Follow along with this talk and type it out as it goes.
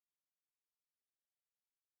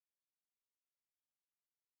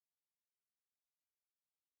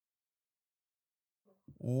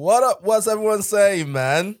What up? What's everyone saying,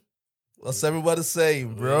 man? What's everybody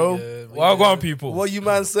saying, bro? Well, people. What you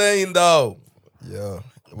man saying, though? Yeah.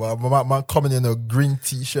 Well, my man coming in a green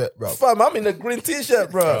t-shirt, bro. Fam, I'm in a green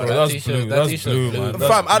t-shirt, bro. That's blue. That's blue, man.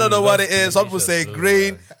 Fam, I don't know what it is. Some people say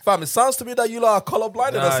green. Fam, it sounds to me that you lot are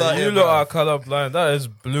colorblind or something. You lot are colorblind. That is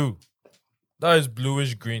blue. That is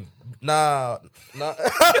bluish green. Nah. My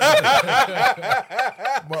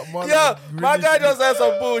Yeah, my guy just said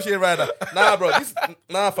some bullshit right now. Nah, bro.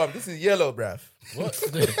 Fam, this is yellow, bruv. What?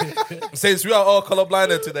 Since we are all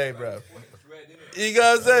colorblinded today, bruv. You know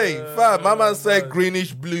what I'm saying? Fam, my man said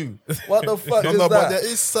greenish blue. What the fuck is but that? there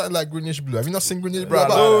is something like greenish blue. Have you not seen greenish blue?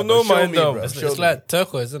 Bro, No, show mind me, them. bruv. It's Show It's me. like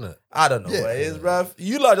turquoise, isn't it? I don't know what it is, bruv.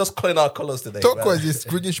 You lot just calling our colors today, Turquoise bruv. is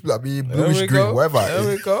greenish blue, be There bluish we green, go. whatever. There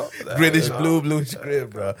we go. Greenish blue, bluish green,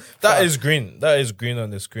 bro. That is green. That is green on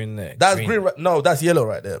the screen there. That's green. No, that's yellow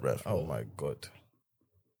right there, bro. Oh my god.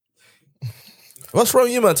 What's wrong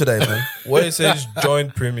with you, man, today, man? What it says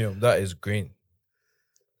joint premium, that is green.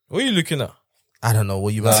 What are you looking at? I don't know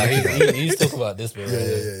what you man. He's talking about this, bro.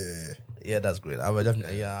 Yeah, that's green. I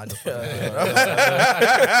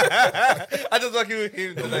just fucking with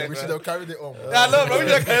him today, We should bro. have carried it on, bro. I know, bro. We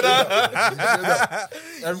just carried on.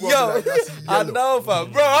 Everyone Yo, be like, that's I yellow. know,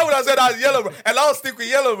 fam. Bro, I would have said that's yellow, bro. And I'll stick with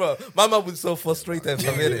yellow, bro. My mom was so frustrated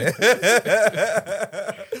from it.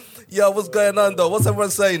 Yo, what's going on, though? What's everyone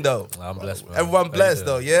saying, though? I'm blessed, bro. Everyone blessed,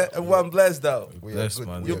 though, yeah? Everyone blessed, though. Bless, good.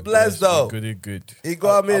 man. You're blessed, though. Goody good. You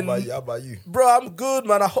got me. How about you? Bro, I'm good,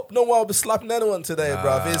 man. I hope no one will be slapping anyone today,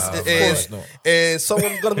 bro. course not.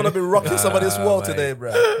 Someone gonna be rocking somebody's wall man. today,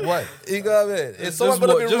 bro. Why? You got me. Is someone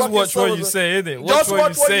gonna be Just rocking watch what you someone's- say, innit? Just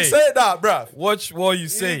watch what you say, that, bro. Watch what you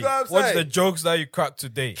say. know what I'm Watch saying? the jokes that you crack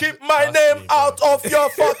today. Keep my name out of your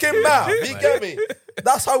fucking mouth. You get me?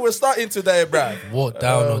 That's how we're starting today, bro. Walk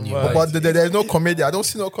down on you, man. boy. But there's no comedian. I don't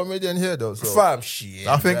see no comedian here, though. So Fam, shit.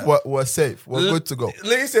 I think we're safe. We're good to go.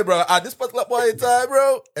 Listen, bro. At this particular point in time,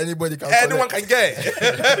 bro, Anybody can. anyone connect. can get.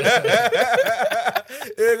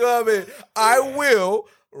 You know what I mean? I will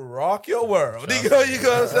rock your world. You know what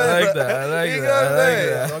I'm saying? I like that. I like You that. know what I'm I like saying?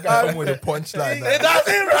 that. Don't come with a punchline. now. That's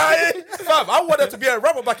it, right? Fam, I wanted to be a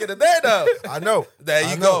rapper back in the day, though. I know. There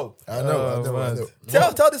you go. I know. Oh, I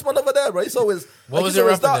know. Tell this one over there, bro. He's always. What was he's your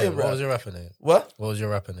always rapper doubting, name? bro. What was your rapper name? What? What was your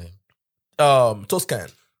rapper name? Toscan.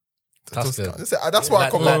 Tuscan. That's why I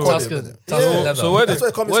come and call him. Tuscan. Yeah. So where did That's what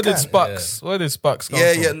it comes where did can. Sparks? Where did Sparks come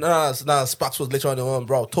Yeah, from? Nah, Sparks was literally the one,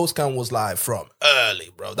 bro. Toscan was like from early,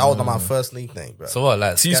 bro. That was not my first nickname, bro. So what,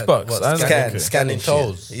 like T-Sparks. what, I don't Scanning scanning shit.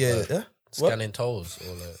 toes. Yeah. Yeah. Scanning toes.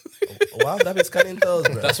 Or like, Wow, that means scanning toes,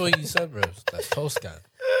 bro. that's what you said, bro. That's toe scan.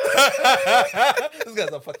 This guy's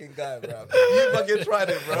a fucking guy, bro. You fucking tried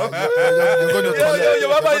it, bro. You're going to collect. yo,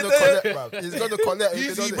 what about you saying? He's going to collect.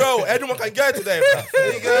 Easy, bro. Anyone can get it today, bro.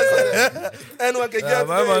 You guys, anyone can get it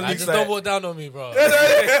my man today. I looks just like- don't walk down on me, bro.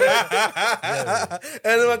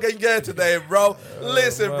 Anyone can get it today, bro.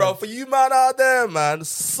 Listen, bro. For you man out there, man,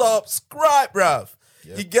 subscribe, bro.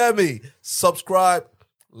 You get me? Subscribe,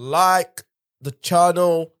 like the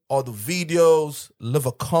channel or the videos, leave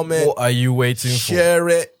a comment, What are you waiting for? share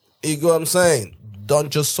it. You know what I'm saying? Don't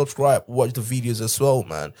just subscribe, watch the videos as well,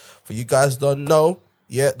 man. For you guys don't know,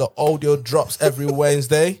 yeah, the audio drops every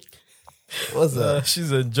Wednesday. What's that? She's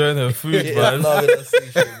enjoying her food, Yeah, I man. love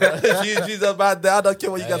it. She's about that. I don't care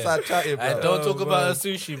what you guys are chatting, bro. And don't talk about a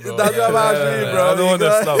sushi, bro. That's what about you, bro. I don't want to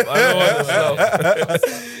You slap. I don't want to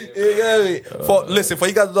slap. You get me? Listen, for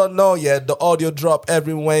you guys who don't know yet, the audio drop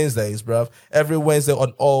every Wednesdays, bruv. Every Wednesday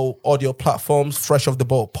on all audio platforms. Fresh Off the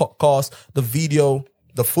Boat podcast.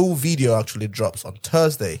 The full video actually drops on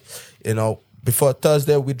Thursday. You know, before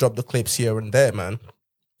Thursday, we drop the clips here and there, man.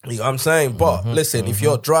 You know what I'm saying? But listen, if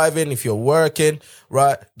you're driving, if you're working,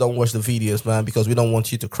 right, don't watch the videos, man, because we don't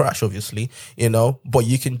want you to crash, obviously, you know. But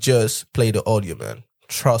you can just play the audio, man.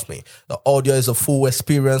 Trust me. The audio is a full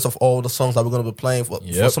experience of all the songs that we're going to be playing for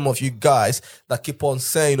some of you guys that keep on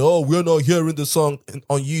saying, oh, we're not hearing the song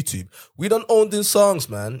on YouTube. We don't own these songs,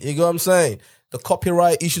 man. You know what I'm saying? The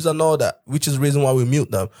copyright issues and all that, which is the reason why we mute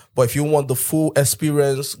them. But if you want the full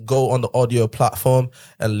experience, go on the audio platform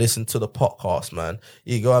and listen to the podcast, man.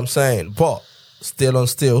 You know what I'm saying? But still on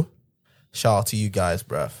still, shout out to you guys,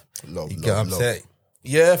 bruv. Love, You get what I'm love. saying?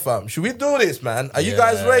 Yeah, fam. Should we do this, man? Are you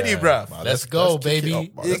guys ready, bruv? Let's go, kick it baby. up,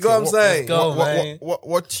 man. You Let's know what I'm saying? go. man.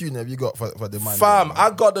 What tune have you got for the man? Fam, I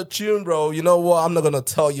got the tune, bro. You know what? I'm not going to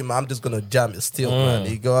tell you, man. I'm just going to jam it still, man.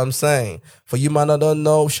 You know what I'm saying? For you, man, I don't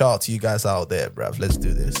know. Shout out to you guys out there, bruv. Let's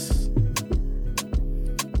do this.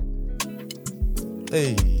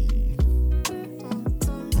 Hey.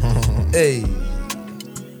 Hey.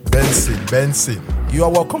 Benson. You are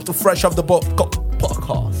welcome to Fresh Off the Boat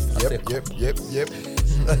podcast. I say Yep.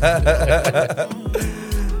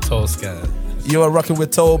 Toe scan. You are rocking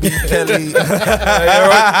with Toby, Kelly. You're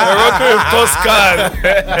rocking with Toscan.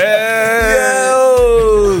 Yo!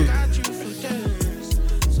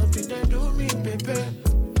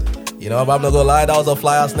 You know, but I'm not gonna lie, that was a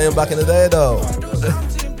fly ass name back in the day, though.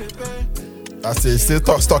 I say it's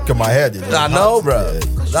still stuck in my head. You know? I know, bro.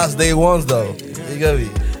 That's day ones, though. You get me?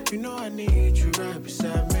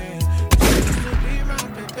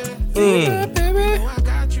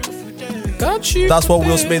 Got you. That's what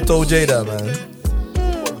Will Smith told Jada, man.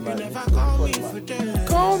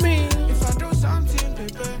 Call me.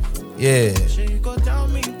 Yeah.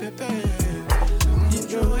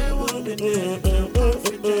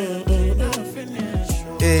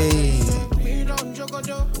 Hey.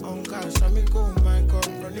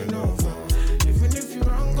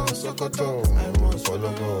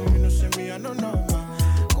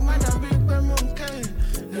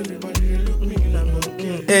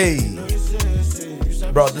 Hey.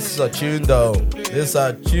 Bro, this is a tune though.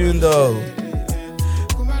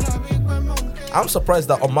 I'm surprised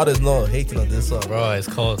that Omar is not hating on this song. Bro, it's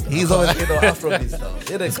cold. He's always in the Afrobeat stuff.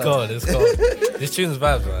 It's cold. This tune's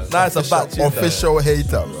bad, man. Nah, it's a bad tune. Official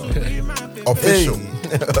hater, bro. Official.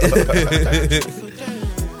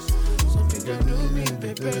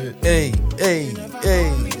 Hey.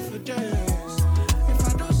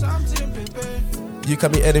 You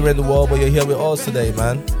can be anywhere in the world, but you're here with us today,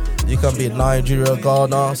 man. You can be in Nigeria,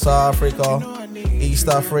 Ghana, South Africa, East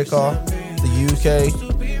Africa, the UK,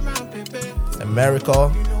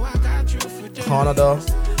 America, Canada,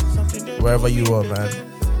 wherever you are, man.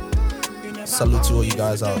 Salute to all you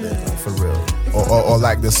guys out there, man, for real. Or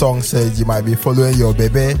like the song says, you might be following your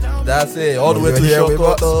baby. That's it, all the way You're to here with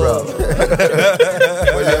us, Sokoto. bro.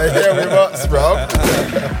 You're here with us, bro.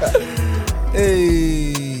 Hey.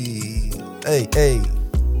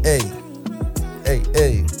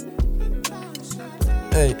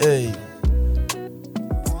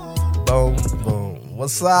 Boom.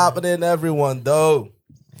 What's happening, everyone, though?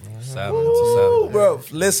 Ooh, bro,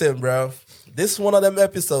 listen, bro. This is one of them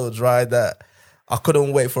episodes, right, that I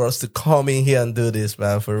couldn't wait for us to come in here and do this,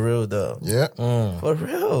 man. For real, though. Yeah. For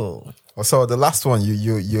real. So the last one,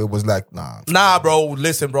 you was like, nah, bro.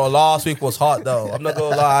 Listen, bro. Last week was hot, though. I'm not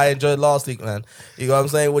gonna lie. I enjoyed last week, man. You know what I'm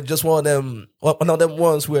saying? We're just one of them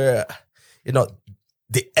ones where, you know,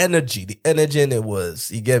 the energy in it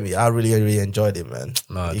was. You get me? I really, really enjoyed it, man.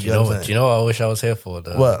 No, do get you know what I'm what? Do you know what I wish I was here for?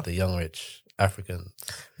 What? The young rich African.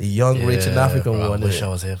 The young, rich, and African bro, one. I wish innit? I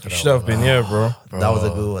was here for that. Should have one. been here, bro. That was a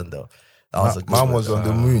good one, though. That was a good man one. was on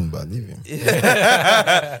the moon, but leave him.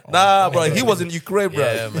 Nah, bro. He was in Ukraine, bro.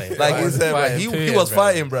 Yeah, mate. Like he said, bro. He Fighting, was bro.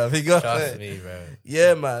 fighting, bro. He got Trust me, bro.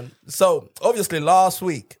 Yeah, man. So obviously last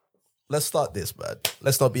week, let's start this, man.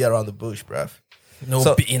 Let's not be around the bush, bruv.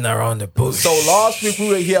 No beating around the bush. So last week we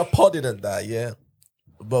were here podding and that, yeah.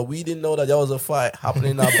 But we didn't know that there was a fight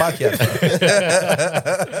happening in our backyard.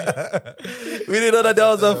 We didn't know that there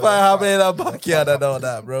was a fight happening in our backyard and all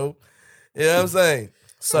that, bro. You know what I'm saying?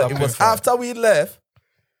 So it was after we left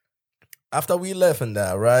and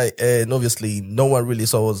that, right? And obviously no one really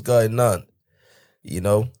saw what's going on. You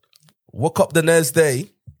know? Woke up the next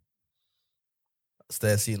day,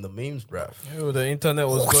 started seeing the memes, bruv. Yo, the internet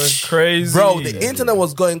was going crazy. Bro, the internet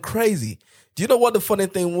was going crazy. Do you know what the funny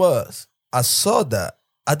thing was? I saw that.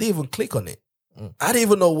 I didn't even click on it. I didn't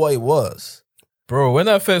even know what it was. Bro, when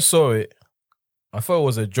I first saw it, I thought it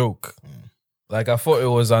was a joke. Like, I thought it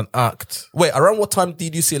was an act. Wait, around what time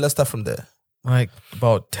did you see it? Let's start from there. Like,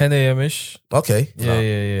 about 10 a.m.-ish. Okay.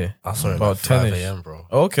 Yeah. I saw it About about 5 10-ish. a.m., bro.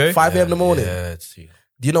 Okay. 5 a.m. in the morning. Yeah, it's you.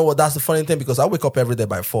 Do you know what? That's the funny thing because I wake up every day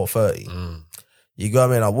by 4:30. You got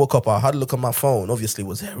me? And I woke up, I had to look at my phone. Obviously, it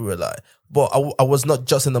was everywhere. Like, but I was not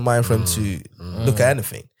just in the mind frame to look at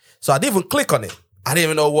anything. So I didn't even click on it. I didn't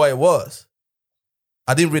even know what it was.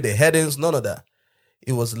 I didn't read the headings, none of that.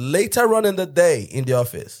 It was later on in the day in the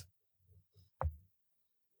office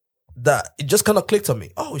that it just kind of clicked on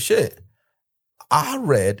me. Oh, shit. I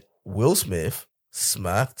read Will Smith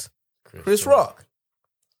smacked Chris Rock.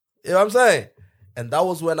 You know what I'm saying? And that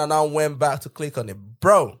was when I now went back to click on it.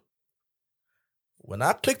 Bro, when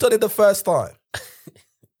I clicked on it the first time,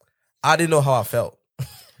 I didn't know how I felt.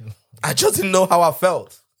 I just didn't know how I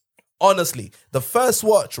felt. Honestly, the first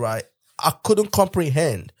watch, right, I couldn't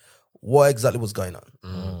comprehend what exactly was going on.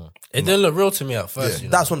 It didn't look real to me at first. You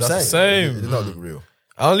know? That's what I'm saying. Same. It did not look real.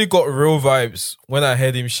 I only got real vibes when I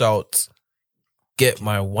heard him shout, "Get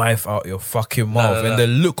my wife out your fucking mouth." And the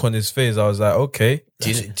look on his face, I was like, okay.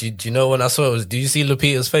 Do you know when I saw it? Do you see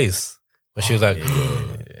Lupita's face? When she was like,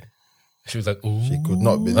 She was like, ooh. She could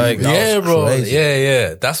not believe Like, it. Yeah, was bro. crazy.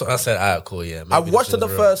 Yeah. That's what I said. All right, cool. Yeah. I maybe watched this it the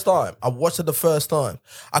was real. first time.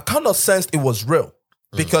 I kind of sensed it was real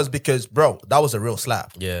because bro, that was a real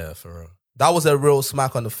slap. Yeah, for real. That was a real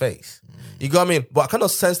smack on the face. You got what I mean? But I kind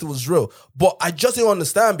of sensed it was real. But I just didn't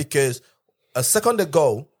understand because a second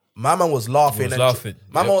ago, my man was laughing. was laughing.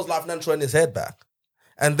 My man was laughing and throwing his head back.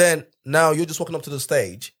 And then now you're just walking up to the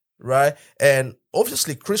stage, right? And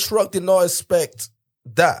obviously Chris Rock did not expect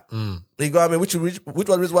that. You got what I mean? Which was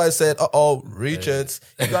the reason why I said, Richards.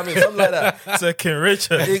 You got what I mean? Something like that. So King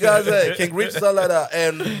Richard. You guys say King Richard, something like that.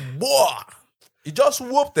 And boy, he just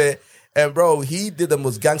whooped it. And bro, he did the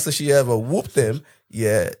most gangster shit ever. Whooped him.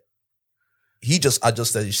 Yeah. He just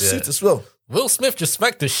adjusted his suit as well. Will Smith just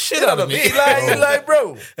smacked the shit out of me. He like,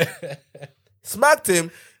 bro. Smacked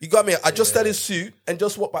him. You got me. Adjusted his suit and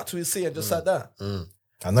just walked back to his seat and just sat down.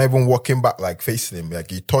 And not even walking back, like facing him.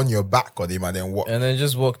 Like you turn your back on him and then walk. And then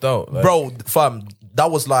just walked out. Like, Bro, fam,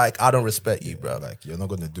 that was like, I don't respect you, bro. Like you're not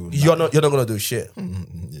gonna do. You're not gonna do shit.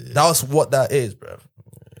 That's what that is, bro.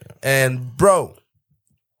 And bro,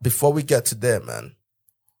 before we get to there, man,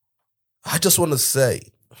 I just want to say,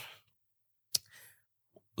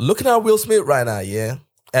 looking at Will Smith right now, yeah,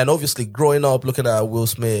 and obviously growing up looking at Will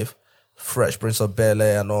Smith, Fresh Prince of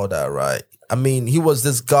Bel-Air and all that, right? I mean, he was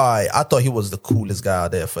this guy. I thought he was the coolest guy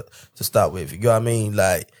out there to start with. You know what I mean?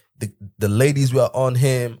 Like the ladies were on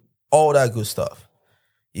him, all that good stuff.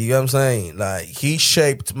 You know what I'm saying? Like he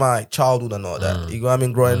shaped my childhood and all that. You know what I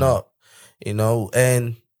mean? Growing up, you know,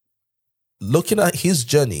 and looking at his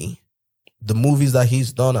journey, the movies that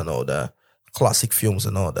he's done and all that, classic films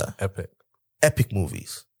and all that, epic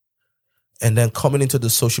movies, and then coming into the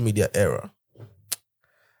social media era.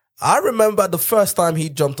 I remember the first time he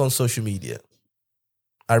jumped on social media.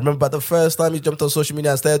 And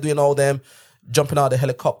started doing all them jumping out of the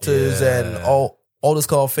helicopters and all those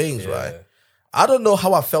kind of things, right? I don't know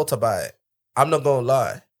how I felt about it. I'm not gonna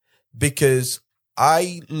lie, because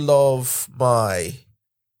I love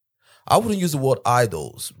I wouldn't use the word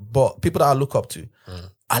idols, but people that I look up to.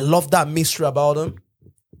 I love that mystery about them.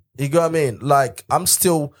 You know what I mean? Like, I'm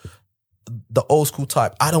still the old school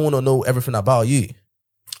type. I don't want to know everything about you.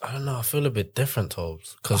 I don't know. I feel a bit different,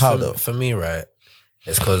 Tobes. How though? For me, right,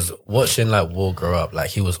 it's because watching like Will grow up, like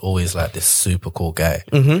he was always like this super cool guy,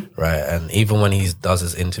 right? And even when he does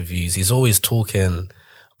his interviews, he's always talking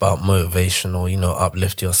about motivational, you know,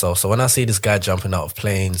 uplift yourself. So when I see this guy jumping out of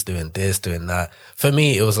planes, doing this, doing that, for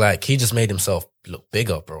me, it was like he just made himself look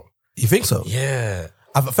bigger, bro. You think so? Yeah.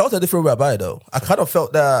 I felt a different way about it though. I kind of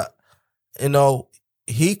felt that, you know,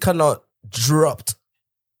 he kind of dropped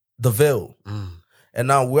the veil. And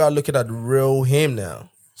now we are looking at the real him now.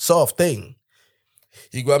 Sort of thing.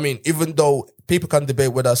 You know what I mean? Even though people can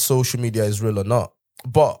debate whether social media is real or not.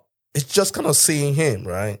 But it's just kind of seeing him,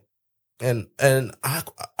 right? And I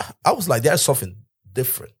was like, there's something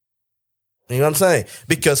different. You know what I'm saying?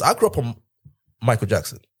 Because I grew up on Michael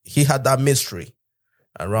Jackson. He had that mystery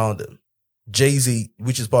around him. Jay-Z,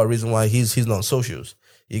 which is part of the reason why he's not on socials.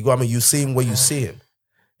 You know what I mean? You see him where you see him.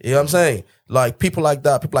 You know what I'm saying? Like people like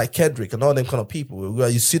that, people like Kendrick and all them kind of people.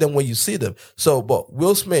 You see them when you see them. So, but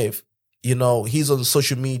Will Smith, you know, he's on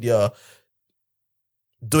social media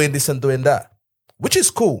doing this and doing that, which is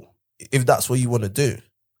cool if that's what you want to do,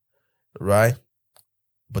 right?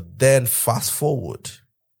 But then fast forward,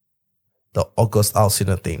 the August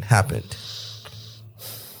Alsina thing happened.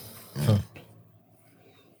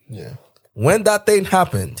 Yeah. When that thing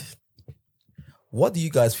happened, what do you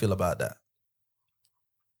guys feel about that?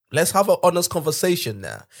 Let's have an honest conversation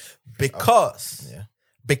now. Because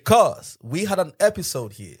we had an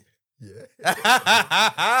episode here. Yeah.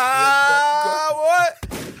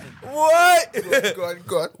 What?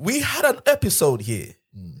 Go on. We had an episode here.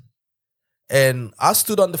 And I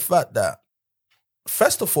stood on the fact that,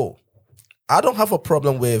 first of all, I don't have a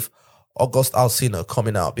problem with August Alsina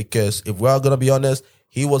coming out, because if we're going to be honest,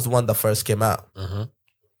 he was the one that first came out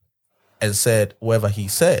and said whatever he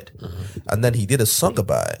said. And then he did a song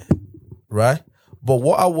about it, right? But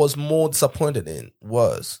what I was more disappointed in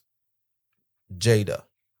was Jada.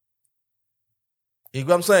 You know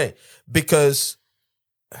what I'm saying? Because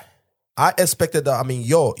I expected that, I mean,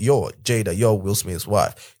 you're Jada, you're Will Smith's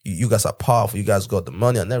wife. You guys are powerful. You guys got the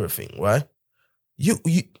money and everything, right? You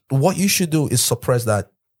what you should do is suppress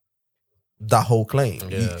that whole claim.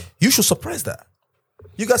 Yeah. You should suppress that.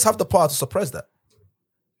 You guys have the power to suppress that.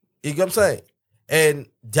 You get what I'm saying? And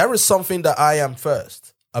there is something that I am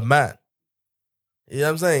first, a man. You know what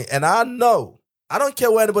I'm saying? And I know, I don't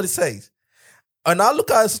care what anybody says. And I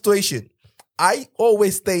look at a situation, I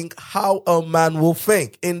always think how a man will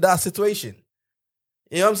think in that situation.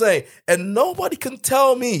 You know what I'm saying? And nobody can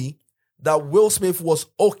tell me that Will Smith was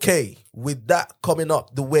okay with that coming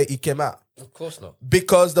up the way it came out. Of course not.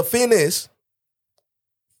 Because the thing is,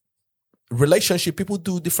 relationship, people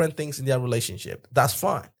do different things in their relationship. That's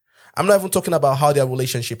fine. I'm not even talking about how their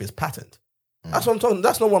relationship is patterned. That's what I'm talking.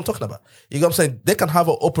 That's not what I'm talking about. You know what I'm saying? They can have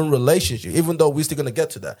an open relationship, even though we're still gonna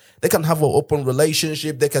get to that. They can have an open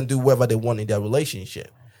relationship. They can do whatever they want in their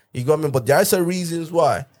relationship. You know what I mean? But there are some reasons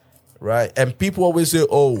why, right? And people always say,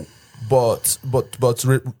 "Oh, but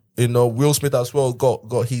you know, Will Smith as well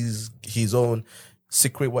got his own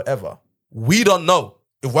secret, whatever." We don't know,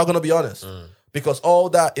 if we're gonna be honest, because all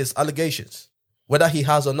that is allegations, whether he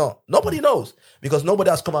has or not. Nobody knows because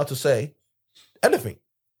nobody has come out to say anything.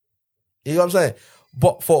 You know what I'm saying?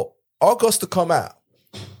 But for August to come out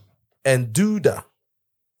and do that,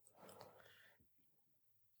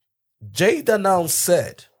 Jada now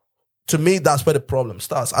said, to me, that's where the problem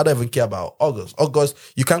starts. I don't even care about August. August,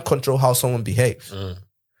 you can't control how someone behaves.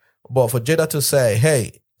 But for Jada to say,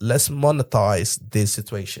 hey, let's monetize this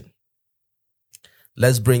situation.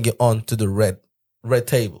 Let's bring it on to the red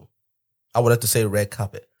table. I would have to say red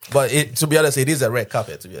carpet. But to be honest, it is a red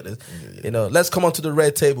carpet, to be honest. You know, let's come onto the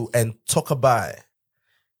red table and talk about it.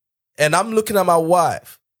 And I'm looking at my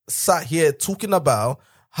wife, sat here talking about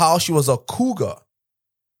how she was a cougar,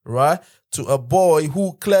 right? To a boy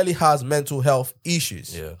who clearly has mental health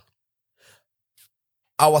issues. Yeah.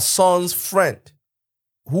 Our son's friend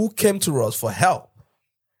who came to us for help.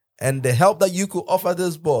 And the help that you could offer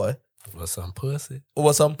this boy was some pussy.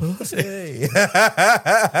 was some pussy.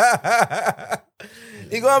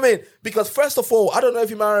 You know what I mean? Because first of all, I don't know if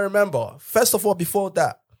you might remember. First of all, before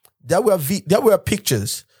that, there were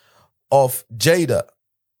pictures of Jada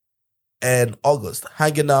and August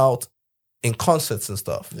hanging out in concerts and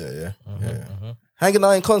stuff. Yeah. Hanging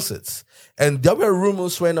out in concerts, and there were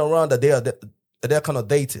rumors swaying around that they're kind of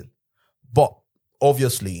dating, but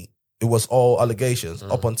obviously it was all allegations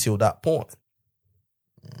up until that point.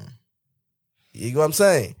 You know what I'm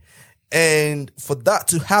saying? And for that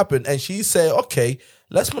to happen, and she said, okay,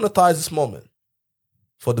 let's monetize this moment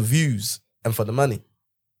for the views and for the money.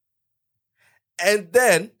 And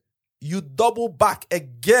then you double back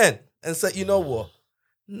again and say, you know what?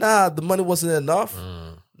 Nah, the money wasn't enough.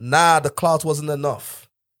 Nah, the clout wasn't enough.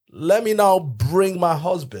 Let me now bring my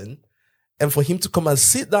husband, and for him to come and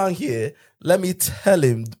sit down here, let me tell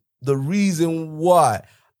him the reason why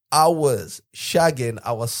I was shagging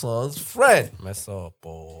our son's friend. Mess up,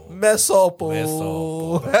 oh.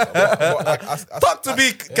 Talk to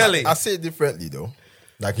me, Kelly. I say it differently though.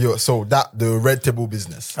 Like the red table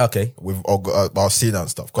business. Okay. With about sin and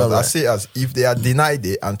stuff. Because I see it as if they had denied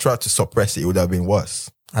it and tried to suppress it, it would have been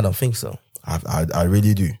worse. I don't think so. I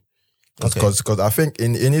really do. Because I think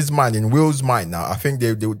in his mind, in Will's mind now, I think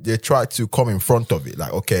they try to come in front of it.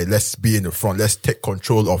 Like, okay, let's be in the front. Let's take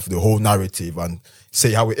control of the whole narrative and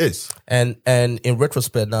say how it is. And in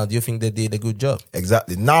retrospect now, do you think they did a good job?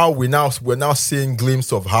 Exactly. Now we're now seeing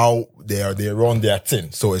glimpses of how they run their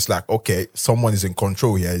thing. So it's like, okay, someone is in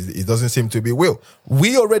control here. It doesn't seem to be Will.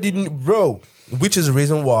 We already knew, bro, which is the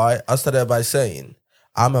reason why I started by saying,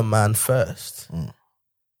 I'm a man first.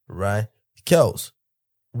 Right? Kels,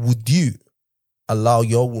 would you allow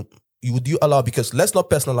because let's not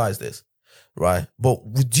personalize this, right? But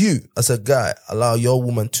would you, as a guy, allow your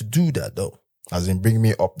woman to do that though? As in bring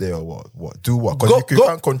me up there or what? What? Do what? Because you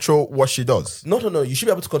can't control what she does. No. You should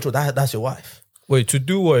be able to control that. That's your wife. Wait, to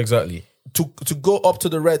do what exactly? To go up to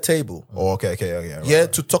the red table. Oh, okay.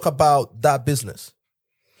 Right. To talk about that business.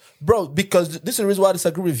 Bro, because this is the reason why I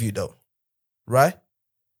disagree with you though, right?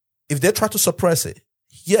 If they try to suppress it,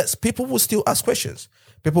 yes, people will still ask questions.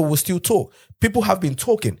 People will still talk. People have been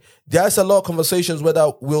talking. There's a lot of conversations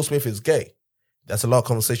whether Will Smith is gay. There's a lot of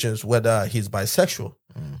conversations whether he's bisexual.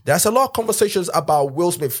 There's a lot of conversations about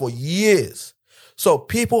Will Smith for years. So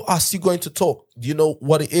people are still going to talk. Do you know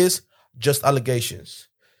what it is? Just allegations.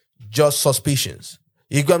 Just suspicions.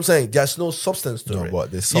 You get what I'm saying? There's no substance to it.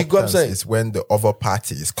 But the You get what I'm substance saying? is when the other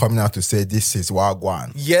party is coming out to say this is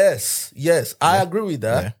Wagwan. Yes. I agree with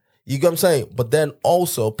that. Yeah. You get what I'm saying? But then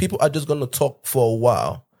also, people are just going to talk for a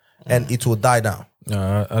while and it will die down.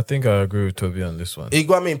 I think I agree with Toby on this one. You get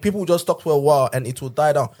what I mean? People will just talk for a while and it will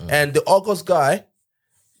die down. And the August guy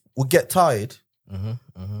will get tired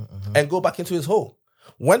and go back into his hole.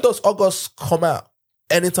 When does August come out?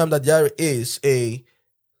 Anytime that there is a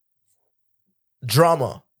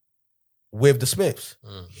drama with the Smiths.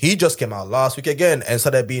 He just came out last week again and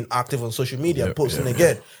started being active on social media and posting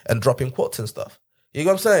again and dropping quotes and stuff. You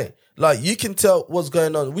know what I'm saying? Like, you can tell what's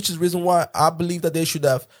going on, which is the reason why I believe that they should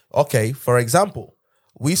have, okay, for example,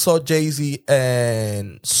 we saw Jay-Z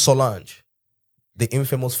and Solange, the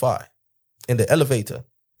infamous fight, in the elevator.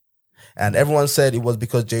 And everyone said it was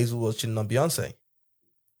because Jay-Z was cheating on Beyonce.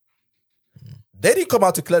 They didn't come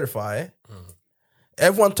out to clarify it.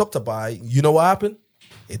 Everyone talked about it. You know what happened?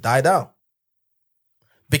 It died down.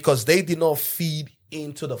 Because they did not feed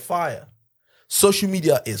into the fire. Social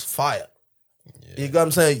media is fire. You know what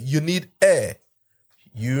I'm saying? You need air.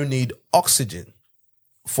 You need oxygen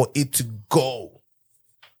for it to go.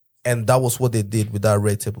 And that was what they did with that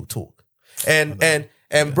Red Table Talk. And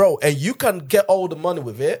bro, and you can get all the money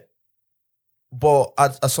with it, but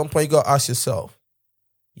at some point you gotta ask yourself,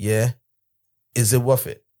 is it worth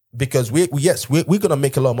it? Because we're gonna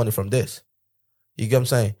make a lot of money from this. You get what I'm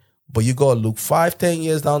saying? But you gotta look 5-10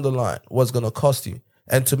 years down the line, what's gonna cost you.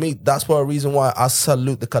 And to me, that's one reason why I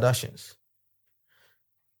salute the Kardashians.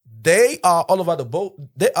 They are all over the boat.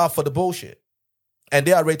 They are for the bullshit. And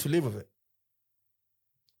they are ready to live with it.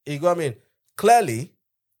 You know what I mean? Clearly,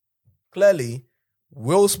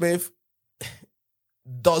 Will Smith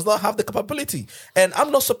does not have the capability. And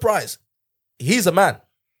I'm not surprised. He's a man.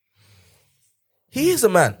 He is a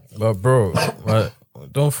man. But bro,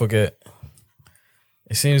 don't forget,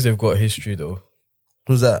 it seems they've got history though.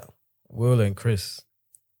 Who's that? Will and Chris.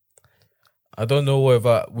 I don't know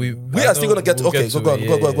whether we are still gonna get to. Okay,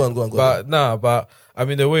 go on. But I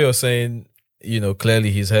mean, the way you're saying,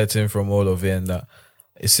 clearly he's hurting from all of it, and that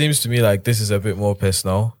it seems to me like this is a bit more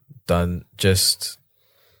personal than just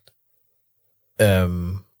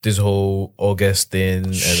this whole August thing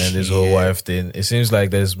and then this whole wife thing. It seems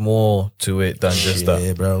like there's more to it than just that.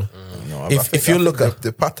 Yeah, bro. No, if you look at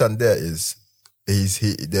the pattern, there's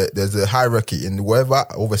a hierarchy in wherever.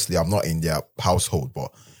 Obviously, I'm not in their household,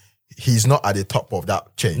 but he's not at the top of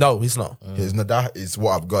that chain. No, he's not. He's not. That is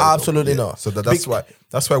what I've got. Absolutely not. So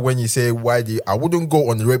that's why when you say I wouldn't go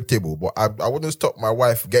on the rape table, but I wouldn't stop my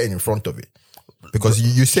wife getting in front of it. Because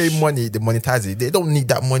you say money, they monetize it. They don't need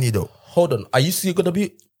that money though. Hold on. Are you still gonna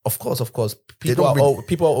be? Of course. People are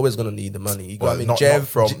always gonna need the money. You got me.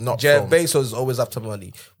 Jeff Bezos always after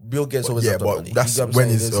money. Bill Gates always after money. That's when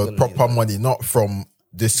it's proper money, not from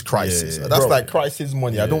this crisis. Yeah. That's like crisis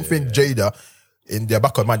money. I don't think Jada, in their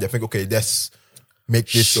back of mind, they think, okay, let's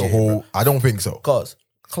make this a whole. I don't think so. Because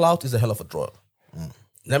clout is a hell of a drug.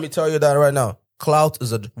 Let me tell you that right now. Clout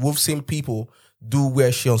is we've seen people do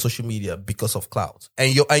weird shit on social media because of clout.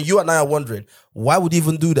 And you and I are wondering, why would you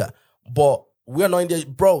even do that? But we're not in there.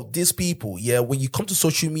 Bro, these people, when you come to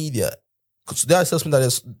social media, because their assessment that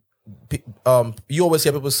is, you always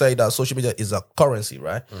hear people say that social media is a currency,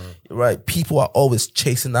 right? Right? People are always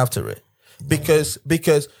chasing after it. Because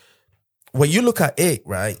when you look at it,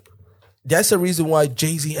 right, that's the reason why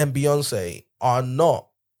Jay-Z and Beyonce are not.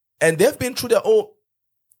 And they've been through their own,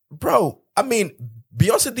 bro, I mean,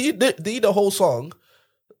 Beyonce did the whole song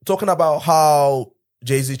talking about how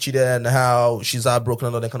Jay-Z cheated and how she's heartbroken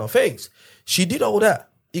and all that kind of things. She did all that.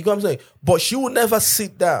 You know what I'm saying? But she would never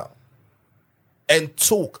sit down and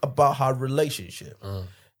talk about her relationship.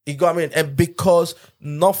 You know what I mean? And because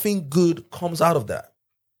nothing good comes out of that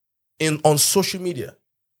on social media.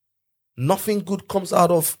 Nothing good comes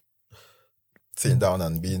out of sitting down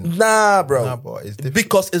and being bro. It's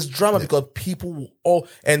because it's drama. Because people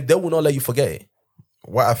and they will not let you forget it.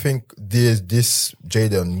 Well, I think this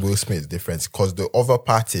Jada and Will Smith is different because the other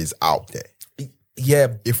party is out there. Yeah.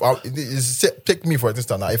 Take me for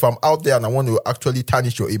instance now. If I'm out there and I want to actually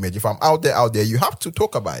tarnish your image, if I'm out there, you have to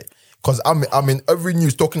talk about it. Because I'm in every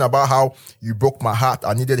news talking about how you broke my heart.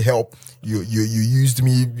 I needed help. You used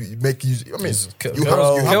me.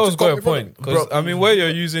 Kel's got a point. Because I mean, where you're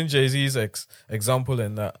using Jay-Z's example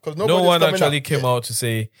in that, no one actually came out to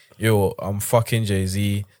say, "Yo, I'm fucking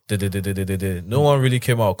Jay-Z." No one really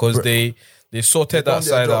came out because they sorted that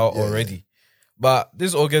side out already. But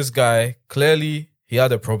this August guy, clearly he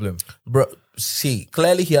had a problem, bro. See,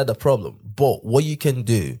 clearly he had a problem. But what you can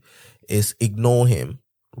do is ignore him.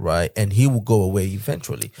 Right, and he will go away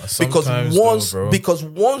eventually because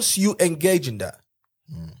once you engage in that,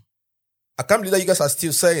 I can't believe that you guys are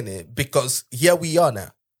still saying it because here we are now.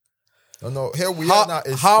 No, here we are now.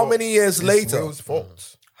 How many years later?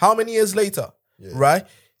 How many years later? Yeah. Right,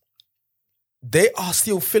 they are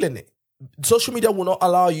still feeling it. Social media will not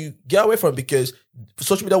allow you get away from it because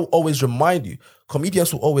social media will always remind you.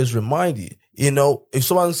 Comedians will always remind you. You know, if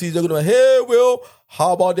someone sees they're gonna, hey, Will,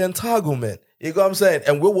 how about the entanglement? You know what I'm saying?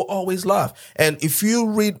 And we will always laugh. And if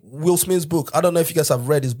you read Will Smith's book, I don't know if you guys have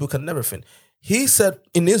read his book and everything. He said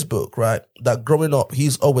in his book, right, that growing up,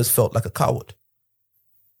 he's always felt like a coward.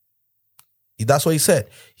 That's what he said.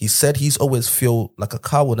 He said he's always feel like a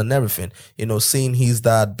coward and everything. You know, seeing his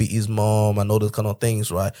dad beat his mom and all those kind of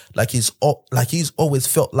things, right? Like he's always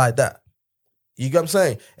felt like that. You get what I'm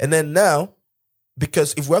saying? And then now,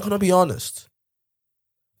 because if we're going to be honest,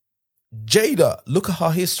 Jada, look at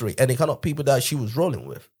her history and the kind of people that she was rolling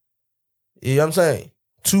with. You know what I'm saying?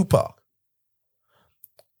 Tupac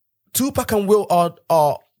and Will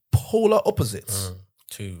are polar opposites.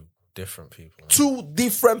 Two different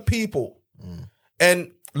people.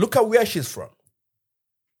 And look at where she's from.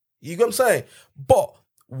 You get what I'm saying? But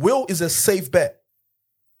Will is a safe bet.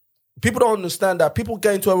 People don't understand that. People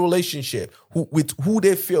get into a relationship with who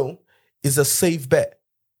they feel is a safe bet.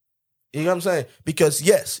 You know what I'm saying? Because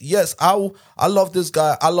yes, I love this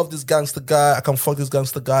guy. I love this gangster guy. I can fuck this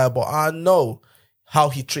gangster guy, but I know how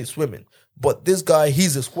he treats women. But this guy,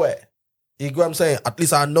 he's a square. You get what I'm saying? At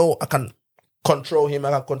least I know I can control him.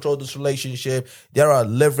 I can control this relationship. There are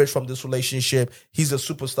leverage from this relationship. He's a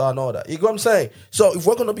superstar and all that. You get what I'm saying? So if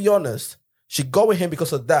we're going to be honest, she go with him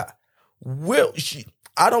because of that.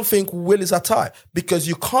 I don't think Will is her type because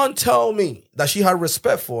you can't tell me that she had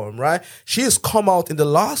respect for him, right? She has come out in the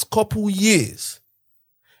last couple years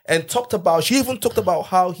and she even talked about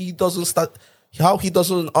how he doesn't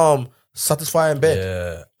satisfy in bed.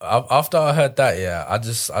 Yeah. After I heard that, I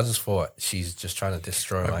just thought she's just trying to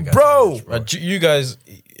destroy my guy. Bro. You guys,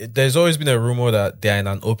 there's always been a rumor that they're in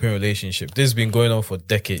an open relationship. This has been going on for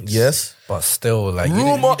decades. Yes. But still, like,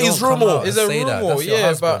 rumor is rumor. It's a rumor,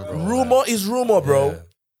 yeah, but rumor is rumor, bro. Yeah.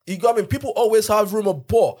 You got me? People always have rumor,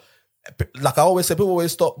 but like I always say, people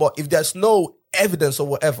always talk, but if there's no evidence or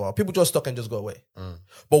whatever, people just talk and just go away.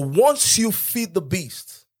 But once you feed the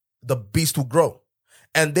beast will grow.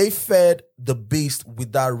 And they fed the beast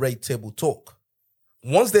with that red table talk.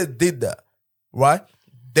 Once they did that, right,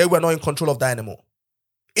 they were not in control of that anymore.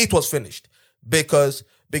 It was finished. Because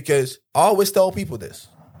I always tell people this.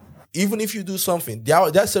 Even if you do something,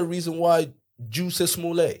 that's the reason why Juicy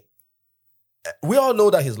Smollett. We all know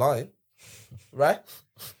that he's lying, right?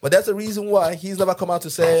 But that's the reason why he's never come out to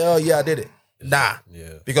say, oh, yeah, I did it. Nah.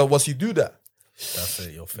 Yeah. Because once you do that, that's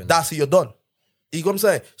it, you're finished. That's it, you're done. You know what I'm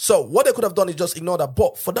saying? So what they could have done is just ignore that.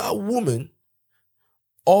 But for that woman,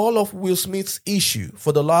 all of Will Smith's issue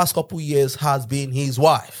for the last couple of years has been his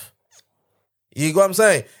wife. You know what I'm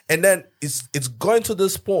saying? And then it's going to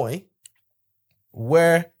this point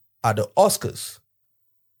where at the Oscars,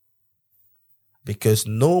 because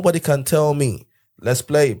nobody can tell me, let's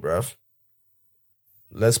play it, bruv.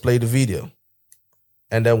 Let's play the video.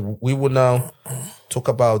 And then we will now talk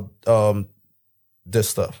about this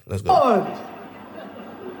stuff. Let's go.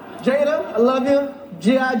 Jada, I love you.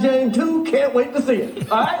 G.I. Jane 2, can't wait to see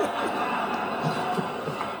it. All right?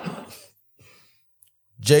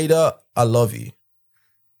 Jada, I love you.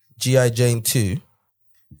 G.I. Jane 2,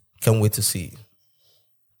 can't wait to see you.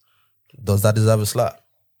 Does that deserve a slap?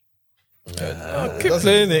 Keep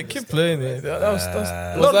playing it. Was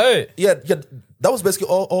that it? Yeah, that was basically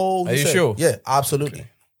all he said. Are you sure? Yeah, absolutely.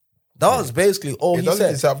 That was basically all he said. It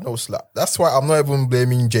doesn't deserve no slap. That's why I'm not even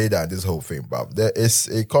blaming Jada and this whole thing, bro.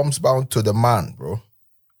 It comes down to the man, bro.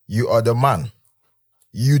 You are the man.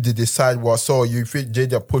 You did decide what. So you think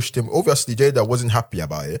Jada pushed him. Obviously, Jada wasn't happy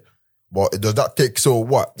about it. But does that take, so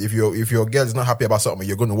what? If your girl is not happy about something,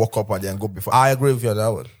 you're going to walk up and then go before. I agree with you on that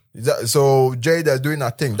one. So Jada doing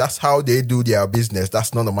that thing. That's how they do their business.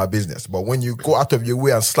 That's none of my business. But when you go out of your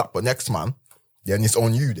way and slap the next man, then it's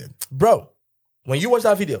on you then. Bro, when you watch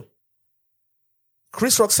that video,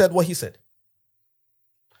 Chris Rock said what he said.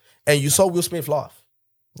 And you saw Will Smith laugh.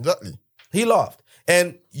 Exactly. He laughed.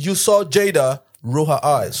 And you saw Jada roll her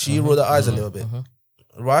eyes. She rolled her eyes a little bit.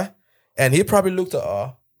 Right? And he probably looked at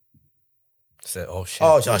her. Said, oh shit.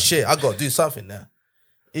 Oh shit, I got to do something now.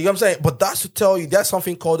 You know what I'm saying? But that's to tell you, there's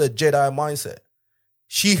something called a Jedi mindset.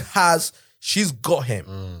 She's got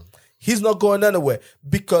him. He's not going anywhere.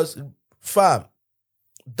 Because, fam,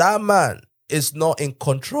 that man is not in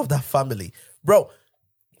control of that family. Bro,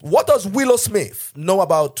 what does Willow Smith know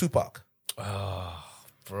about Tupac?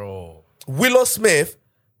 Bro. Willow Smith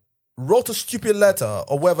wrote a stupid letter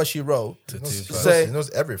or whatever she wrote. He knows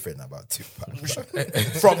everything about Tupac.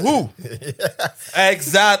 From who?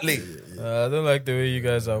 Exactly. I don't like the way you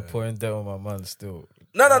guys are pointing that on my man still.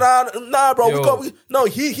 No, bro.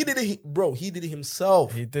 He did it, bro. He did it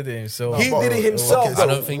himself. He did it himself. He did it himself. Okay, I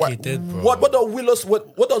don't think he did, bro.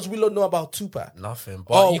 What does Willow know about Tupac? Nothing.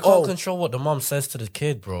 But you can't control what the mom says to the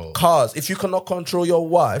kid, bro. Cause if you cannot control your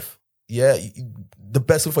wife, the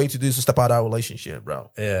best thing for you to do is to step out of that relationship,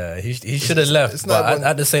 bro. Yeah, he should have left. But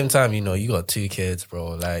at the same time, you got 2 kids,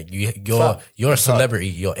 bro. Like you're a celebrity.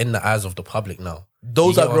 You're in the eyes of the public now.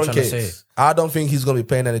 Those are grown kids. I don't think he's gonna be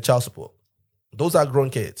paying any child support. Those are grown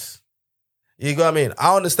kids. You know what I mean?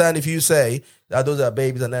 I understand if you say that those are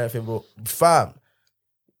babies and everything, bro. Fam,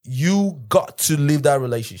 you got to leave that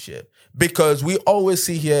relationship Because we always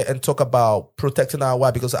sit here and talk about protecting our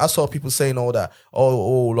wife. Because I saw people saying all that.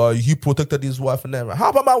 Like he protected his wife and everything. How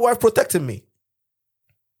about my wife protecting me?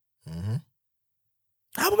 Mm-hmm.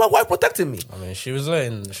 How about my wife protecting me? I mean, she was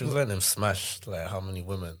letting him smash like how many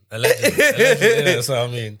women? Allegedly. So I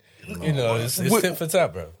mean, it's tit for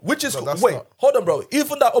tat, bro. Which is hold on, bro.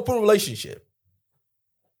 Even that open relationship,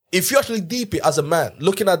 if you actually deep it as a man,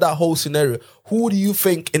 looking at that whole scenario, who do you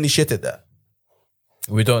think initiated that?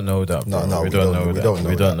 We don't know that. Bro. No, we don't know that.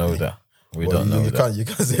 We don't know that. We don't know that. You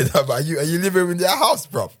can't say that. But are you living in their house,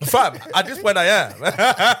 bro? Fam, at this point I am.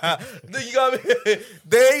 You got me?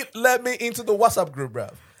 They let me into the WhatsApp group, bro.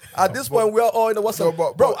 At this point, we are all in the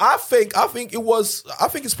WhatsApp. Bro, I think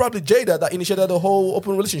it's probably Jada that initiated the whole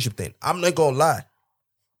open relationship thing. I'm not gonna lie.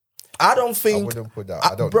 I wouldn't put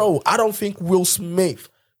that. I don't think Will Smith.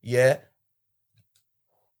 Yeah.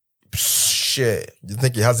 Shit. You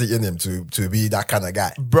think he has it in him to be that kind of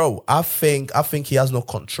guy? Bro, I think he has no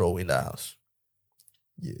control in the house.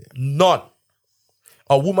 Yeah. None.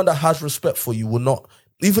 A woman that has respect for you will not,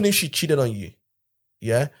 even if she cheated on you,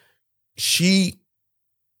 yeah, she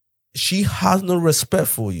has no respect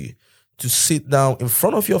for you to sit down in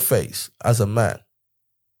front of your face as a man,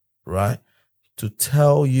 right? To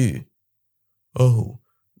tell you, oh,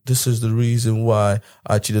 this is the reason why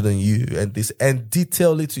I cheated on you and this, and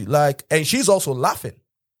detail it to you, like, and she's also laughing.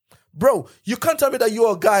 Bro, you can't tell me that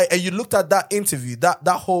you're a guy and you looked at that interview, that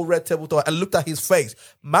whole red table talk, and looked at his face.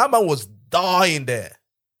 My man was dying there.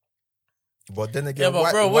 But then again,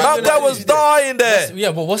 that guy was dying there.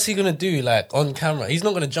 Yeah, but what's he gonna do? Like on camera, he's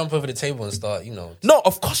not gonna jump over the table and start, No,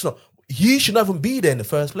 of course not. He should not even be there in the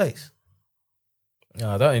first place.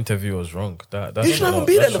 Yeah, that interview was wrong. He shouldn't even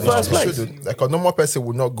be there in the first place. Like a normal person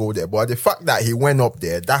would not go there, but the fact that he went up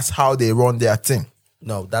there, that's how they run their thing.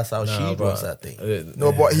 No, that's how she runs that thing.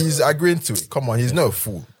 No, but he's agreeing to it. Come on, he's not a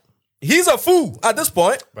fool. He's a fool at this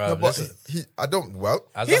point. Bro, No, but listen, he's a fool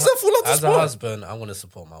at this point. As a husband, I want to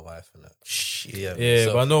support my wife in that.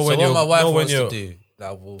 Yeah, but no, when what you're, my wife no, when wants you're, to do,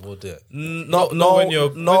 that we'll do it. When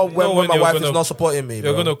my wife is not supporting me,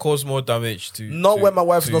 you're gonna cause more damage to. When my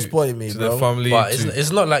wife's not supporting me, to bro. the family. But it's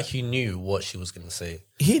not like he knew what she was gonna say.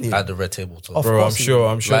 He knew At the red table talk. Bro, I'm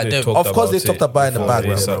sure Like they they- talked Of course, they about talked about it in the before they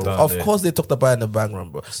background, sat bro. down Of there. course, they talked about it in the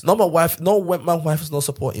background, bro. When my wife is not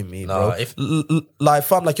supporting me, bro. if- Like,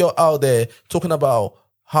 fam, like you're out there talking about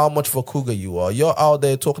how much of a cougar you are. You're out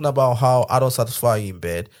there talking about how I don't satisfy you in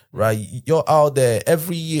bed, right? You're out there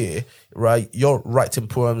every year, right? You're writing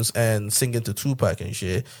poems and singing to Tupac and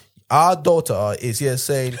shit. Our daughter is here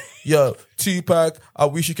saying, yo, Tupac, I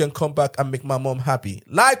wish you can come back and make my mom happy.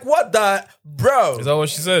 Like, what that, bro? Is that what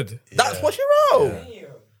she said? That's what she wrote.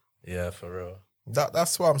 Yeah, for real.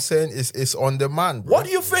 That's what I'm saying. It's on demand, bro. What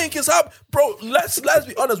do you think is up? Bro, let's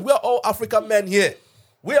be honest. We are all African men here.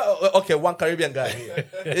 We are, okay, one Caribbean guy here.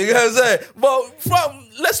 You know what I'm saying? But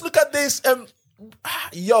let's look at this.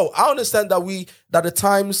 Yo, I understand that the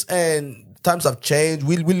times have changed.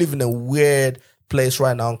 We live in a weird place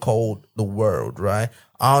right now called the world, right?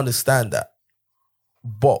 I understand that.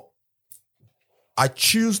 But I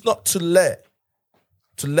choose not to let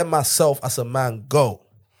myself as a man go.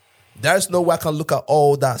 There's no way I can look at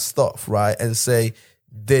all that stuff, right, and say,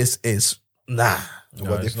 this is, nah. No,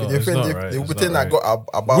 But it's the not thing that right. got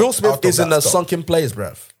about Will Smith out of is in that a stuff, sunken place,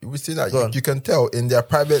 bruv. we see that Go on. you can tell in their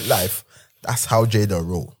private life, that's how Jada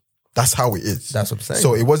roll. That's how it is. That's what I'm saying.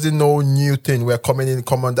 So it wasn't no new thing. We're coming in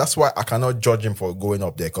common. That's why I cannot judge him for going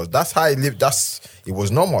up there, because that's how he lived. It was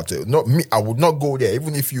normal. Not me. I would not go there.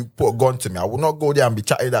 Even if you put a gun to me, I would not go there and be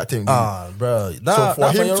chatting that thing. Bro. So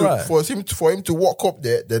for him to walk up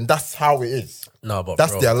there, then that's how it is. No, but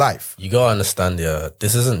That's bro, their life. You gotta understand,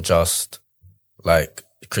 this isn't just like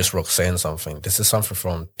Chris Rock saying something. This is something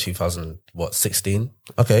from 2016?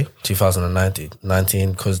 Okay.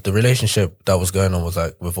 2019, because the relationship that was going on was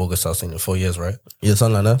like with August Alsina, 4 years, right? Yeah,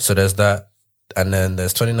 something like that. So there's that, and then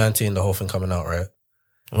there's 2019, the whole thing coming out, right?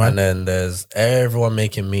 And then there's everyone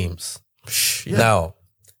making memes. Yeah. Now,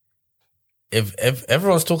 if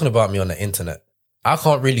everyone's talking about me on the internet, I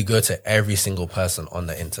can't really go to every single person on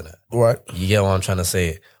the internet. Right. You get what I'm trying to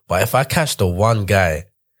say? But if I catch the one guy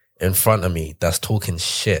in front of me that's talking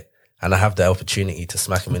shit and I have the opportunity to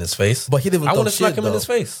smack him in his face, But he didn't even I talk want to smack shit, him in though. his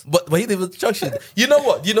face. But he didn't even talk shit. You know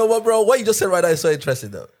what, bro? What you just said right now is so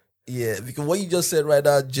interesting, though. Yeah, because what you just said right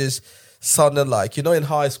now just sounded like, in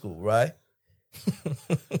high school, right?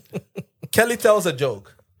 Kelly tells a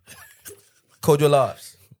joke. Kojo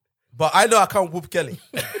laughs. But I know I can't whoop Kelly.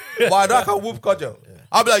 But I know I can't whoop Kojo.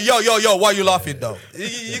 I'll be like, yo, why you laughing, though?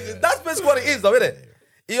 That's basically what it is, though, isn't it?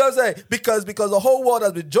 You know what I'm saying? Because the whole world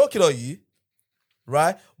has been joking on you,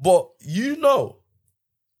 right? But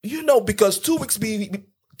because 2 weeks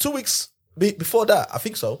before that, I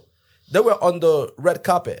think so, they were on the red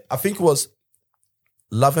carpet. I think it was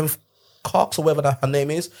Laverne Cox or whatever her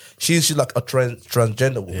name is. She's like a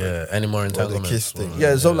transgender woman. Yeah, any more entanglements? The kiss thing.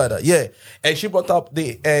 Yeah, something like that. Yeah. And she brought up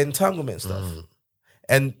the entanglement stuff.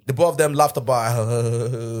 And the both of them laughed about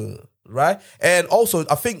her, right? And also,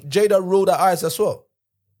 I think Jada rolled her eyes as well.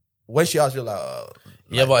 When she asked you like...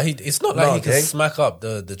 yeah, but it's not like he can smack up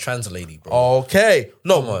the trans lady, bro. Okay.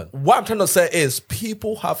 No, what I'm trying to say is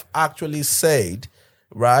people have actually said,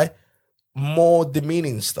 right, more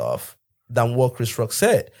demeaning stuff than what Chris Rock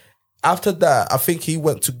said. After that, I think he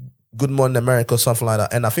went to Good Morning America or something like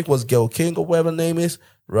that. And I think it was Gayle King or whatever her name is,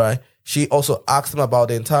 right? She also asked him about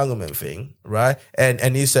the entanglement thing, right?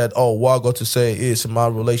 And he said, what I got to say is in my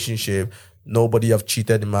relationship, nobody have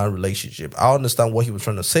cheated in my relationship. I understand what he was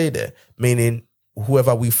trying to say there, meaning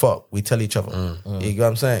whoever we fuck, we tell each other. You get what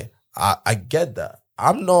I'm saying? I get that.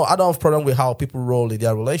 I don't have a problem with how people roll in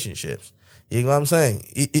their relationships. You know what I'm saying?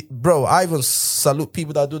 Bro, I even salute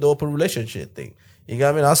people that do the open relationship thing. You know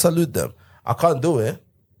what I mean? I salute them. I can't do it.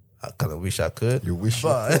 I kind of wish I could. You wish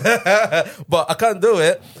but, but I can't do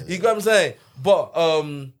it. You know what I'm saying? But,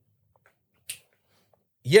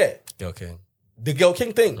 yeah. Okay. The Gayle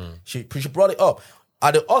King thing. She brought it up.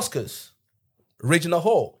 At the Oscars, Regina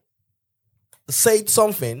Hall said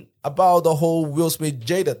something about the whole Will Smith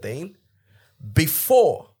Jada thing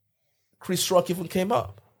before Chris Rock even came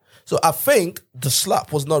up. So I think the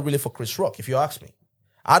slap was not really for Chris Rock, if you ask me.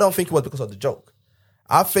 I don't think it was because of the joke.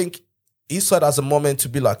 I think he saw it as a moment to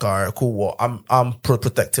be like, all right, cool, well, I'm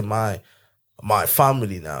protecting my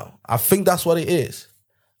family now. I think that's what it is.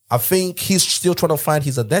 I think he's still trying to find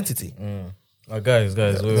his identity. Guys,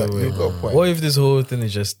 wait. What if this whole thing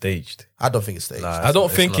is just staged? I don't think it's staged. Nah, I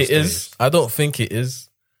don't think it is. I don't think it is.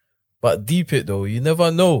 But deep it though, you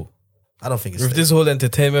never know. I don't think it's with staged. this whole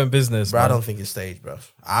entertainment business, bro, man. I don't think it's staged, bro.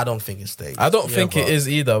 I don't think it's staged. I don't think it is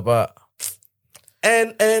either, but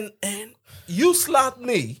and you slapped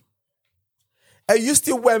me and you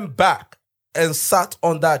still went back and sat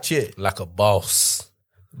on that chair. Like a boss.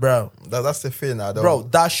 Bro. That's the thing. Bro,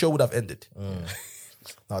 that show would have ended.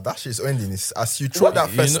 No, that shit's ending. As you throw that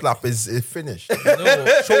first slap, it's finished.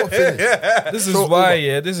 Show finished. This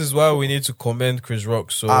is why we need to commend Chris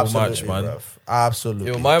Rock so much, man. Bruv. Absolutely.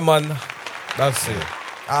 Yo, my man, that's it.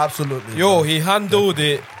 Absolutely. Yo, he handled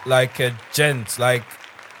it like a gent. Like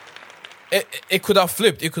it could have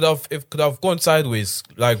flipped. It could have gone sideways,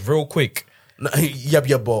 like real quick. Yeah,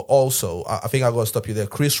 but also, I think I gotta stop you there.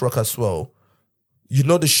 Chris Rock as well. You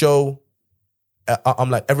know the show. I'm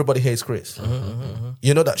like, everybody hates Chris.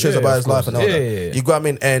 You know that show's about his life and all that. Yeah. You got what I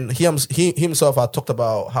mean? And he himself had talked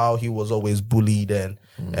about how he was always bullied and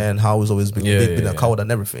how he's always been a coward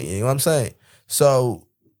and everything. You know what I'm saying? So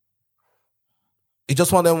it's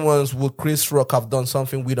just one of them ones. Would Chris Rock have done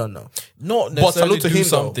something we don't know? Not necessarily but salute to him,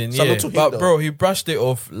 something. Salute to him, but bro, he brushed it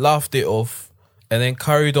off, laughed it off, and then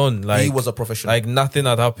carried on like he was a professional. Like nothing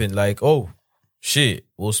had happened. Like, oh shit,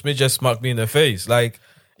 Will Smith just smacked me in the face. Like,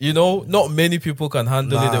 you know, not many people can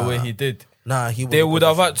handle it the way he did. They would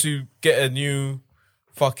have had to get a new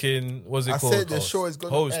fucking, what's it called? I said the show is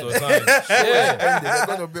going host to or end. something. They're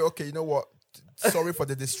going to be, okay, you know what? Sorry for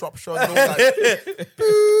the disruption. No,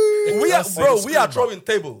 we are throwing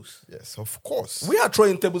tables. Yes, of course. We are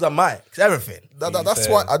throwing tables at mics, everything. That's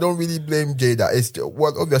why I don't really blame Jada.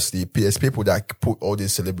 Obviously, it's people that put all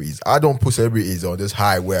these celebrities. I don't put celebrities on this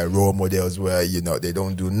high where role models where, you know, they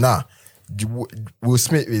don't do Will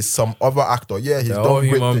Smith is some other actor. Yeah, he's done all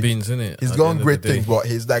great human things. beings, isn't it? He's done great things, but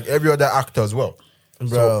he's like every other actor as well.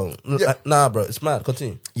 Bro, So, bro, it's mad.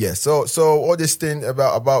 Continue. Yeah, so all this thing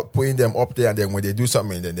about putting them up there, and then when they do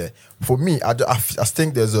something, then for me, I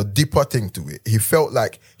think there's a deeper thing to it. He felt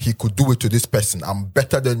like he could do it to this person. I'm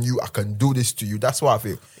better than you. I can do this to you. That's what I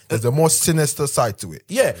feel. There's a more sinister side to it.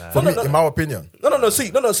 Yeah, for me, in my opinion. No. See,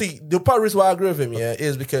 the part reason why I agree with him,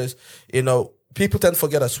 is because people tend to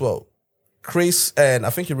forget as well. Chris and I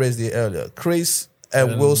think you raised it earlier. Chris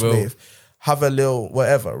and Will Smith have a little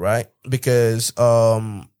whatever, right? Because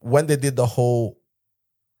when they did the whole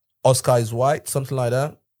Oscar is White, something like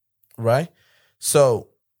that, right? So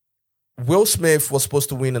Will Smith was supposed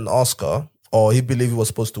to win an Oscar, or he believed he was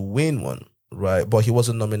supposed to win one, right? But he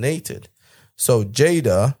wasn't nominated. So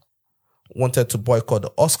Jada wanted to boycott the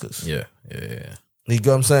Oscars. Yeah. You get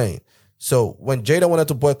what I'm saying? So when Jada wanted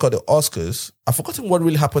to boycott the Oscars, I've forgotten what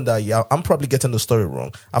really happened that year. I'm probably getting the story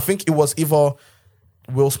wrong. I think it was either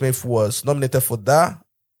Will Smith was nominated for that,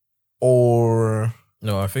 or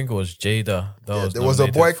no, I think it was Jada. There was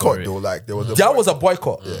a boycott though. Like there was a was a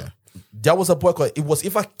boycott. Yeah, there was a boycott. It was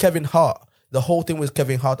either Kevin Hart the whole thing with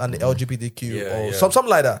Kevin Hart and the LGBTQ or something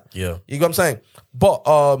like that. Yeah. You know what I'm saying? But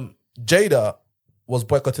Jada was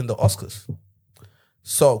boycotting the Oscars.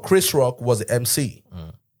 So Chris Rock was the MC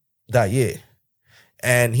that year.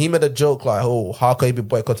 And he made a joke like, oh, how can you be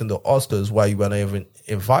boycotting the Oscars while you were not even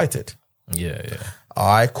invited? Yeah. All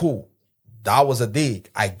right, cool. That was a dig.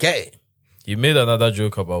 I get it. He made another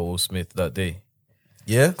joke about Will Smith that day.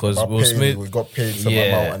 Yeah? Because Will Smith... We got paid some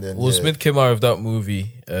amount and then... Will Smith came out of that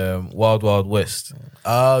movie, Wild Wild West.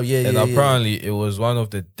 Oh, yeah, and apparently it was one of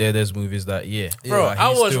the deadest movies that year. Bro,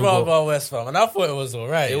 I watched Wild Wild West, fam, and I thought it was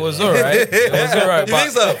alright. It was alright. It was alright. You think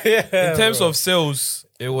so? In terms of sales,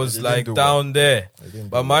 it was like down there.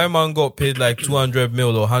 But my man got paid like 200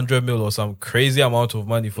 mil or 100 mil or some crazy amount of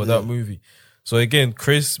money for that movie. So again,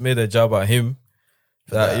 Chris made a jab at him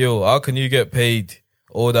that, yo, how can you get paid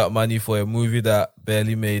all that money for a movie that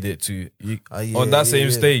barely made it to on that same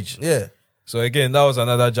stage? Yeah. So again, that was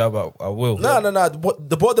another jab at Will. No.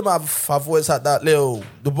 The both of them have always had that little.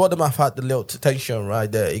 The both of them have had the little tension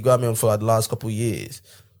right there. He got me on for like the last couple of years.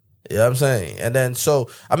 You know what I'm saying? And then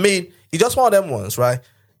he just one of them ones, right?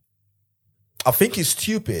 I think he's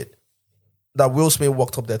stupid that Will Smith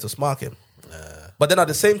walked up there to smack him. But then at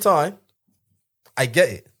the same time, I get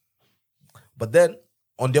it. But then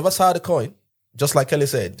on the other side of the coin, just like Kelly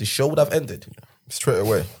said, the show would have ended straight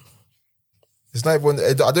away. It's not even.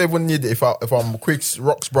 I don't even need if I'm Chris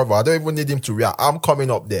Rock's brother. I don't even need him to react. I'm coming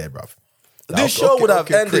up there, bruv. This show would have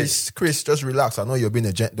ended. Chris, just relax. I know you're being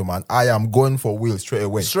a gentleman. I am going for Will straight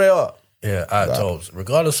away. Straight up. Yeah, Tobes,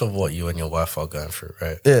 regardless of what you and your wife are going through,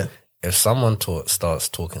 right? Yeah. If someone starts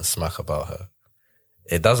talking smack about her,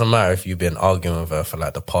 it doesn't matter if you've been arguing with her for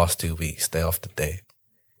like the past 2 weeks, day after day.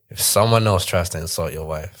 If someone else tries to insult your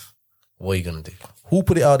wife, what are you going to do? Who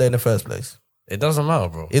put it out there in the first place? It doesn't matter,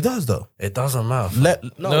 bro. It does, though. It doesn't matter.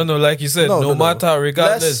 No, like you said, no matter,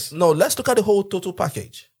 regardless. Let's look at the whole total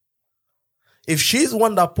package. If she's the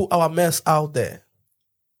one that put our mess out there,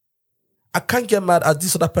 I can't get mad at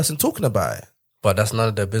this other person talking about it. But that's none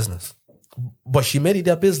of their business. But she made it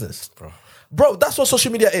their business. Bro, that's what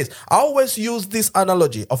social media is. I always use this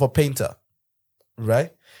analogy of a painter,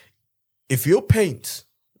 right? If you paint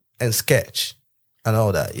and sketch and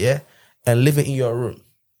all that, yeah, and live it in your room,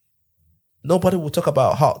 nobody will talk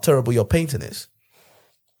about how terrible your painting is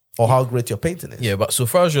or how great your painting is. Yeah, but so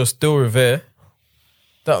far as you're still Revere,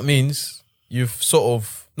 that means you've sort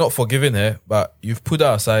of not forgiven her, but you've put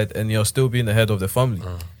her aside and you're still being the head of the family.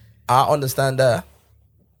 I understand that,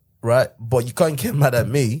 right? But you can't get mad at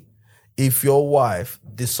me if your wife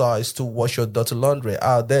decides to wash your dirty laundry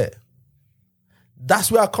out there.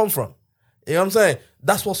 That's where I come from. You know what I'm saying?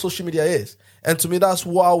 That's what social media is. And to me, that's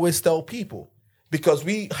what I always tell people. Because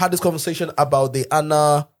we had this conversation about the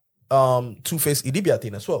Anna Two-Face Idibia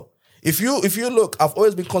thing as well. If you look, I've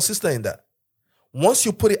always been consistent in that. Once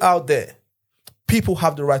you put it out there, people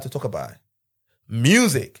have the right to talk about it.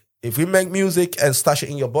 Music. If we make music and stash it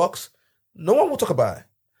in your box, no one will talk about it.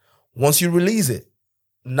 Once you release it,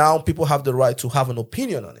 now people have the right to have an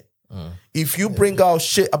opinion on it. If you bring out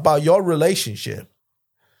shit about your relationship,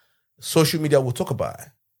 social media will talk about it.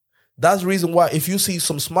 That's the reason why if you see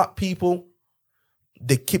some smart people,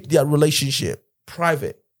 they keep their relationship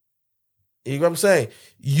private. You know what I'm saying?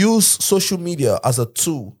 Use social media as a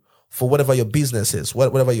tool for whatever your business is,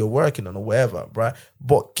 whatever you're working on or whatever, right?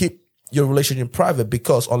 But keep your relationship private,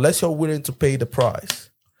 because unless you're willing to pay the price,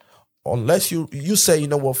 unless you say, you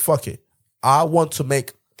know what, fuck it, I want to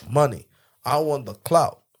make money, I want the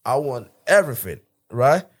clout, I want everything,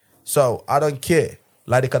 right? So I don't care,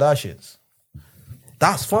 like the Kardashians.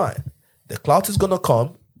 That's fine. The clout is gonna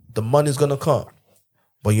come, the money is gonna come.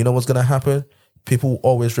 But you know what's gonna happen? People will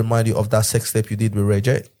always remind you of that sex tape you did with Ray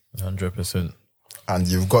J. 100%. And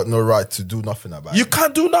you've got no right to do nothing about it. You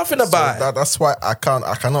can't do nothing about it. That's why I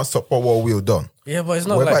cannot support what Will done. Yeah, but it's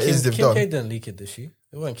not like Kim K didn't leak it, did she?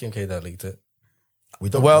 It wasn't Kim K that leaked it. We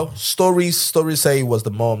don't know. Stories say it was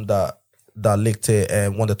the mom that leaked it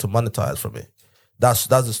and wanted to monetize from it. That's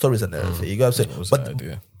the stories and everything. You got what I'm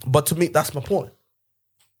saying? But to me, that's my point.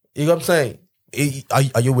 You know what I'm saying?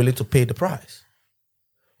 Are you willing to pay the price?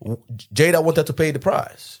 Jada wanted to pay the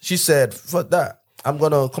price. She said, fuck that. I'm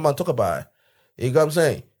going to come and talk about it. You know what I'm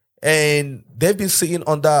saying? And they've been sitting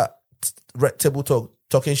on that red table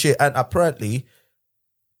talking shit. And apparently,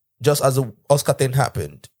 just as the Oscar thing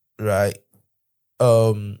happened, right?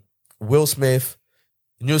 Will Smith,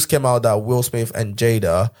 news came out that Will Smith and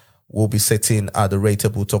Jada will be sitting at the red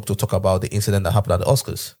table to talk about the incident that happened at the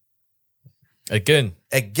Oscars. Again.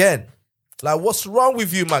 Like, what's wrong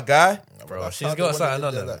with you, my guy? Bro, she's got something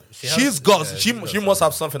on them. She must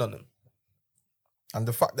have something on them. And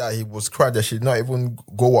the fact that he was crying, that she not even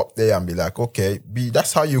go up there and be like, okay,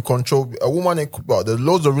 that's how you control a woman. There's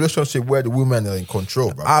loads of relationships where the women are in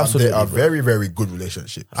control, bro. Absolutely, and they are bro. very, very good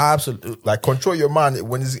relationships. Absolutely. Like, control your man.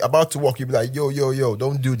 When he's about to walk, you be like, yo,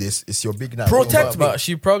 don't do this. It's your big night. Protect me. But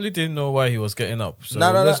she probably didn't know why he was getting up. So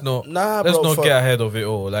Nah, let's not get ahead of it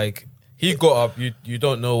all. Like, he got up. You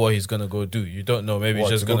don't know what he's gonna go do. You don't know. Maybe he's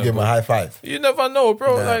just gonna give him a high five. You never know,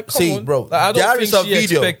 bro. Nah. Like, come See, on. bro, Like, I don't there is think a she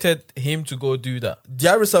video. expected him to go do that.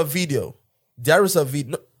 There is a video.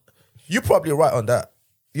 No, you're probably right on that.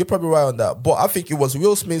 But I think it was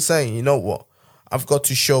Will Smith saying, you know what? I've got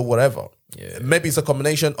to show whatever. Yeah. Maybe it's a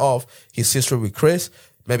combination of his history with Chris.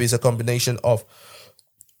 Maybe it's a combination of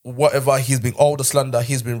whatever all the slander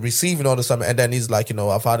he's been receiving all the time. And then he's like,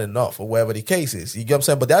 I've had enough, or whatever the case is. You get what I'm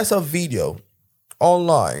saying? But there's a video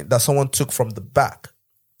online that someone took from the back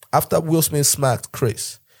after Will Smith smacked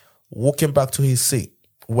Chris, walking back to his seat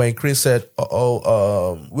when Chris said,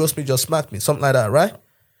 Will Smith just smacked me, something like that, right?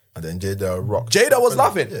 And then Jada rocked. Jada was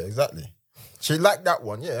laughing. Yeah, exactly. She liked that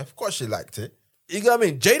one. Yeah, of course she liked it. You get what I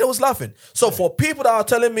mean? Jada was laughing. So for people that are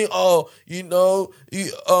telling me,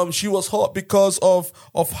 she was hot because of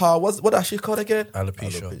her, what does she called again?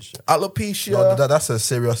 Alopecia. No, that's a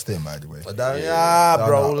serious thing, by the way. Bro.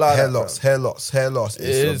 Hair loss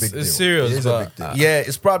is a big deal. It's serious. It is a big deal. Yeah,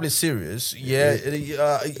 it's probably serious. Yeah.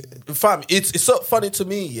 Fam, it's so funny to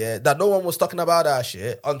me, yeah, that no one was talking about that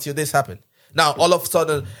shit until this happened. Now, all of a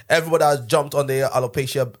sudden, everybody has jumped on the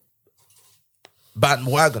alopecia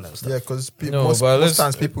bandwagon and stuff. Yeah, because most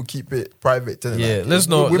times people keep it private. Yeah, let's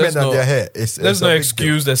not women let's and not, their hair. Let's not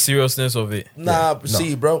excuse the seriousness of it.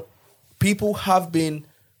 See, bro, people have been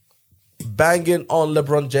banging on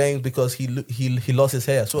LeBron James because he lost his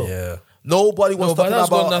hair as well. Yeah. Nobody was talking that's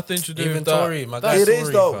about got nothing to do Even with that. Tory, my guy. It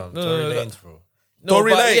is, though. Fam. No, Tory no, Lanez, bro. No,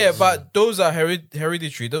 Tory but Lanez. yeah, but those are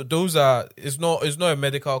hereditary. Those are it's not a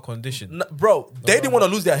medical condition. Bro, they didn't want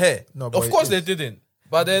to lose their hair. No, but Of course they didn't.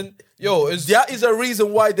 But then, There is a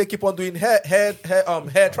reason why they keep on doing hair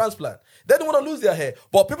transplant. They don't want to lose their hair,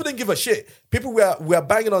 but people didn't give a shit. People were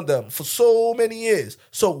banging on them for so many years.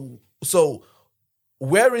 So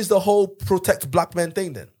where is the whole protect black men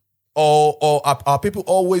thing then? Or are people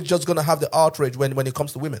always just gonna have the outrage when it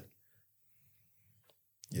comes to women?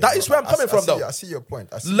 Yeah, that is where I'm coming from, though. I see your point.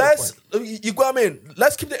 You go what I mean?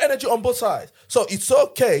 Let's keep the energy on both sides. So it's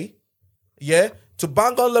okay, to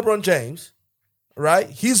bang on LeBron James, right?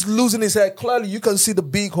 He's losing his hair. Clearly, you can see the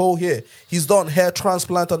big hole here. He's done hair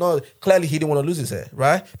transplant and all. Clearly, he didn't want to lose his hair,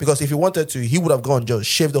 right? Because if he wanted to, he would have gone just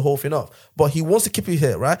shaved the whole thing off. But he wants to keep his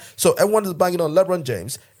hair, right? So everyone is banging on LeBron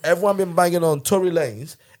James. Everyone been banging on Tory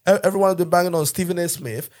Lanez. Everyone's been banging on Stephen A.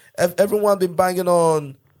 Smith. Everyone been banging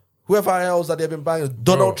on whoever else that they've been banging.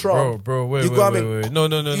 Donald Trump. Bro, wait. No.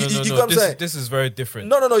 This is very different.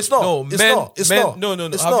 No, it's not. No, it's not.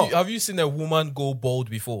 No. Have you seen a woman go bald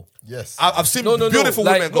before? Yes. I've seen beautiful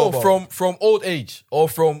women go bald. from old age or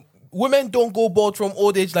from women don't go bald from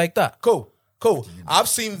old age like that. Cool. I've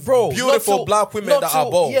seen beautiful black women that are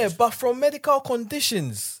bald. Yeah, but from medical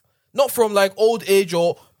conditions, not from like old age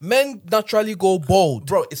or men naturally go bald.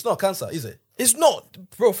 Bro, it's not cancer, is it? It's not,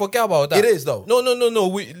 bro. Forget about that. It is though. No.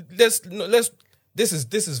 Let's. This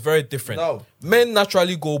is very different. No. Men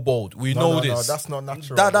naturally go bald. We know this. No, that's not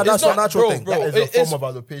natural. That's not natural thing. Bro, that is a form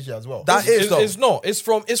of alopecia as well. It's not. It's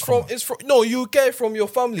from. No, you get it from your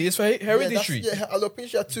family. It's hereditary.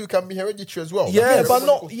 Alopecia too can be hereditary as well. Yeah, but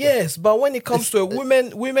not. Yes, but when it comes to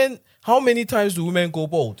women, how many times do women go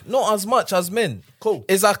bald? Not as much as men. Cool.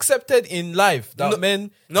 It's accepted in life that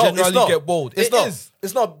men generally get bald.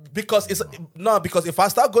 It's not because because if I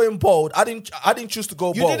start going bald, I didn't choose to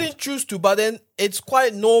go bald. You didn't choose to, but then it's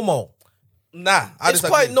quite normal. Nah, it's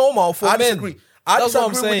quite normal for men. Disagree. That's what I'm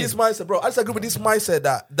disagree with this mindset, bro. I disagree with this mindset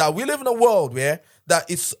that we live in a world where that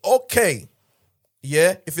it's okay,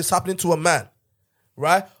 if it's happening to a man,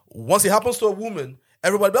 right? Once it happens to a woman,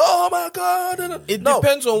 everybody, oh my God. It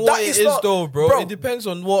depends on what it is, though, bro. It depends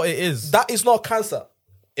on what it is. That is not cancer.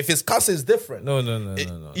 If it's cancer, it's different. No.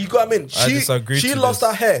 You got what I mean? I disagree. She lost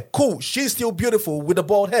her hair. Cool. She's still beautiful with a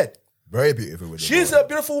bald head. Very beautiful with She's a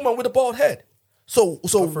beautiful woman with a bald head. So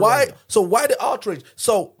why the outrage?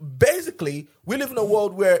 So basically, we live in a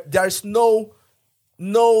world where there is no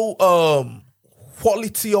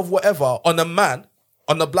quality of whatever on a man,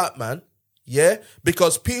 on a black man,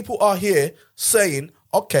 because people are here saying,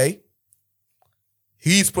 okay,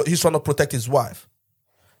 he's trying to protect his wife.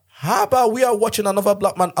 How about we are watching another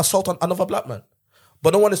black man assault on another black man?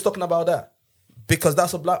 But no one is talking about that because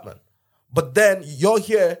that's a black man. But then you're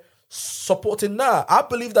here supporting that. I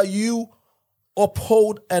believe that you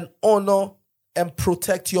uphold and honor and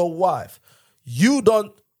protect your wife. You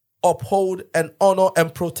don't uphold and honor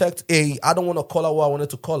and protect I don't want to call her what I wanted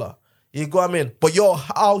to call her. You go what I mean? But you're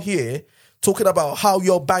out here talking about how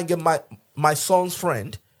you're banging my son's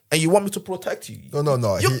friend and you want me to protect you. No.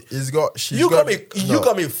 You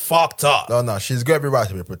got me fucked up. No. She's got every right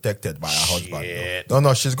to be protected by her husband.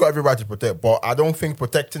 No. She's got every right to protect. But I don't think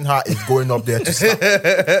protecting her is going up there to slap.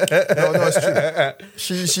 No, it's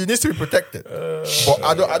true. She needs to be protected. But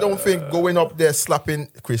I don't think going up there slapping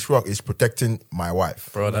Chris Rock is protecting my wife.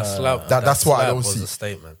 Bro, that's why I don't see. A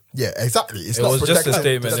statement. Yeah, exactly. It was just a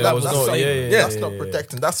statement. That's not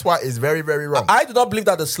protecting. That's why it's very, very wrong. I do not believe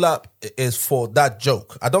that the slap is for that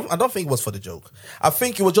joke. I don't think it was for the joke. I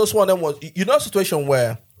think it was just one of them. A situation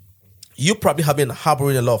where you probably have been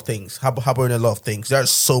harboring a lot of things.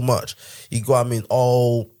 There's so much. You go,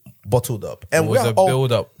 all bottled up, and it was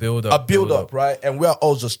a build up, right? And we are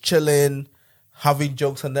all just chilling, having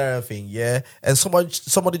jokes and everything, yeah. And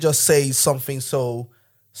somebody just says something so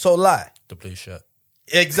light. The blue shirt.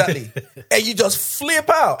 Exactly. And you just flip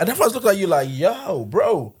out. And everyone's looking at you like, yo,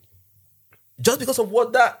 bro. Just because of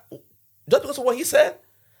what he said?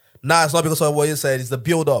 Nah, it's not because of what he said. It's the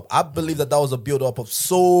build-up. I believe that was a build-up of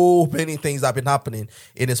so many things that have been happening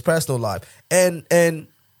in his personal life. And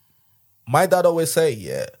my dad always say,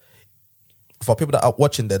 yeah, for people that are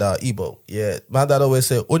watching that are Igbo, yeah, my dad always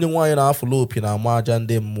say, only one in our loop in our margin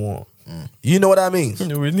them more. You know what that means?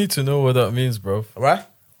 We need to know what that means, bro. Right?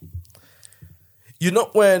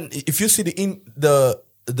 If you see the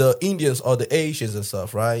Indians or the Asians and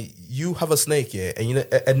stuff, right? You have a snake here,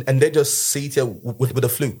 and they just sit here with a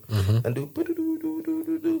flute and do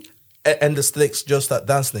and the snakes just start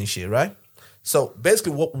dancing and shit, right? So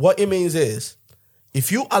basically, what it means is,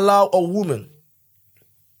 if you allow a woman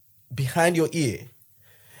behind your ear,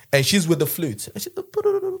 and she's with the flute, and she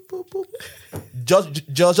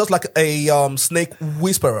just like a snake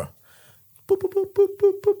whisperer.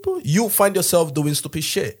 You find yourself doing stupid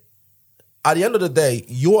shit. At the end of the day,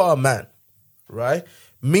 you are a man, right?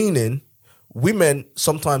 Meaning, women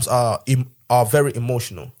sometimes are very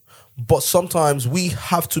emotional, but sometimes we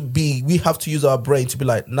have to use our brain to be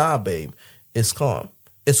like, nah, babe, it's calm,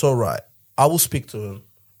 it's all right. I will speak to him.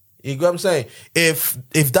 You get what I'm saying? If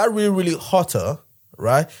that really hurt her,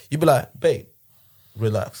 right? You'd be like, babe,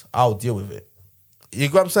 relax, I'll deal with it. You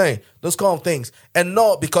get what I'm saying? Those kind of things. And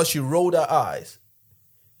not because you rolled her eyes,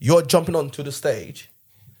 you're jumping onto the stage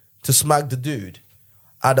to smack the dude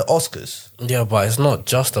at the Oscars. Yeah, but it's not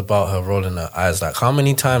just about her rolling her eyes. Like, how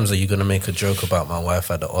many times are you going to make a joke about my wife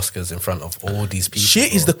at the Oscars in front of all these people? She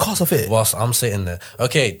is the cause of it. Whilst I'm sitting there.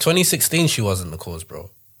 Okay, 2016, she wasn't the cause, bro.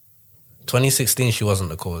 2016, she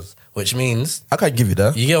wasn't the cause. Which means... I can't give you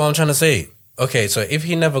that. You get what I'm trying to say? Okay, so if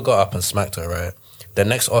he never got up and smacked her, right? The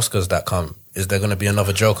next Oscars that come, is there going to be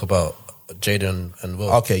another joke about Jaden and Will?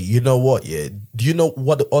 Okay, you know what? Yeah, do you know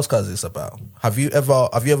what the Oscars is about? Have you ever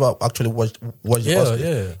actually watched the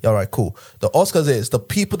Oscars? Yeah. All right, cool. The Oscars is the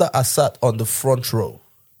people that are sat on the front row.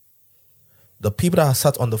 The people that are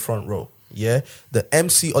sat on the front row. Yeah, the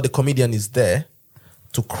MC or the comedian is there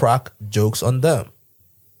to crack jokes on them.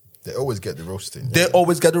 They always get the roasting. They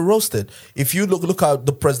always get the roasted. If you look at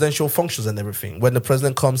the presidential functions and everything, when the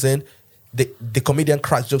president comes in, the comedian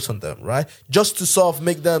cracks jokes on them, right? Just to sort of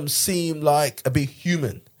make them seem like a bit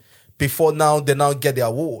human before they now get the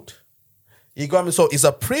award. You got me? So it's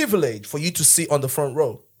a privilege for you to sit on the front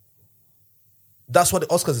row. That's what the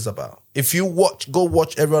Oscars is about. If you go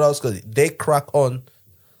watch every other Oscars, they crack on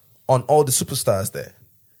all the superstars there.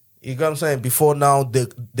 You got what I'm saying? Before now they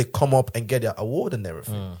come up and get their award and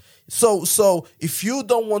everything. So if you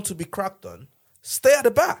don't want to be cracked on, stay at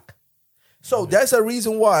the back. So there's a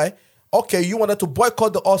reason why, okay, you wanted to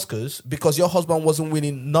boycott the Oscars because your husband wasn't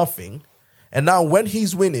winning nothing. And now when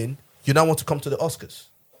he's winning, you now want to come to the Oscars.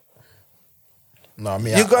 No, I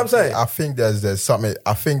mean, you know what I'm saying? I think there's something.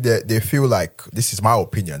 I think that they feel like, this is my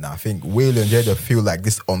opinion. I think Will and Jada feel like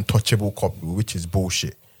this untouchable couple, which is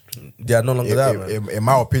bullshit. They are no longer that. In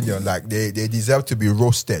my opinion, like they deserve to be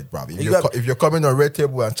roasted, bro. If you're coming on Red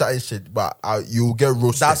Table and chatting shit, but you get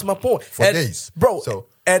roasted. That's my point for days, bro. So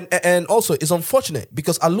and also it's unfortunate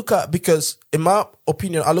because in my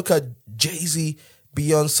opinion, I look at Jay-Z,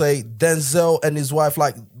 Beyonce, Denzel, and his wife.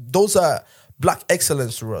 Like those are black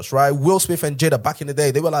excellence to us, right? Will Smith and Jada back in the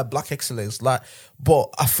day, they were like black excellence. Like,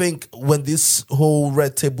 but I think when this whole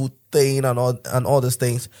Red Table thing and all these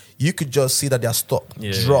things, you could just see that their stock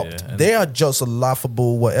dropped. Yeah. They are just a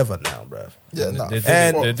laughable whatever now, bro. Yeah,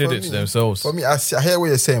 they did it to themselves. For me, I hear what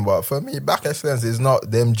you're saying, but for me, black excellence is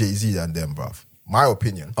not them Jay-Z and them, bro. My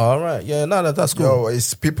opinion. All right. Yeah, no, that's cool. Yo,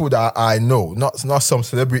 it's people that I know, not some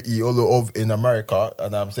celebrity all over in America,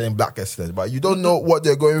 and I'm saying black excellence, but you don't know what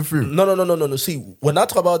they're going through. No. See, when I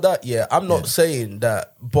talk about that, I'm not saying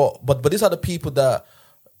that, but these are the people that,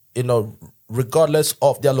 regardless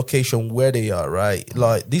of their location, where they are, right?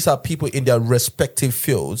 Like, these are people in their respective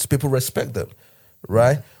fields. People respect them,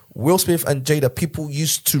 right? Will Smith and Jada, people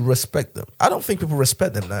used to respect them. I don't think people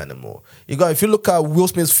respect them now anymore. If you look at Will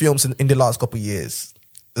Smith's films in the last couple of years,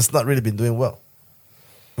 it's not really been doing well.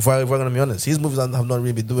 If we're going to be honest, his movies have not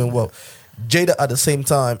really been doing well. Jada, at the same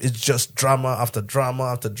time, is just drama after drama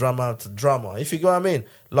after drama after drama. If you get what I mean,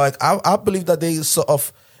 like I believe that they sort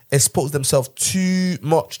of expose themselves too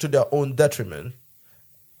much to their own detriment,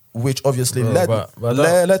 which obviously led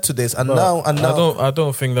to this. And now, I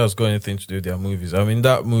don't think that's got anything to do with their movies. I mean,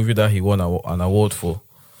 that movie that he won an award for,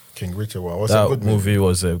 King Richard, was that a good movie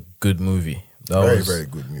was a good movie. Very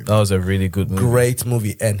good movie. That was a really good movie. Great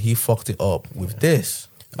movie, and he fucked it up with this.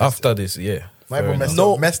 After this, yeah.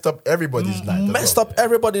 Messed up everybody's night. Messed up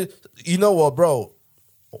everybody. You know what, bro?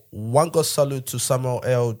 One God salute to Samuel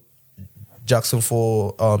L. Jackson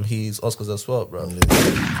for his Oscars as well, bro.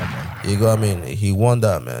 You go, I mean, he won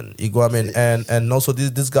that, man. You go, I mean, and also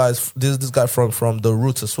this guy from The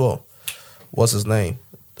Roots as well. What's his name?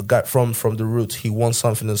 The guy from The Roots. He won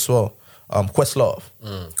something as well. Questlove.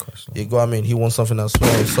 You go, I mean, he won something as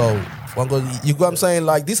well. So you go, I'm saying,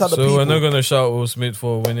 like, these are the people. So we're not gonna shout Will Smith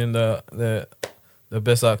for winning the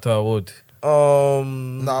Best Actor award. No,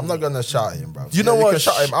 I'm not gonna shout him, bro. You know what? Can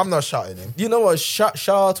shout him. I'm not shouting him. You know what? Shout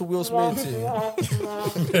out to Will Smith too.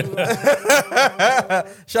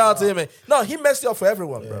 Shout out to him, man. No, he messed it up for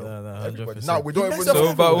everyone, bro. No, we don't even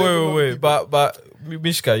know. But wait. But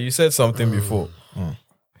Mishka, you said something before.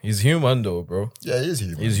 He's human though, bro. Yeah, he is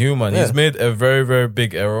human. He's human. Yeah. He's made a very, very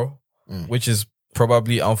big error, which is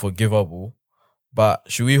probably unforgivable. But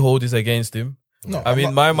should we hold this against him? No. I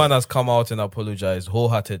mean, my man has come out and apologized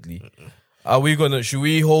wholeheartedly. Should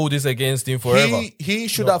we hold this against him forever? He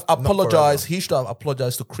should have apologized. He should have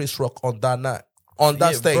apologized to Chris Rock on that night. On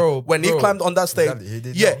that stage. When he climbed on that stage.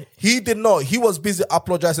 Exactly. He did not. He was busy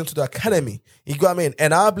apologizing to the Academy. You know what I mean?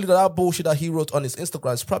 And I believe that bullshit that he wrote on his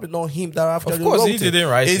Instagram is probably not him that after. Of course, he didn't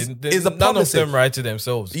write it. None of them write it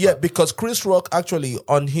themselves. Yeah, because Chris Rock actually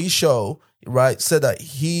on his show, right, said that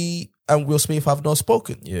he and Will Smith have not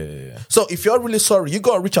spoken. Yeah. So if you're really sorry, you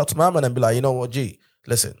gotta reach out to my man and be like, you know what, G,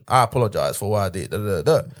 listen, I apologize for what I did. You know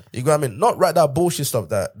what I mean? Not write that bullshit stuff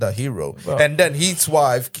that he wrote. Bro. And then his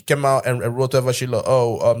wife came out and wrote whatever she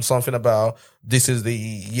like, something about this is the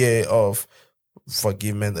year of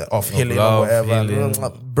forgiveness, of healing love, or whatever.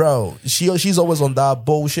 Healing. Bro, she's always on that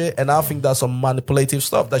bullshit, and I think that's some manipulative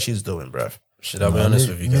stuff that she's doing, bro. Should I be honest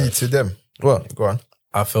with you guys? Me to them. What? Go on.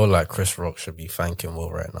 I feel like Chris Rock should be thanking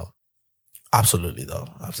Will right now. Absolutely, though.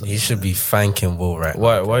 Absolutely. He should be thanking Will right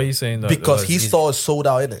now. Why are you saying that? Because his store is sold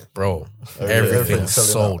out, innit? Bro, everything's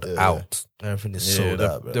sold out. Everything is sold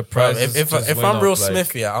out, bro. The price if I'm Will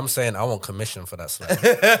Smith, I'm saying I want commission for that slap.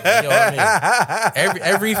 You know what I mean?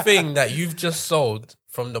 Everything that you've just sold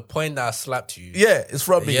from the point that I slapped you. Yeah, it's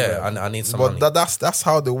from me. Yeah, I need some money. But that's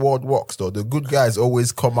how the world works, though. The good guys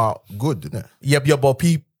always come out good, isn't it? Yep, but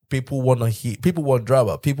people want to hear. People want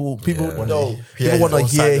drama. People want to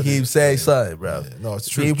hear him say something, bro. Yeah, no, it's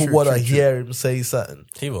true. People want to hear him say something.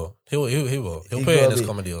 He will. He'll put it in his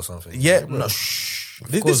comedy or something. Yeah, no, shh.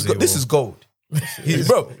 This is gold.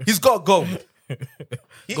 He's got gold.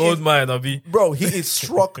 Gold mine, Abi. Bro, he is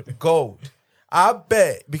struck gold. I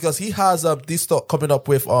bet because he has this talk coming up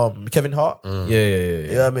with Kevin Hart. Yeah. You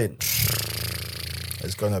know what I mean?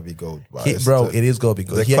 It's gonna be gold, it is gonna be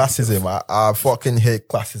gold. The classism, I fucking hate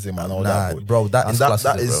classism and all that, bro.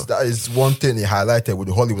 That is one thing he highlighted with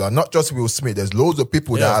Hollywood, and not just Will Smith. There's loads of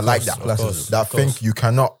people that are like that, that think you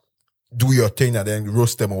cannot do your thing and then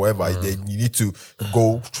roast them or whatever. You need to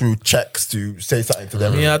go through checks to say something to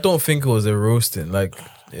them. I don't think it was a roasting. Like,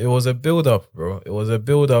 it was a build up, bro. It was a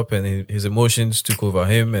build up, and his emotions took over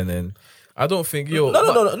him, and then. I don't think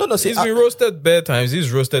No. See, he's been roasted bare times.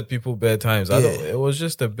 He's roasted people bare times. It was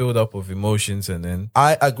just a build up of emotions, and then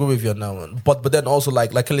I agree with you on that one. But then also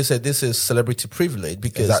like Kelly said, this is celebrity privilege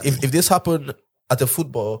because if this happened at a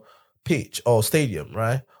football pitch or stadium,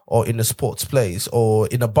 right, or in a sports place or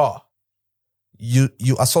in a bar, you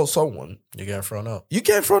assault someone, you're getting thrown out.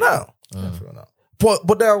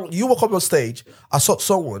 But then you walk up on stage, assault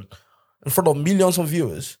someone in front of millions of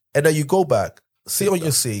viewers, and then you go back. Sit on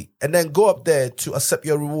your seat and then go up there to accept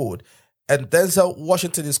your reward. And Denzel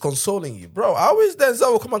Washington is consoling you. Bro, I wish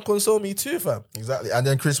Denzel would come and console me too, fam. Exactly. And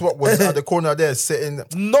then Chris Rock was at the corner there sitting.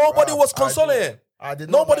 Nobody was consoling him. I did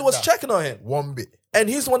not. Nobody was checking on him. One bit. And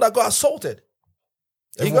he's the one that got assaulted.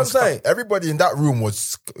 You know what I'm saying? Everybody in that room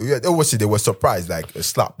was, obviously they were surprised, like a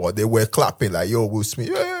slap, but they were clapping like, yo, Will Smith.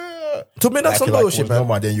 Yeah. To me, that's some bullshit, man.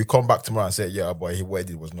 Normal. Then you come back tomorrow and say, yeah, boy, what he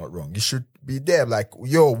did was not wrong. You should be there like,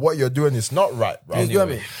 yo, what you're doing is not right, bro. You know what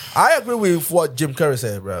I mean? I agree with what Jim Carrey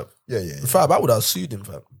said, bro. Yeah. In fact, I would have sued him,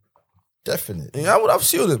 fam. Definitely. I would have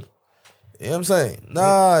sued him. You know what I'm saying?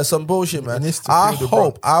 Nah, it's some bullshit, man.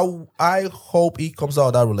 I hope he comes out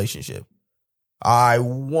of that relationship. I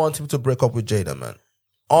want him to break up with Jada, man.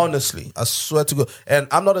 Honestly, I swear to God. And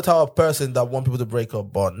I'm not the type of person that want people to break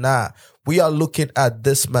up, but nah, we are looking at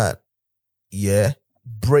this man,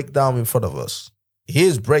 break down in front of us. He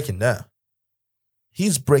is breaking down.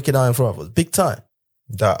 He's breaking down in front of us, big time.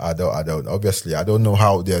 That I don't. Obviously, I don't know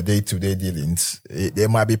how their day-to-day dealings. They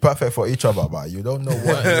might be perfect for each other, but you don't know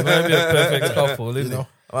what. It might be a perfect couple, isn't it?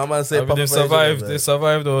 I'm gonna say they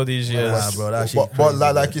survived all these years. Nah, bro, that shit but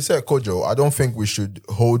crazy, like you said, Kojo, I don't think we should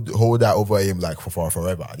hold that over him like for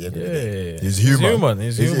forever. At the end of the day, he's human.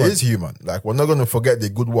 He's human. Like, we're not gonna forget the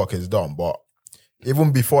good work he's done, but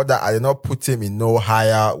even before that, I did not put him in no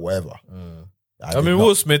higher whatever. I mean,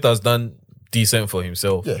 Will Smith has done decent for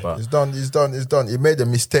himself. Yeah, but he's done. He made a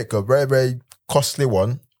mistake, a very, very costly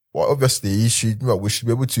one. Well, obviously, we should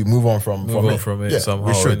be able to move on from it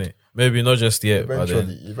somehow, innit? Maybe not just yet.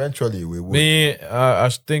 Eventually, we will. I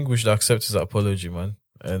think we should accept his apology, man.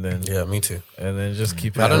 And then me too. And then just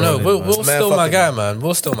keep it. I don't know. Will's still my guy, man.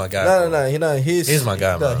 Will's still my guy. No. He's my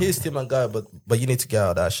guy, man. He's still my guy, but you need to get out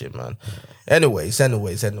of that shit, man. Anyways.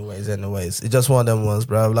 It's just one of them ones,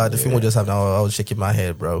 bro. Like the thing we just have now, I was shaking my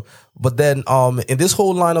head, bro. But then, in this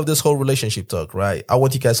whole line of this whole relationship talk, right? I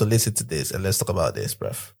want you guys to listen to this and let's talk about this,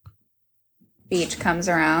 bro. Beach comes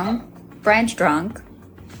around. Brian's drunk.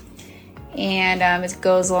 And it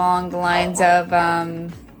goes along the lines of,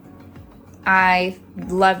 I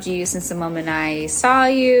loved you since the moment I saw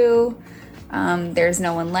you. There's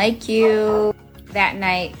no one like you. That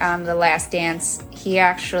night, the last dance, he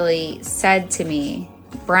actually said to me,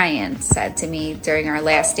 Brian said to me during our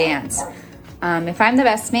last dance, if I'm the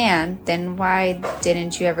best man, then why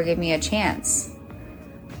didn't you ever give me a chance?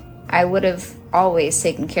 I would have always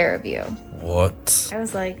taken care of you. What? I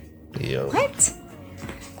was like, what?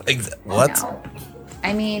 What? No.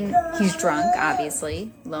 I mean, he's drunk,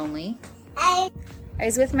 obviously, lonely. I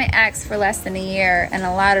was with my ex for less than a year, and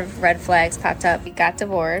a lot of red flags popped up. We got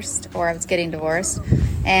divorced, or I was getting divorced,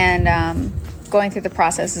 and going through the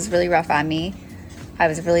process was really rough on me. I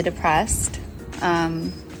was really depressed. I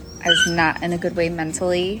was not in a good way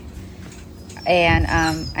mentally. And,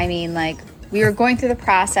 we were going through the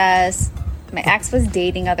process. My ex was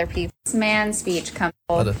dating other people. This man's speech comes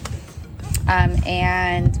up.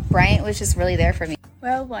 And Bryant was just really there for me.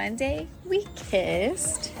 Well, one day we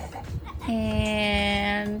kissed,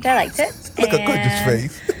 and I liked it. Look at Kojo's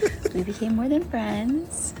face. We became more than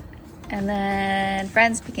friends, and then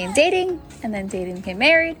friends became dating, and then dating became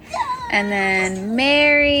married, and then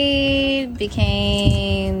married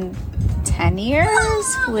became 10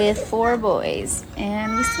 years with 4 boys,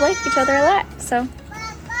 and we still like each other a lot. So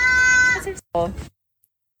that's our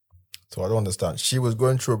So I don't understand. She was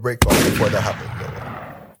going through a breakup before that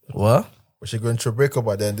happened. What? Was she going through a breakup,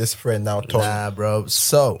 but then this friend now told Nah, bro.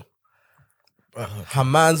 So, her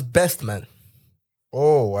man's best man.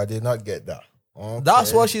 Oh, I did not get that. Okay.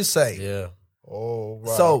 That's what she's saying. Yeah. Oh,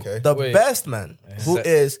 right. So, okay. the best man, who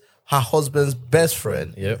is her husband's best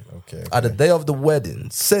friend, Okay. at the day of the wedding,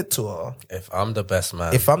 said to her, If I'm the best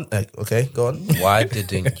man, okay, go on. why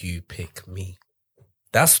didn't you pick me?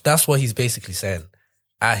 That's what he's basically saying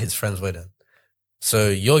at his friend's wedding. So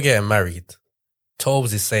you're getting married.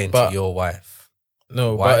 Tobes is saying to your wife.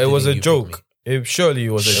 No, but it was a joke. Surely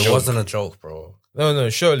it was a joke. It wasn't a joke, bro. No,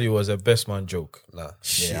 surely it was a best man joke. Nah.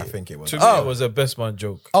 Yeah, I think it was. To me, it was a best man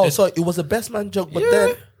joke. Oh, so it was a best man joke,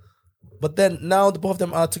 but then now the both of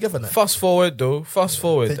them are together now. Fast forward. I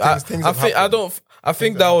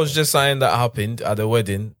think that was just something that happened at the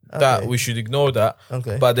wedding that we should ignore that.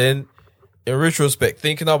 Okay. But then, in retrospect,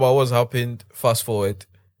 thinking about what's happened, fast forward,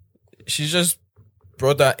 she just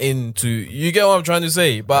brought that into, you get what I'm trying to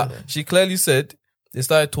say? But she clearly said they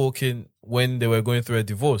started talking when they were going through a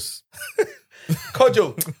divorce.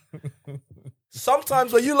 Kojo,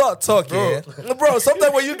 sometimes when you lot talk, bro,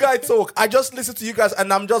 sometimes when you guys talk, I just listen to you guys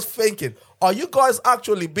and I'm just thinking, are you guys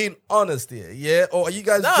actually being honest here? Yeah? Or are you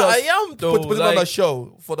guys just I am though. putting on a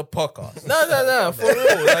show for the podcast? No, for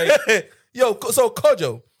real. Like, yo, so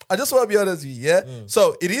Kojo, I just want to be honest with you, yeah?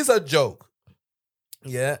 So it is a joke.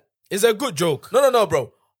 Yeah. It's a good joke. No,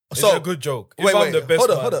 bro. It's So a good joke. Wait, The best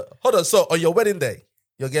hold on. So on your wedding day,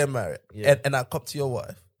 you're getting married, and I come to your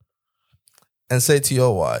wife and say to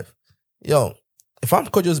your wife, yo, if I'm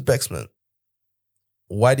Kojo's best man,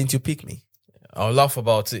 why didn't you pick me? I'll laugh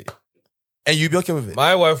about it. And you'd be okay with it?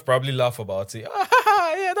 My wife probably laugh about it.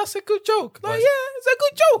 Yeah, that's a good joke. Like, yeah, it's a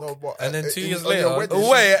good joke. No, but, and then 2 years later,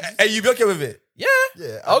 wait, and you'd be okay with it? Yeah.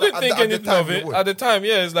 I didn't think anything of it. At the time,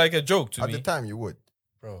 yeah, it's like a joke to me. At the time, you would.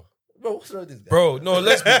 Bro, what's wrong with this guy? Bro, no,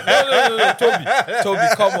 let's be no, Toby,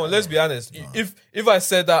 come on, let's be honest. No. If I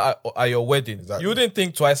said that at your wedding, you wouldn't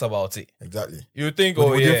think twice about it. Exactly. You would think,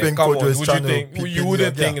 would you think come on, would you think you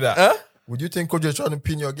wouldn't think that? Huh? Would you think Kojo is trying to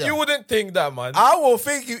pin your girl? You wouldn't think that, man. I will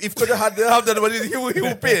think if Kojo had the money, he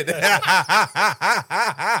would pin.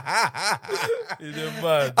 He's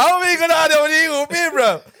mad. How are we gonna have the money? He will pin,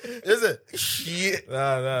 bro. Is it? Shit.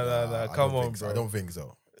 Nah. Come on, bro. I don't think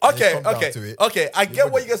so. Okay. I get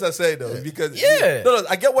what you guys are saying though, because no,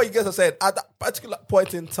 I get what you guys are saying. At that particular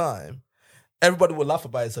point in time, everybody will laugh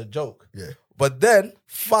about it. It's a joke. Yeah. But then,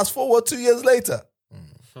 fast forward 2 years later.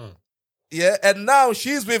 Yeah, and now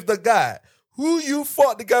she's with the guy who you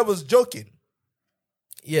thought the guy was joking.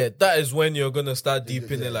 Yeah, that is when you're gonna start deep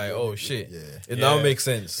in it, like, oh shit. Yeah. It now makes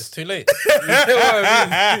sense. It's too late. You know what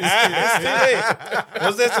I mean? It's too late.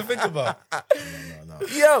 What's there to think about? No.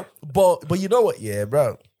 Yeah, but you know what? Yeah,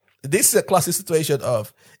 bro. This is a classic situation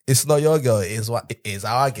of it's not your girl, it's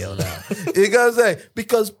our girl now. You know what I'm saying?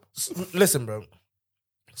 Because listen, bro.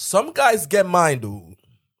 Some guys get mine, dude.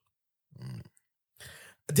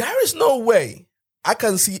 There is no way I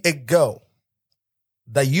can see a girl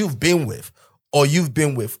that you've been with, or you've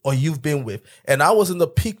been with, and I was in the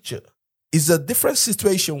picture. It's a different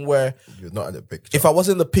situation where you're not in the picture. If I was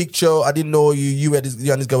in the picture, I didn't know you and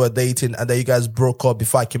this girl were dating, and then you guys broke up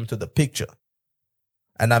before I came into the picture.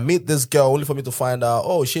 And I meet this girl only for me to find out,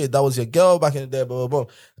 oh shit, that was your girl back in the day, blah, blah,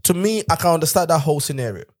 blah. To me, I can understand that whole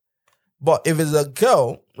scenario. But if it's a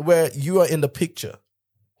girl where you are in the picture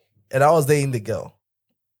and I was dating the girl,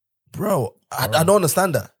 bro, I don't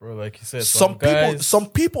understand that. Bro, like you said, some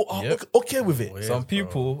people are okay with it. Some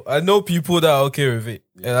people, I know people that are okay with it.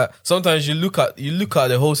 And sometimes you look at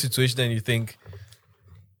the whole situation and you think,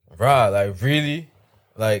 bruh, like really?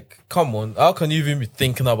 Like, come on, how can you even be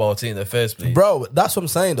thinking about it in the first place? Bro, that's what I'm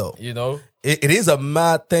saying though. You know? It is a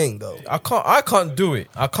mad thing though. I can't do it.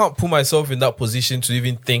 I can't put myself in that position to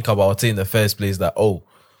even think about it in the first place that, oh,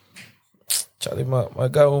 Charlie, my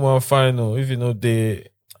guy woman final, if you know they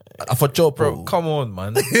for sure, bro, come on,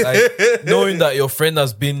 man. Like, knowing that your friend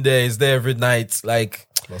has been there, is there every night, like.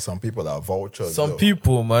 But some people are vultures. Some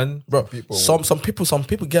people, man, bro. Some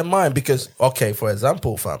people get mine because, okay, for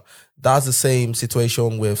example, fam, that's the same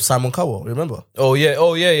situation with Simon Cowell. Remember? Oh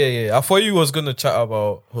yeah. I thought you was gonna chat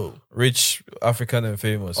about who rich African and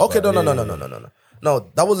famous. Okay, no.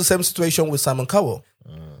 No, that was the same situation with Simon Cowell.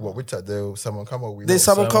 What? Which are the Simon Cowell we know? There's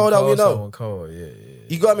Simon Cowell that we know. Simon Cowell, yeah.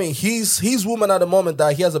 You got me? His woman at the moment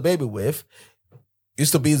that he has a baby with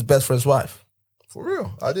used to be his best friend's wife. For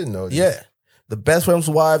real? I didn't know this. Yeah. The best friend's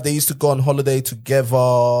wife, they used to go on holiday together,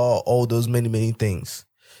 all those many things.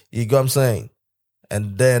 You get what I'm saying?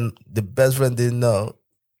 And then the best friend didn't know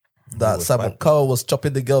that Simon Cowell was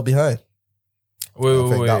chopping the girl behind.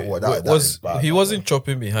 Wait. He wasn't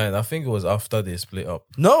chopping behind. I think it was after they split up.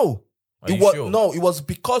 No. It was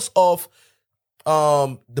because of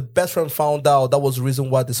the best friend found out that was the reason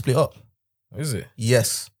why they split up. Is it?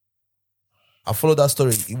 Yes. I followed that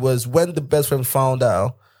story. It was when the best friend found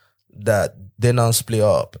out that they now split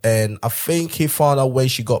up. And I think he found out when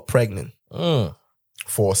she got pregnant.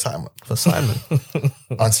 For Simon.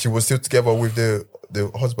 And she was still together with the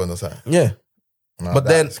husband or something. Yeah. No,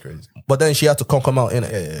 but then she had to come out,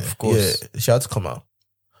 innit? Yeah, of course. Yeah, she had to come out.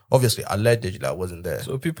 Obviously, allegedly, I wasn't there.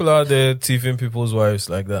 So people are there thieving people's wives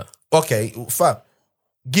like that. Okay, fam.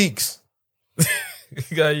 Gigs.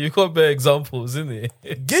 You got better examples, isn't it?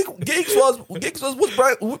 Gigs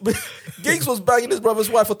was banging his brother's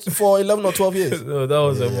wife for 11 or 12 years. No, that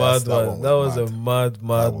was a mad one. That was a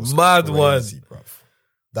mad one.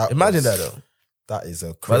 Imagine that though. That is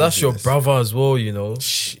a crazy. But that's your brother as well, you know.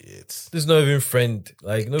 Shit. This is not even friend.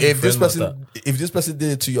 Like, if this person did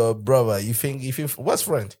it to your brother, you think what's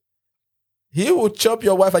friend? He will chop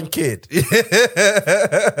your wife and kid.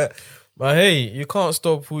 But hey, you can't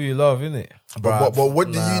stop who you love, innit? But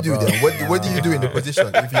what do you do then? What do you do in the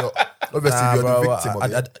position if you're obviously you're the victim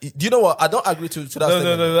of it? Do you know what? I don't agree to that.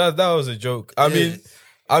 No, that was a joke. I mean,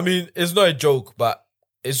 it's not a joke, but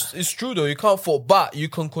it's true though. You can't fault, but you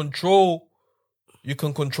can control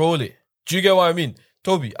it. Do you get what I mean?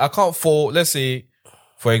 Toby, I can't fault, let's say,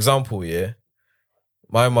 for example,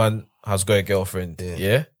 my man has got a girlfriend,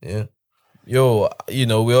 yeah? Yo, you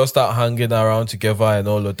know, we all start hanging around together and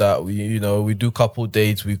all of that. We do couple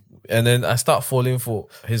dates, and then I start falling for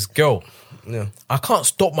his girl. Yeah. I can't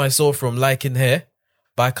stop myself from liking her,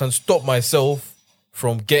 but I can stop myself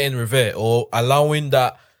from getting revert or allowing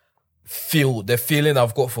that the feeling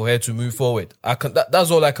I've got for her to move forward.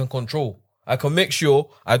 That's all I can control. I can make sure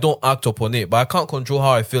I don't act upon it, but I can't control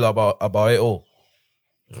how I feel about it all.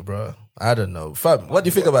 Bro, I don't know. Fam, what do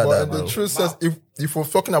you think about that? In the true sense, if we're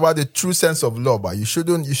talking about the true sense of love, but you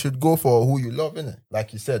should go for who you love, innit?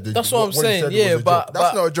 Like you said. That's what I'm saying. Yeah, but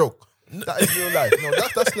that's not a joke. That is real life. No,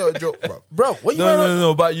 that's not a joke, bro. Bro, what you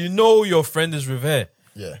No, but you know your friend is with her.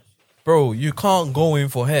 Yeah. Bro, you can't go in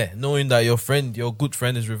for her knowing that your good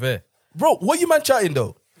friend is with her. Bro, what you man chatting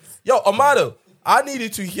though? Yo, Amado, I need you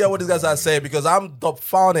to hear what these guys are saying because I'm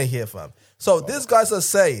dumbfounded here, fam. So these guys are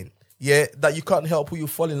saying, yeah, that you can't help who you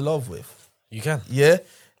fall in love with. You can. Yeah.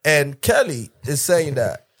 And Kelly is saying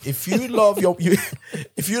that if you love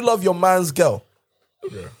if you love your man's girl,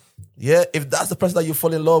 yeah, if that's the person that you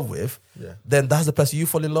fall in love with, then that's the person you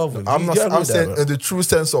fall in love with. I'm saying in the true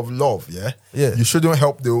sense of love, yeah, you shouldn't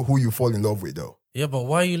help who you fall in love with, though. Yeah, but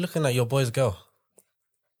why are you looking at your boy's girl?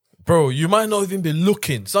 Bro, you might not even be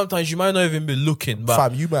looking. Sometimes you might not even be looking, but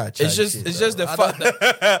fam, you might. It's just the fact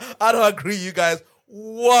that I don't agree, you guys,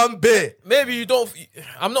 one bit. Maybe you don't.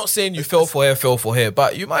 I'm not saying you fell for her,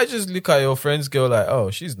 but you might just look at your friend's girl like,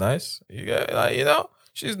 oh, she's nice. You know,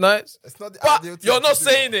 she's nice. It's not the but ideal thing you're not to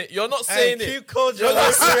saying it. You're not saying it. Keep cordial.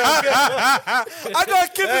 I gotta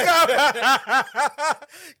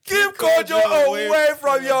keep cordial away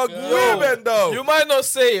from your women, though. You might not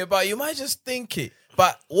say it, but you might just think it.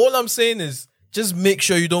 But all I'm saying is, just make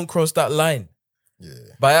sure you don't cross that line. Yeah.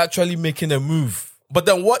 By actually making a move. But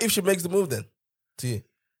then, what if she makes the move then? To you,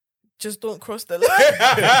 just don't cross the line.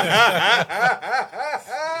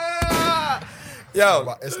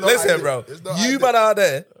 Yo, listen, bro. You man out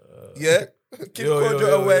there, yeah. Keep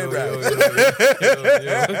cordial away, bro.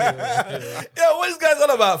 Yo, what is guys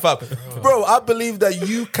all about, fam? Bro, I believe that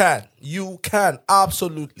you can,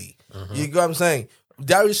 absolutely. You know what I'm saying?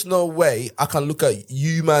 There is no way I can look at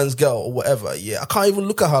you man's girl or whatever. Yeah, I can't even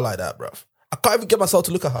look at her like that, bro. I can't even get myself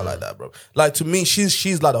to look at her like that, bro. Like, to me,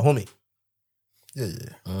 she's like a homie.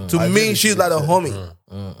 Yeah. To me, she's like a homie.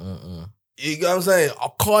 You know what I'm saying? I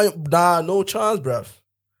can't, no chance, bruv.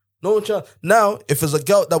 No chance. Now, if it's a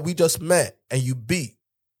girl that we just met and you beat,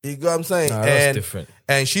 you know what I'm saying? That's different.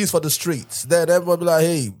 And she's for the streets, then everyone be like,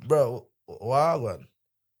 hey, bro, wagwan,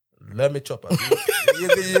 let me chop her. You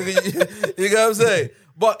know what I'm saying?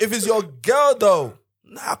 But if it's your girl, though,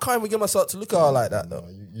 I can't even get myself to look at her like that, though.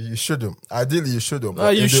 You shouldn't. Ideally, you shouldn't. No,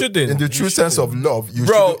 you shouldn't. In the true sense of love, you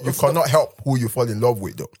cannot help who you fall in love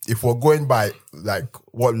with, though. If we're going by like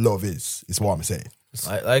what love is what I'm saying.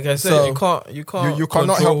 Like I said, so you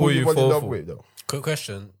cannot help who you fall in love with, though. Quick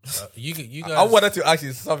question. You guys. I wanted to ask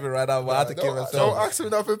you something right now, but I had to give myself. Don't ask me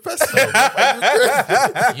nothing personal.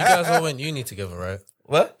 You guys all went uni together, right?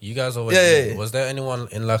 What? You guys all went uni. Yeah. Was there anyone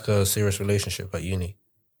in like a serious relationship at uni?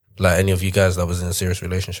 Like any of you guys that was in a serious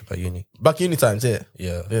relationship at uni? Back uni times, yeah.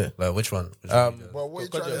 Yeah. Like which one? Well, what are you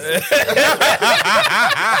trying to say?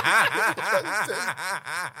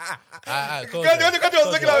 I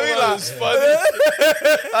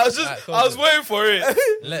was waiting for it.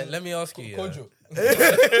 Let me ask you. Let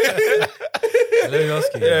me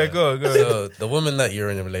ask you. Yeah, go. So the woman that you're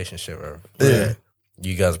in a relationship with, Yeah.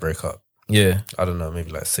 you guys break up. Yeah. I don't know,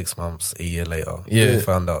 maybe like 6 months, a year later. Yeah. You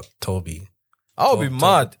found out Toby. I'll be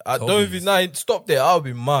mad. I don't even stop there. I'll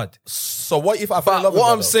be mad. So what if I fell in love with her?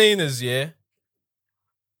 What I'm saying is, yeah,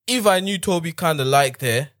 if I knew Toby kind of liked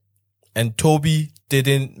her and Toby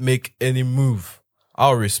didn't make any move,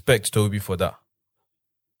 I'll respect Toby for that.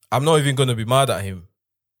 I'm not even going to be mad at him.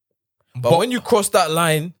 But when you cross that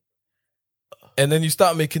line and then you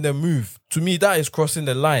start making a move, to me, that is crossing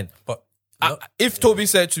the line. But if Toby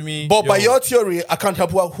said to me... But by your theory, I can't help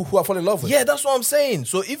who I fall in love with. Yeah, that's what I'm saying.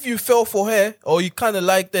 So if you fell for her or you kind of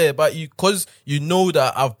liked her, but because you know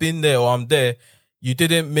that I've been there or I'm there, you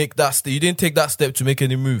didn't make that step. You didn't take that step to make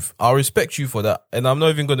any move. I'll respect you for that. And I'm not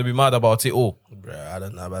even going to be mad about it all. Bruh, I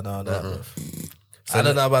don't know about none of that, bro. I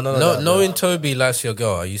don't know about none of that. Knowing Toby likes your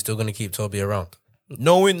girl, are you still going to keep Toby around?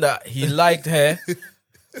 Knowing that he liked her...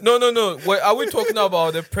 No. Wait, are we talking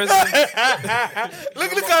about the present?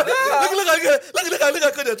 Look at trying to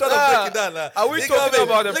break it down. Are we talking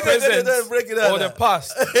about the present or the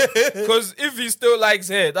past? Because if he still likes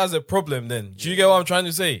her, that's a problem then. Do you get what I'm trying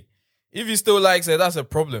to say? If he still likes her, that's a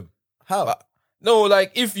problem. How? No,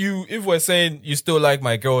 like if we're saying you still like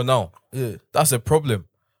my girl now, that's a problem.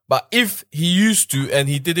 But if he used to and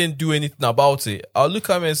he didn't do anything about it, I'll look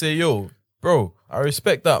at him and say, yo, bro, I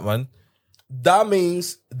respect that, man. that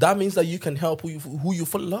means that you can help who you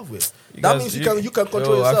fall in love with. That means you can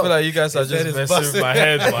control yourself. I feel like you guys are just messing with my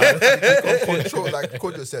head, man. You can control, like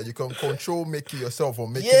Kojo said, you can control making yourself or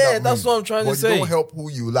making that that's what I'm trying to say. But you don't help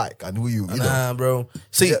who you like and who you know. Nah, bro.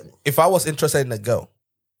 See, if I was interested in a girl,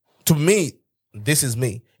 to me, this is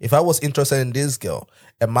me. If I was interested in this girl,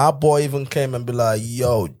 and my boy even came and be like,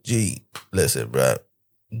 yo, G, listen, bro,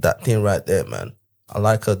 that thing right there, man, I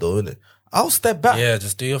like her doing it. I'll step back. Yeah,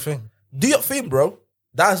 just do your thing. Do your thing, bro.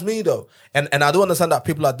 That's me though. And I do understand that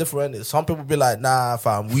people are different. Some people be like, nah,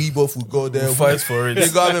 fam, we both will go there. We'll fight for it.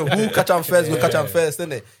 You got me? Who catch on first, we'll catch on first,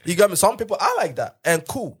 innit? You got me? Some people are like that. And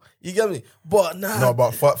cool. You get me? But nah. No,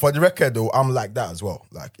 but for the record though, I'm like that as well.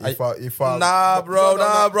 Like if I Nah,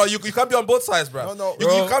 bro. You can't be on both sides, bro. No,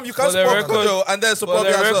 You can't support Kojo and then support me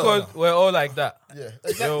as well. We're all like that. Yeah.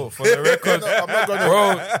 Yo, for the record, I'm not gonna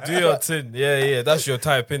bro, do your thing. Yeah, that's your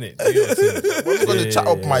type, innit? Do your thing. I'm not gonna chat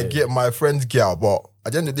up my friend's girl, but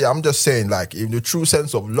at the end of the day, I'm just saying, like, in the true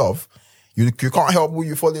sense of love, you can't help who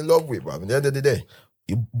you fall in love with, bro. At the end of the day,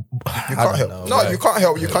 you can't help. No, you can't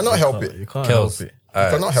help. You cannot help it. You can't help it.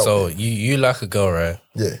 Cannot help so you like a girl, right?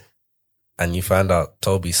 Yeah. And you find out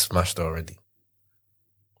Toby smashed her already.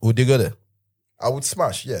 Would you go there? I would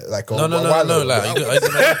smash, yeah. Like no. Like, what do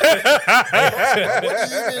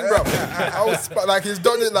you mean, bro? I would like he's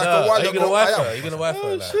done it like a while ago. Are you gonna wife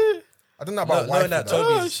her? Like? I don't know about wife. That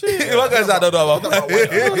Toby's. What guys I don't know about? I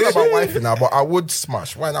don't know about wife now, but I would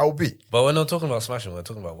smash. When I would be. But we're not talking about smashing. We're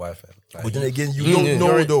talking about wife. Like, but then again, you don't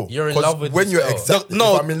know though. You're in love with when this you're girl. accepted.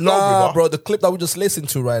 I'm in love with her. Bro. The clip that we just listened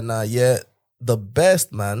to right now, the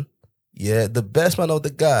best man of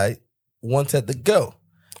the guy wanted the girl.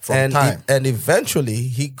 And eventually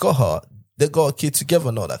he got her. They got a kid together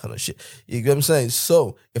and all that kind of shit. You get what I'm saying?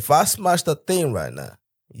 So if I smash that thing right now,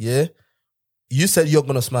 you said you're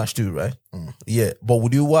gonna smash too, right? Yeah, but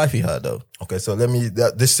would you wifey her though? Okay, so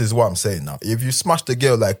this is what I'm saying now. If you smashed the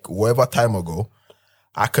girl like whatever time ago,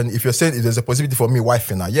 if you're saying if there's a possibility for me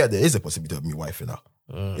wifing her, there is a possibility of me wifing her.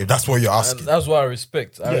 If that's what you're asking. And that's what I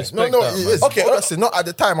respect. I respect no, that, it man. is. Okay, honestly, not at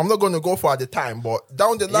the time. I'm not going to go for at the time, but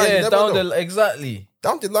down the line, you never know. Exactly.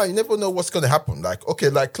 Down the line, you never know what's going to happen. Like, okay,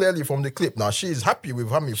 like clearly from the clip now, she's happy with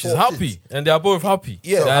having She's happy, and they are both happy.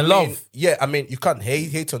 Yeah, they're in love. I mean, you can't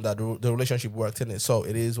hate on that. The relationship worked in it, so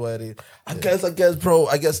it is what it is. I guess, bro.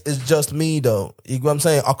 I guess it's just me though. You know what I'm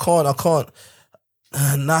saying? I can't.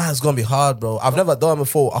 Nah, it's gonna be hard, bro. I've never done it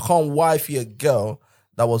before. I can't wifey a girl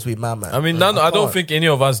that was with my man. I mean, I don't think any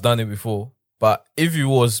of us done it before. But if you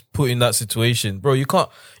was put in that situation, bro, you can't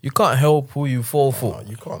help who you fall for.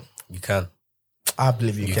 You can't. You can. I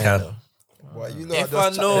believe you can. Well, if I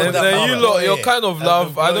know and then you lot, your kind of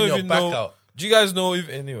love, I don't even know. Out. Do you guys know if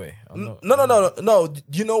anyway? No.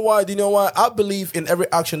 Do you know why? I believe in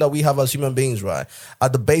every action that we have as human beings, right?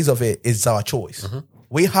 At the base of it is our choice. Mm-hmm.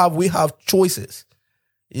 We have choices.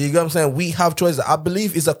 You know what I'm saying? We have choices. I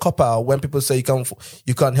believe it's a cop-out when people say you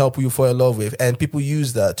can't help who you fall in love with, and people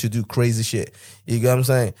use that to do crazy shit. You know what I'm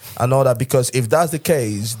saying? I know that because if that's the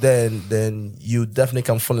case, then you definitely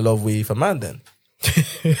can fall in love with a man then.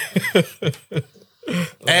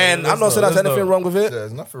 And I'm not saying there's anything wrong with it.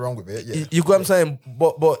 There's nothing wrong with it. Yeah. You know what I'm saying?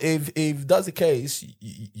 But if that's the case,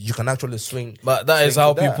 you can actually swing. But that is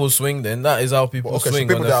how people swing. Then that is how people swing.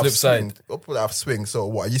 So on the flip side, people that have swing. So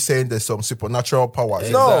what are you saying? There's some supernatural power?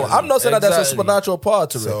 No, I'm not saying that there's a supernatural power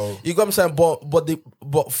to it. You know what I'm saying?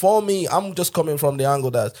 But for me, I'm just coming from the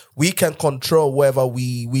angle that we can control whatever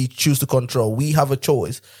we choose to control. We have a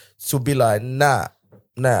choice to be like, nah.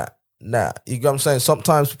 You know what I'm saying?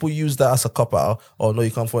 Sometimes people use that as a cop-out. Oh no, you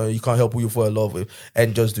can't help who you fall in love with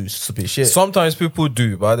and just do stupid shit. Sometimes people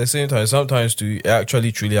do, but at the same time, sometimes it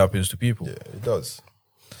actually truly happens to people. Yeah, it does.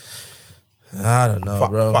 I don't know,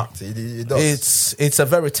 bro. Fact, it does. It's a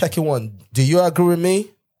very techie one. Do you agree with me?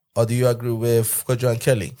 Or do you agree with Kojo and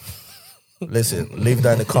Kelly? Listen, leave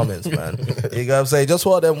that in the comments, man. You know what I'm saying? Just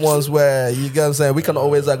one of them ones where, you know what I'm saying, we can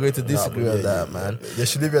always agree to disagree on that, man. They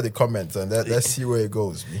should leave it in the comments and let's see where it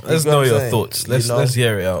goes. Let's know your thoughts. Let's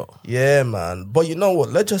hear it out. Yeah, man. But you know what?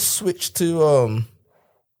 Let's just switch to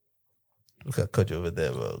look at Kojo over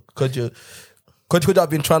there, bro. Kojo have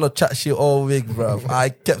been trying to chat shit all week, bro. I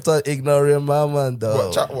kept on ignoring my man, though.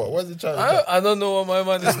 What? What's he trying to chat? I don't know what my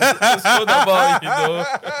man is talking about, you know.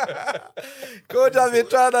 Kojo have been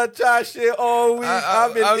trying to chat shit all week.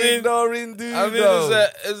 I've been ignoring dude. I mean,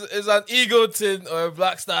 it's an ego tin or a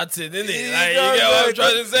black star tin, isn't it? Like, you get what I'm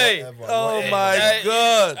trying to say? Oh my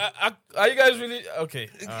God. Are you guys really okay?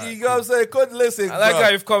 You know what I'm saying? Could listen, I like bro. how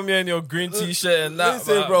you've come here in your green t-shirt and that.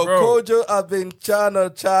 Listen, bro. Kojo have been trying to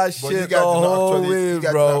chat But you shit guys the did not whole actually- way, you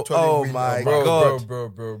guys bro. did actually Oh win my a god.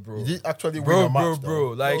 bro. You did actually win a match, Bro.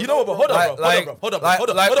 Like You know what? But hold on, like- bro. like- Hold on, like- hold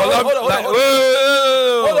on, like hold on, Olymp- hold on, like- hold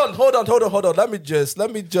on. Hold on.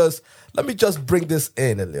 Let me just bring this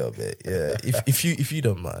in a little bit. Yeah, if you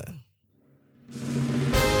don't mind.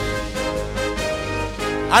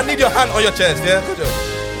 I need your hand on your chest. Yeah, Kojo.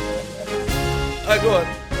 Alright, go on.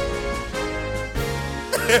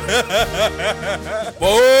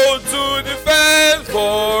 Bold to defend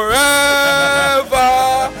forever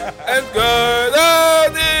and good.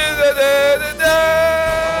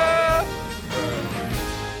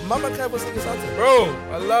 Mama can't even sing this anthem. Bro,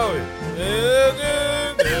 allow it.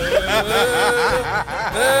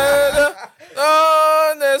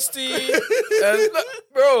 Honesty.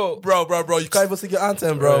 Bro. Bro, you can't even sing your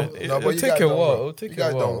anthem, bro. It'll take a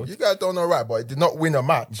while. You guys done all right, but it did not win a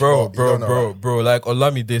match. Bro. But you done all right. Like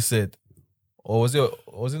Olamide said, or was it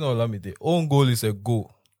not Olamide? Own goal is a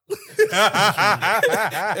goal. Any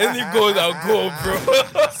goal that goal, bro.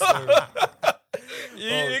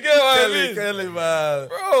 you get what I mean? Kelly, man.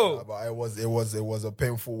 Bro. But it was a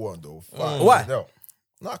painful one though. Why?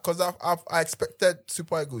 No, because I expected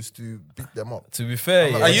Super Eagles to beat them up. To be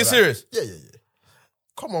fair, Are you serious? Yeah.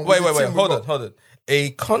 Come on. Wait. with the team we got. Hold on.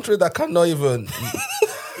 A country that cannot even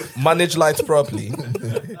manage lights properly,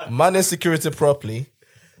 manage security properly,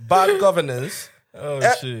 bad governance. Oh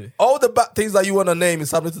shit. All the bad things that you want to name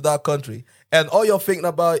is happening to that country, and all you're thinking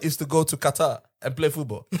about is to go to Qatar and play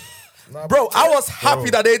football. Bro, I was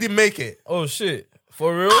happy that they didn't make it. Oh shit.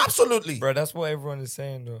 For real? Absolutely. Bro, that's what everyone is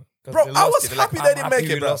saying though. Bro, I was happy they didn't make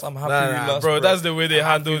it, bro. I'm happy we lost, bro. That's the way they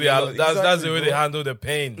handle the that's the way bro. they handle the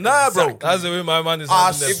pain. Nah, bro. That's the way my man is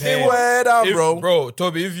I handling the pain. swear down, If- bro.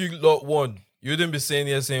 Toby, if you lot won, you wouldn't be saying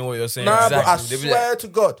what you're saying. Nah, right bro, I now. They'd be swear to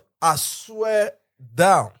God. I swear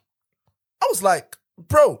down. I was like,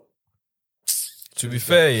 bro. To be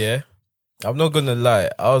fair, yeah, I'm not gonna lie.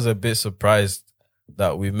 I was a bit surprised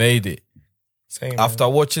that we made it Same, after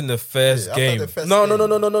watching the first After game. the first No. game.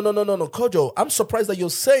 Kojo, I'm surprised that you're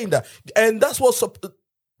saying that. And that's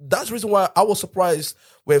the reason why I was surprised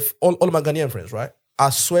with all of my Ghanaian friends, right? I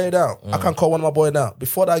swear down. I can call one of my boys now.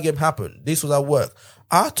 Before that game happened, this was at work.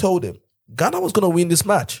 I told him Ghana was going to win this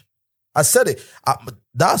match. I said it.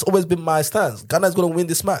 That's always been my stance. Ghana is going to win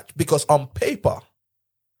this match because on paper,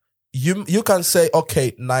 you can say,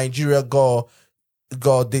 okay, Nigeria got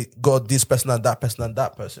this person and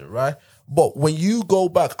that person, right? But when you go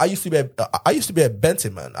back, I used to be a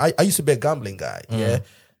betting man. I used to be a gambling guy. Yeah,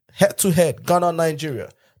 head to head, Ghana, Nigeria.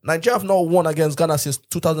 Nigeria have not won against Ghana since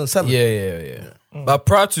 2007. Yeah. But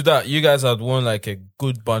prior to that, you guys had won like a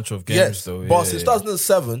good bunch of games, Yes, though. but since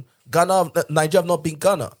 2007, Nigeria have not been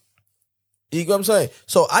Ghana. You get what I'm saying?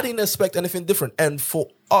 So I didn't expect anything different. And for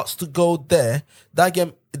us to go there, that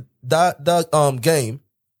game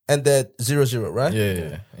ended 0-0, right?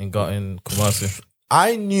 Yeah. In Kumasi.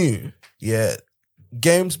 I knew,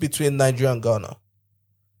 games between Nigeria and Ghana,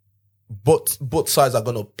 both sides are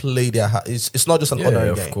going to play their heart. It's not just an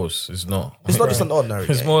ordinary game. Of course, it's not. It's not just an ordinary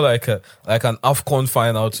It's game. more like an AFCON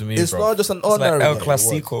final to me, It's bro. not just an It's like ordinary El game.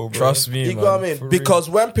 Clasico, bro. Trust me, You man. know what I mean? for Because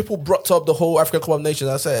when people brought up the whole African Cup of Nations,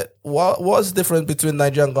 I said, what's the difference between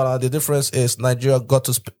Nigeria and Ghana? The difference is Nigeria got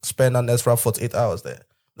to spend an extra 48 hours there.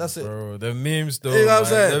 That's it. Bro, the memes though, You know what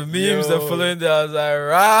I'm man. saying? The memes, the following there, I was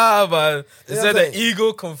like, man. They You know said what I'm the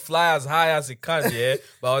eagle can fly as high as it can, yeah,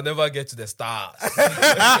 but I'll never get to the stars.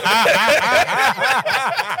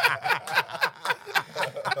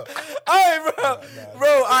 Hey,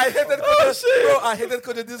 bro, I hated Kojo. Bro, I hated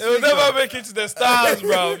Kojo this It will week. never make it to the stars,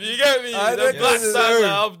 bro. You get me? I The think black this is stars earned.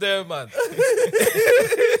 are up there, man.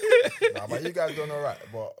 Nah, but you guys done all right.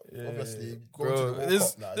 But obviously, going to Bro, the World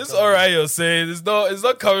this Cup now, this it's all right. You're saying it's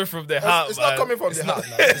not coming from the heart. It's man. not coming from the heart.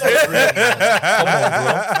 Now. It's not real, man. Come on,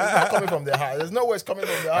 bro. It's not coming from the heart. There's no way it's coming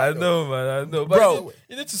from the I heart. know, man. I know, but Bro.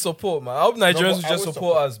 you need to support, man. I hope Nigerians will just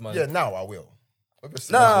support us, man. Yeah, now I will.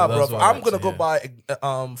 Obviously, Nah, That's bro, what I I'm like gonna to go hear.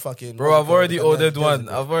 buy fucking. Bro, I've already ordered Jersey, one.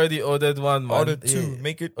 bro. I've already ordered one, man. Order two.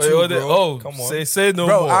 Make it Oh, you two, ordered- bro. oh, Come on. say no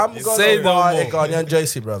Bro, more. I'm gonna say no buy more. a Ghanaian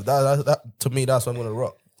JC, bro. That to me, that's what I'm gonna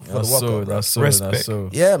rock for That's the World so. Cup, bro. That's so. Respect. That's so.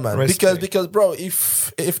 Yeah, man. Respect. Because, bro,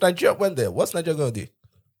 if Nigeria went there, what's Nigeria gonna do?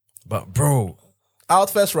 But bro,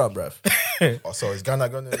 Out first round, bro. Oh, so is Ghana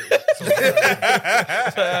gonna?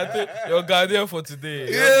 I think you're Guardian for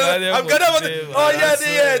today. You're Guardian I'm for Ghanaian. today, man. Oh I yeah,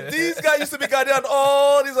 swear. These guys used to be Ghanaian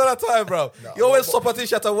all this other time, bro. You always supporting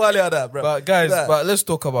Shatawale and that, bro. But guys, That. but let's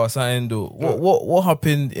talk about something though. What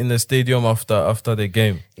happened in the stadium after the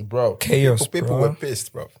game? bro, Chaos, People bro. were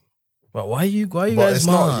pissed, bro. But why you But guys it's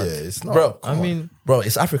mad? not. Yeah, it's not. Bro, I mean, bro,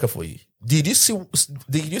 it's Africa for you. Did you see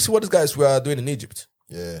what these guys were doing in Egypt?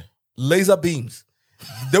 Yeah. Laser beams.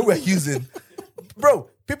 They were using, bro.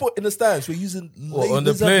 People in the stands were using on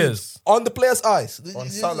the laser players? beams on the players' eyes. On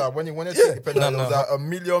Salah, when you take a penalty, there was like 1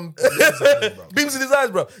 million lasers, bro. Beams in his eyes,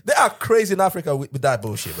 bro. They are crazy in Africa with that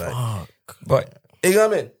bullshit, man. But You know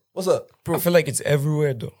what I mean? What's up? I feel like it's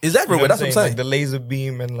everywhere though. It's everywhere. That's what I'm saying. Like the laser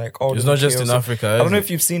beam and like all. It's the not just in chaos. Africa, I don't is know it?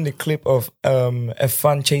 if you've seen the clip of a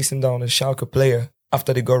fan chasing down a Schalke player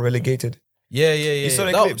after they got relegated. yeah. You saw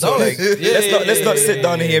the That- clip. that So was- like, let's not sit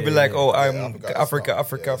down here and be like, oh, I'm Africa,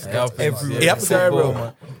 Africa. yeah, Everywhere. It happens everywhere,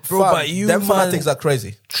 man. Bro, Fam, but you, them man- fanatics are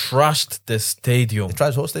crazy. trashed the stadium. They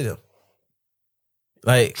trash the whole stadium.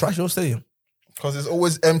 Like, Trash the whole stadium. Because it's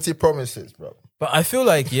always empty promises, bro. but I feel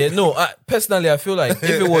like, personally, I feel like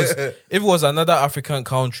if it was another African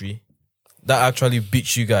country that actually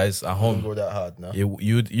beats you guys at Don't home, go that hard, no.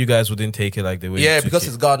 you guys wouldn't take it like the way. you Yeah, took because it.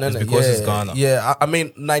 it's Ghana. It's innit? because yeah, it's Ghana. Yeah, I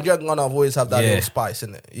mean, Nigeria and Ghana always have that Yeah. little spice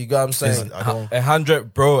in it. You got what I'm saying? I don't.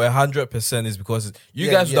 100% is because you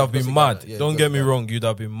Yeah, guys would yeah, have because been of mad. Ghana. Yeah, Don't because get me of wrong, you'd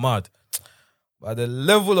have been mad. But the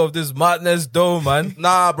level of this madness, though, man.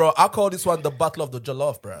 Nah, bro, I call this one the battle of the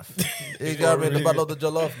jollof, bruv. You got me? The battle of the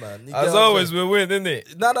jollof, man. You As get what I'm always, saying? we win,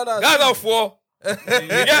 innit? No. Ghana 4. You get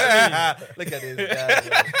me? Look at this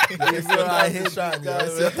guy. Bro. You know, I hate Shine,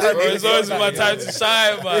 that, yeah. bro. Bro, it's always my time to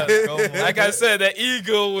shine, man. Like I said, the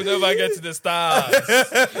eagle will never get to the stars.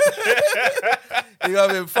 You know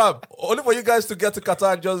what I mean, fam? Only for you guys to get to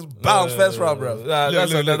Qatar and just bounce first round, bro.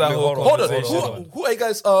 That's another whole Hold on. conversation. Who are you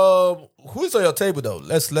guys? Who's on your table though?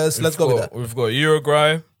 Let's go with that. We've got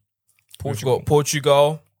Uruguay, we've got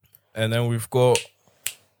Portugal, and then we've got.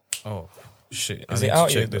 Oh shit! I Is need it to out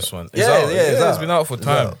check yet, this though? one. Yeah, out. yeah, it's it's out. been out for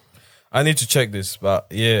time. out. I need to check this, but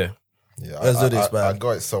yeah, Yeah, Let's do this, I man.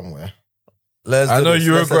 got it somewhere. Let's. I do know this.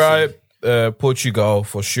 Let's Uruguay, Portugal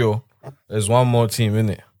for sure. There's one more team in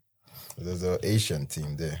it. There's an Asian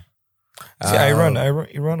team there. Is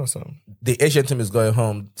it Iran or something? The Asian team is going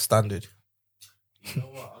home standard. You know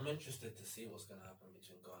what? I'm interested to see what's gonna happen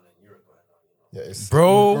between Ghana and Uruguay now. Yeah, it's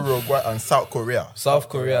Bro. Uruguay and South Korea. South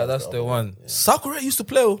Korea, that's the one. South Korea used to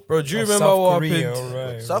play. Bro, do you remember South what Korea, happened?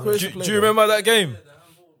 alright. South Korea used to Do play. you remember that game?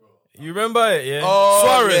 You remember it, yeah? Oh,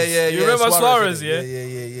 Suarez. Yeah, you remember Suarez, yeah? yeah?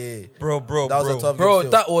 Yeah. Bro. That was a tough Bro, game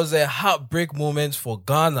still. that was a heartbreak moment for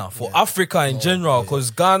Ghana, for Africa in general, because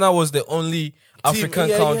Ghana was the only African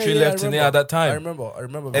Yeah, country yeah, left I in it remember. at that time. I remember.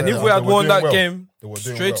 And very if well. we had They were won doing that well. game, They were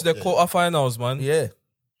doing straight to the well, quarterfinals, man. Yeah.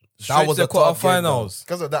 Straight was to a the tough game, quarterfinals.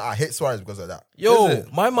 Because of that, I hate Suarez because of that. Yo, Is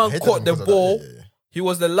it? my I man hated caught him the because of that. ball. Yeah. He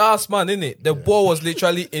was the last man in it. The ball was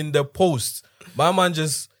literally in the post. My man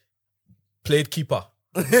just played keeper.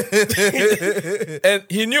 And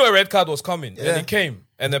he knew a red card was coming. Yeah. And it came.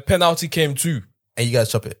 And the penalty came too. And you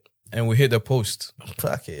guys chop it. And we hit the post.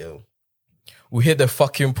 Fuck it, yo. We hit the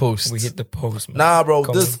fucking post. We hit the post, man. Nah, bro.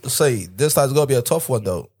 Come This time's gonna be a tough one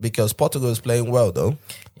though, because Portugal is playing well though.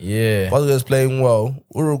 Yeah. Portugal is playing well.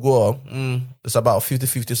 Uruguay, it's about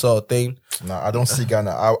 50-50 sort of thing. Nah, I don't see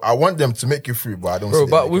Ghana. I want them to make you free, but I don't see Bro, them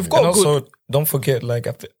but making we've it. got And good. also, don't forget, like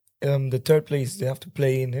after the third place, they have to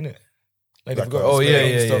play in it. Like they've got Oh, to yeah,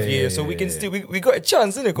 play and yeah, stuff. yeah, Yeah, yeah, so we yeah, can yeah. still we got a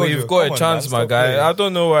chance, innit? We've got a chance, my guy. I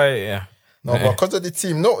don't know why. Yeah. No, but because of the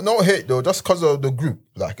team, no hate though. Just because of the group,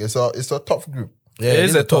 like it's a tough group. Yeah, It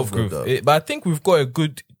is a tough group, group. though. But I think we've got a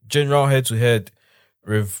good general head to head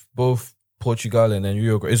with both Portugal and then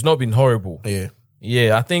Uruguay. It's not been horrible. Yeah.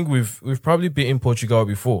 Yeah, I think we've probably beaten Portugal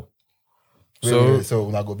before. So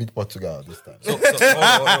when I go beat Portugal this time. I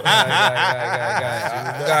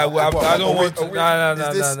don't want to. Nah.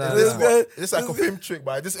 This like a film trick,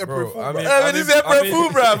 but this April Fool. I mean, This is April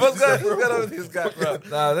Fool, bro. What's going on with this guy, bro?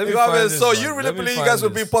 Nah, let me You know what I find mean? this, So man. you really Let me believe you find guys will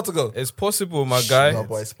this. beat Portugal? It's possible, my guy. No,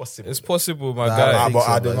 but it's possible. It's possible, my Nah, guy. I think but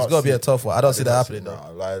so, I bro. do not It's gonna be see a it. tough one. I don't see that happening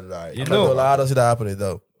though. Like, You I know. don't see that happening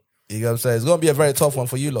though. You know what I'm saying? It's gonna be a very tough one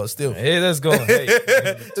for you lot still. Hey, let's go. Hey,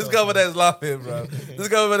 This guy over there is laughing, bro. This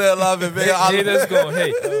guy over there laughing. hey, let's go.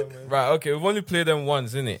 Hey, right, okay. We've only played them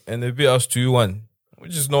once, innit? And they beat us 2-1,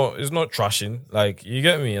 which is not. It's not trashing. Like, you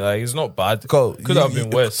get me? Like, it's not bad. Could have been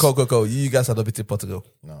worse. Go. You guys are not beating Portugal.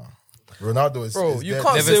 no. Ronaldo is. Bro, is you dead.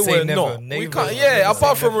 can't Never say say we're never. not. Never. We can't. Never Yeah, say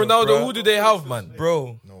apart from never, Ronaldo, bro. who do they have, man?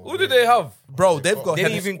 bro. Who do they have? Bro, they've got They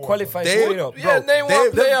didn't even qualify They- straight up. Yeah, name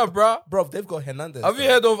one player, bro. Bro, they've got Hernandez. Have you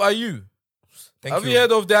heard of Ayew? Have you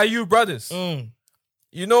heard of the Ayew brothers?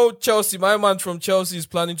 You know Chelsea, my man from Chelsea is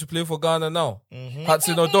planning to play for Ghana now.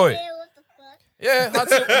 Hudson Odoi. Yeah,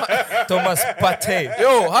 Hudson. Thomas Partey.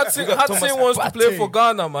 Yo, Hudson Thomas wants to play Partey. for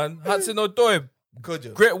Ghana, man. Hudson Odoi,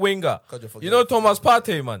 Kojo. great winger. Kojo, forget You know it. Thomas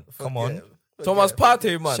Partey, man. Come on. Thomas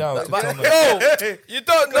Partey, man. Shout out to Thomas. Yo, you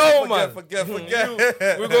don't know, man. Forget.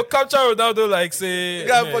 We go capture Ronaldo like say.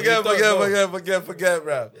 Forget,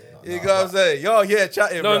 bro. You know what I'm saying? Y'all here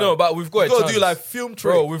chatting, bro. No, but we've got a chance. Go do like film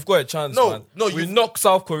trick. Bro, we've got a chance, man. We knock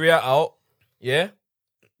South Korea out, yeah?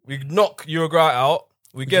 We knock Uruguay out.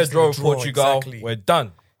 We get a draw with Portugal. Exactly. We're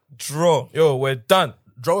done. Draw. Yo, we're done.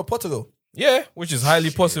 Draw with Portugal. Yeah, which is highly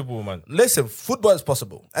possible, man. Listen, football is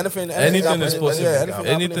possible. Anything is possible.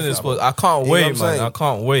 Anything is possible. I can't wait, man. I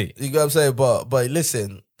can't wait. You know what I'm saying? But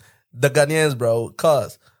listen, the Ghanaians, bro,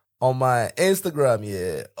 cause on my Instagram,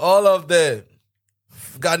 yeah, all of them,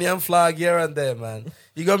 Ghanaian flag here and there, man.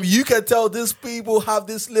 You can tell these people have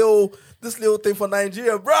this little thing for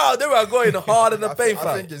Nigeria, bro. They were going hard in the paint.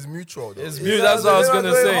 I think it's mutual. Though. It's mutual. That's what I was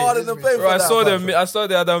gonna say. Hard in the paint bro, I saw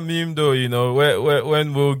the other meme though. You know,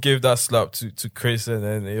 when Will gave that slap to Chris, and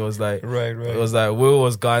then it was like, right. It was like Will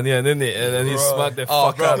was Ghanaian, and then he smacked the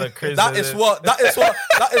fuck out of Chris. That is what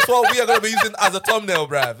we are gonna be using as a thumbnail,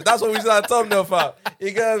 bruv. That's what we use as a thumbnail, fam.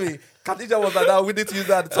 You get me? Khadija was like that. We need to use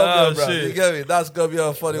that at the thumbnail, bro. You get me? That's gonna be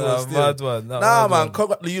a funny one still. Mad one. Man.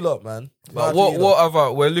 Congrats to you lot, man. But what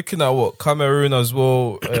other? We're looking at Cameroon as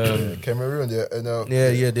well. Cameroon, yeah.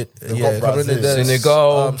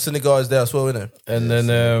 Senegal. Senegal is there as well, isn't it? And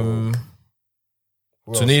then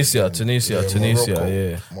Tunisia. Morocco.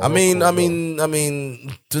 Yeah. I mean,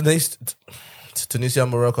 Tunisia,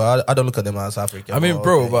 Morocco. I don't look at them as African. I mean,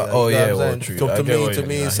 bro, but true. To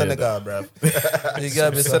me, Senegal, bro. You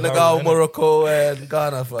get me? Senegal, Morocco, and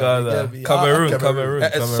Ghana. Cameroon.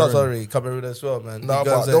 Sorry, Cameroon as well, man. No,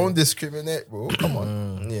 but don't discriminate, bro. Come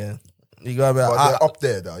on. Yeah. You got me. But they're up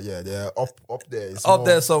there, though. Yeah, they're up there. It's up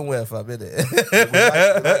there somewhere, fam, innit?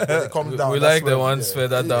 We like the ones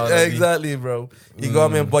further down. Yeah, exactly, bro. You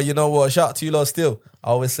got me? But you know what? Shout out to you lot still. I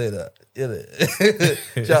always say that.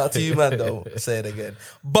 Shout out to you, man, though. Say it again.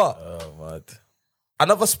 But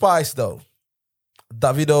another spice, though.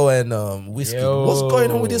 Davido and Whiskey. What's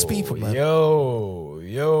going on with these people, man? Yo.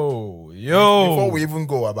 Before we even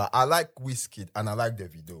go about, I like Whiskey and I like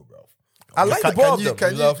Davido, bro. I like the both of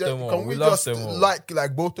them. Can we just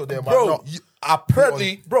like both of them? Bro,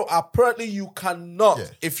 apparently you cannot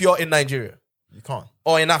if you're in Nigeria. You can't.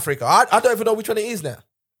 Or in Africa. I don't even know which one it is now.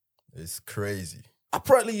 It's crazy.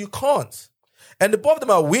 Apparently you can't. And the both of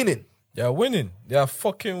them are winning. They are winning. They are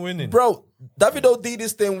fucking winning. Bro, Davido did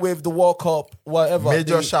this thing with the World Cup, whatever.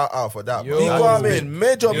 Major shout out for that. You know what I mean?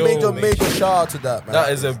 Major shout out to that, man.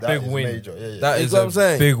 That is a big win. Major. Yeah. That is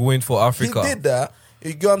a big win for Africa. He did that.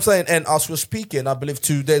 You know what I'm saying? And as we're speaking, I believe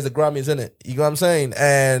 2 days the Grammys, isn't it? You know what I'm saying?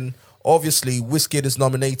 And obviously, Wizkid is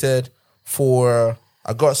nominated for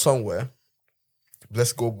I Got Somewhere.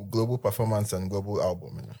 Best global performance and global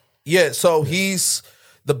album. You know? Yeah, so he's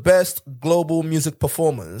the best global music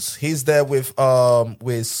performance. He's there with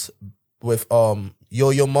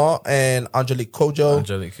Yo-Yo Ma and Angelique Kidjo.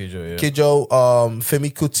 Kidjo,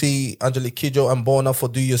 Femi Kuti, Angelique Kidjo and Bona for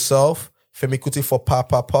Do Yourself. Femi Kuti for Pa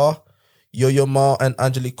Pa Pa. Yo-Yo Ma and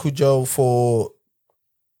Angelique Kidjo for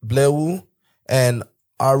Blewu. And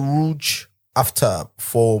Aruj Aftab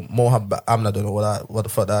for Mohabbat. I don't know what the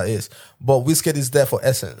fuck that is. But Wizkid is there for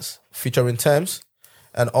Essence, featuring Thames.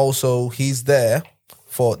 And also, he's there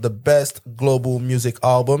for the best global music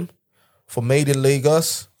album for Made in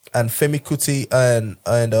Lagos and Femi Kuti and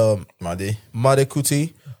Made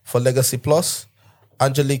Kuti for Legacy Plus,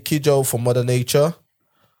 Angelique Kidjo for Mother Nature,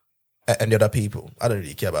 and the other people. I don't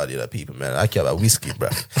really care about the other people, man. I care about Whiskey, bro.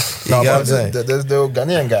 No, but there's the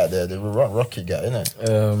Ghanaian guy there, the Rocky guy, isn't it?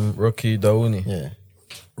 Rocky Daouni. Yeah.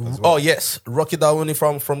 Oh yes, Rocky Daouni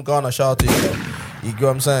from Ghana. Shout out to you. You get what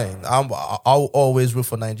I'm saying? I'll always root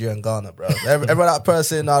for Nigeria and Ghana, bro. Every that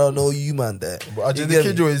person, I don't know you, man. There, but Angelique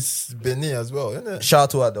Kidjo is Benin as well, isn't it? Shout out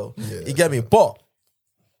to her though. Yeah. You get me? But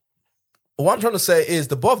what I'm trying to say is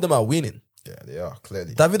the both of them are winning. Yeah, they are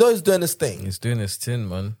clearly. Davido is doing his thing. He's doing his thing,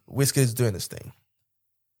 man. Wizkid is doing his thing,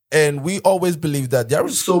 and we always believe that there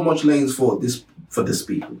is so much lanes for this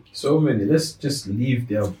people. So many. Let's just leave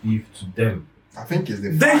their beef to them. I think it's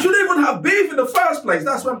they shouldn't even have beef in the first place.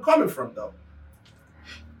 That's where I'm coming from, though.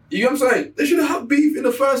 You know what I'm saying? They shouldn't have beef in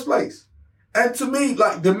the first place. And to me,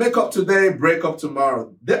 like, they make up today, break up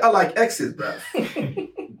tomorrow. They are like exes, bro.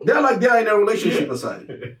 They're like they're in a relationship or something.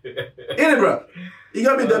 Ain't it, bro? You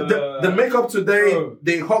got me? The make up today,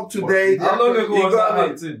 they hug today. How long ago was that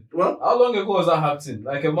happening? What? How long ago was that happening?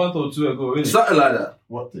 Like a month or two ago, really? Something like that.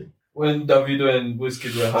 What thing? When Davido and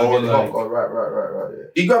Wizkid were hugging, right. Yeah.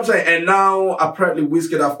 You know what I'm saying? And now, apparently,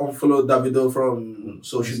 Wizkid have unfollowed Davido from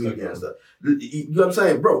social media and stuff. You know what I'm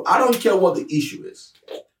saying? Bro, I don't care what the issue is.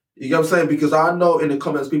 You get what I'm saying? Because I know in the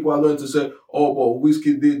comments people are going to say, oh, but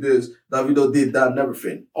Whiskey did this, Davido did that and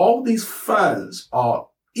everything. All these fans are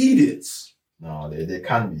idiots. No, they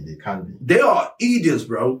can be. They can be. They are idiots,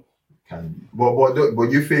 bro. Can be. But do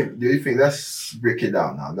you think, let's break it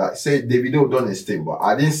down now. Like, say Davido done his thing, but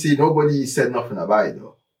I didn't see nobody said nothing about it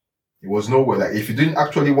though. It was nowhere. Like, if you didn't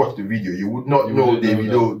actually watch the video, you would not know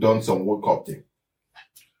Davido done some World Cup thing.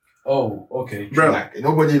 Oh, okay. Bro. Like,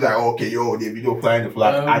 nobody like, okay, yo, Davido flying the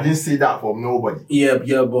flag. I didn't see that from nobody. Yeah,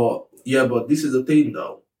 but this is the thing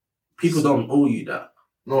though. People don't owe you that.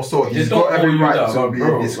 No, so he's got every right to be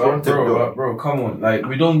disgruntled. Bro, come on. Like,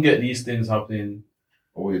 we don't get these things happening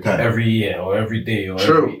all the time, every year or every day or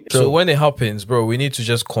True. So when it happens, bro, we need to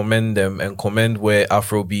just commend them and commend where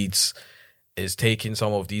Afrobeats is taking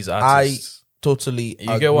some of these artists. I totally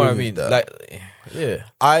you get what I mean? Like, yeah,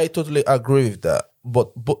 I totally agree with that.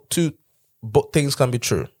 But things can be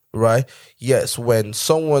true, right? Yes, when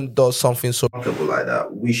someone does something so remarkable like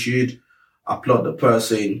that, we should applaud the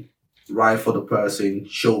person, ride for the person,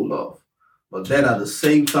 show love. But then at the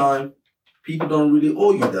same time, people don't really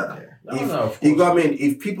owe you that. You know what I mean?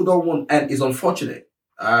 If people don't want, and it's unfortunate,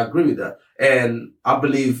 I agree with that. And I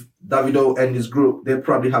believe Davido and his group, they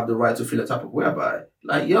probably have the right to feel a type of way about it.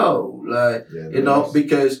 Like, yo, like, you know,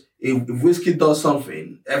 because if Whiskey does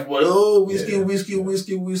something, everyone, oh,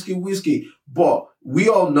 Whiskey. But we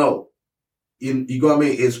all know, you know what I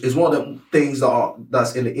mean? It's one of the things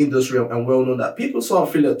that's in the industry and well known that people sort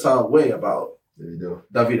of feel a type of way about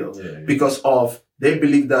Davido. Because of, they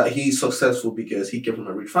believe that he's successful because he came from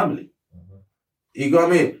a rich family. Mm-hmm. You know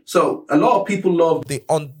what I mean? So a lot of people love the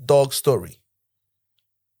underdog story.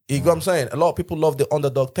 You know what I'm saying? A lot of people love the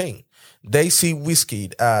underdog thing. They see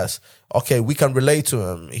Whiskey as, okay, we can relate to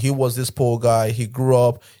him. He was this poor guy. He grew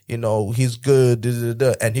up, you know, he's good,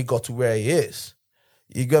 and he got to where he is.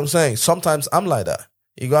 You get what I'm saying? Sometimes I'm like that.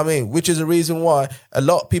 You know what I mean? Which is the reason why a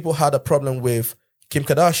lot of people had a problem with Kim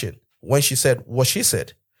Kardashian when she said what she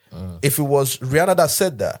said. If it was Rihanna that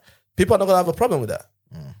said that, people are not going to have a problem with that.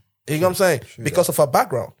 You know what I'm saying? Because of her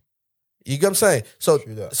background. You get what I'm saying?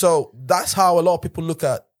 So that's how a lot of people look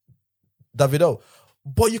at Davido.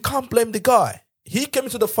 But you can't blame the guy. He came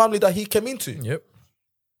into the family that he came into. Yep.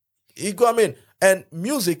 You know what I mean? And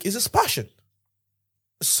music is his passion.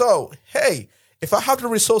 So, hey, if I have the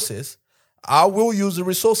resources, I will use the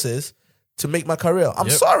resources to make my career. I'm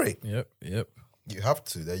sorry. Yep. You have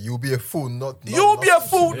to. That you'll be a fool not you'll be a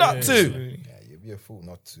fool not to. Yeah, you'll be a fool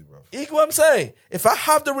not to, bro. You know what I'm saying? If I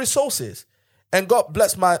have the resources, and God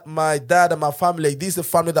bless my dad and my family, this is the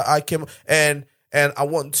family that I came and I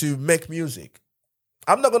want to make music.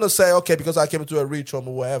 I'm not gonna say, okay, because I came into a rich home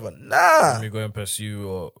or whatever. Nah. Let me go and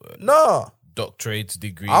pursue doctorate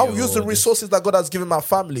degree. I'll use the resources that God has given my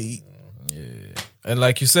family. Yeah. And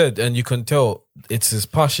like you said, and you can tell it's his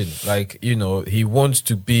passion. Like, you know, he wants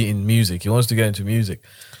to be in music. He wants to get into music.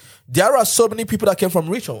 There are so many people that came from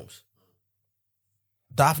rich homes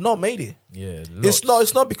that have not made it. Yeah.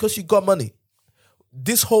 It's not because you got money.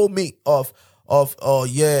 This whole myth of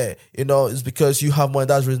it's because you have money.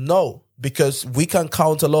 That's reason. No, because we can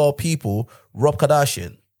count a lot of people. Rob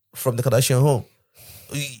Kardashian from the Kardashian home.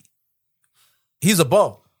 He's a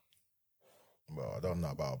bum. Bro, I don't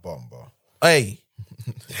know about a bum, bro. Hey.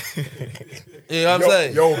 You know what I'm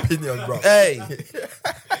saying? Your opinion, bro. Hey.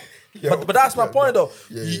 but that's my point, though.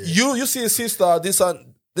 Yeah. You see a sister,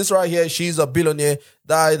 this right here, she's a billionaire,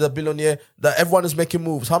 that is a billionaire, that everyone is making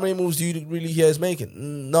moves. How many moves do you really hear is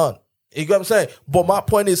making? None. You get what I'm saying? But my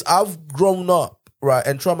point is, I've grown up, right,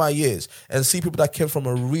 and throughout my years, and see people that came from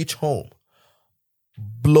a rich home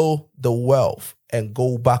blow the wealth and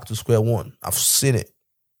go back to square one. I've seen it.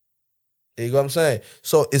 You know what I'm saying?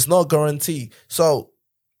 So it's not guaranteed. So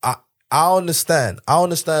I understand. I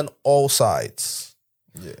understand all sides.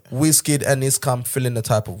 Yeah. Wizkid and his camp feeling the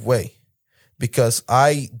type of way. Because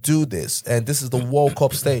I do this, and this is the World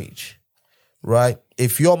Cup stage, right?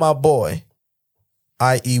 If you're my boy,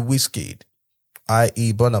 i.e. Wizkid,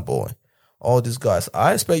 i.e. Burna Boy, all these guys,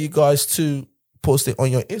 I expect you guys to post it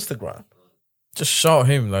on your Instagram. Just shout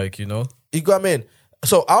him, like, you know. You know what I mean?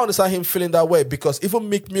 So I understand him feeling that way, because even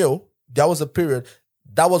Meek Mill, that was a period,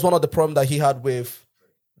 that was one of the problems that he had with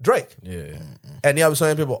Drake. Yeah. And he was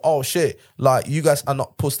telling people, oh shit, like, you guys are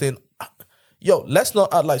not posting. Yo, let's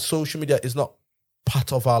not act like social media is not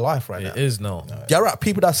part of our life right now. It is now. There are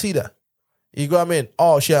people that see that. You know what I mean?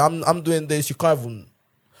 Oh shit, I'm doing this. You can't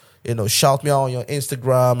even, shout me out on your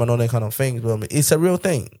Instagram and all that kind of things. But I mean, it's a real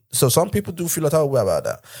thing. So some people do feel a type of way about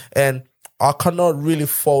that. And I cannot really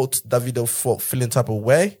fault Davido for feeling type of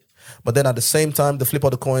way. But then at the same time, the flip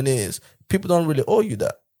of the coin is, people don't really owe you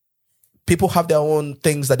that. people have their own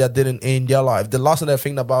things that they're doing in their life. The last thing they're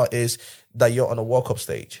thinking about is that you're on a World Cup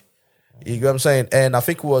stage. You get what I'm saying? And I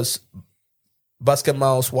think it was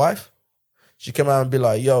Basketball's wife. She came out and be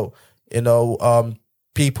like, yo,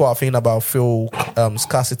 people are thinking about fuel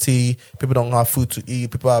scarcity. People don't have food to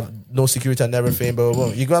eat. People have no security and everything. Blah, blah,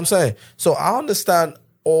 blah. You get what I'm saying? So I understand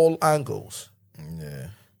all angles. Yeah.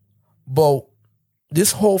 But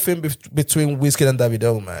this whole thing between Wizkid and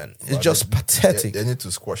Davido, man, it's just pathetic. They need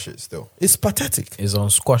to squash it still. It's pathetic. It's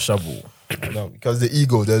unsquashable. No, because the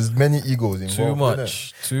ego, there's many egos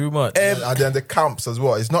involved. Too much. And then the camps as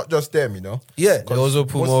well. It's not just them, Yeah. They also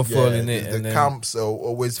put more fuel in it. The camps are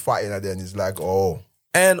always fighting, and then it's like, oh.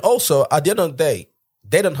 And also, at the end of the day,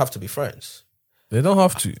 they don't have to be friends. They don't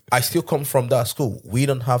have to. I still come from that school. We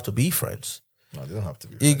don't have to be friends. No, they don't have to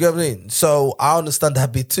be. You get what I mean? So I understand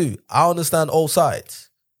that bit too. I understand all sides.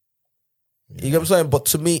 You get what I'm saying? But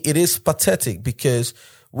to me, it is pathetic because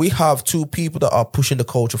we have two people that are pushing the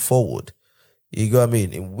culture forward. You get what I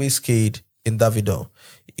mean? In Wizkid, in Davido.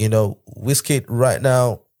 Wizkid right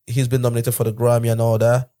now, he's been nominated for the Grammy and all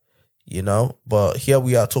that. But here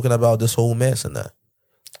we are talking about this whole mess and that.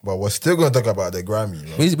 But we're still going to talk about the Grammy.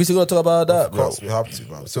 Bro. We still going to talk about that, Of course, we have to,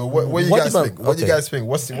 bro. So what do you guys think? What do you guys think?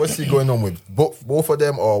 What's he going on with? Both of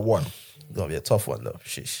them or one? It's going to be a tough one, though.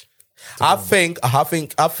 Sheesh. I think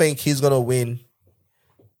he's going to win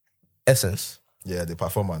Essence. Yeah, the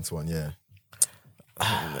performance one, yeah.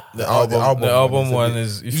 The album one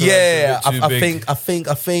is I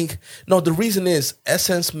think no, the reason is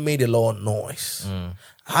Essence made a lot of noise.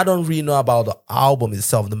 I don't really know about the album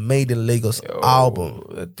itself, the Made in Lagos album.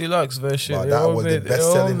 The deluxe version. Wow, that was the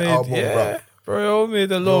best-selling album, bro. It all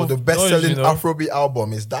made a lot. The best-selling Afrobeat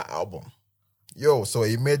album is that album. So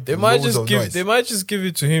he made. They might just give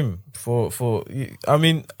it to him for. I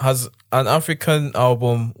mean, has an African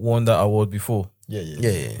album won that award before?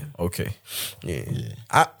 Yeah. Okay. Yeah.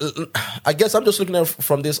 I guess I'm just looking at it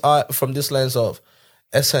from this lens of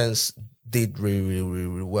Essence did really, really, really,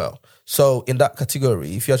 really well. So in that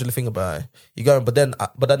category, if you actually think about it, you go. But then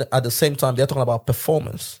at the same time, they're talking about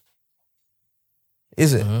performance.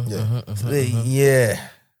 Is it? Yeah.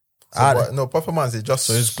 No, performance is just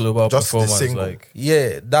so it's global just performance.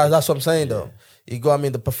 That's what I'm saying though. You go. I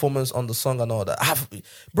mean, the performance on the song and all that.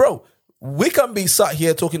 Bro, we can be sat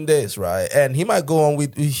here talking this, right? And he might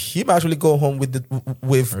actually go home with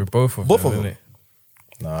both of them.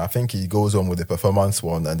 No, I think he goes on with the performance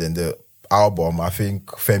one, and then the album. I think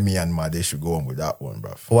Femi and Made should go on with that one,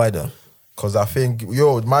 bruv. Why though? Because I think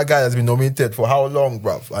my guy has been nominated for how long,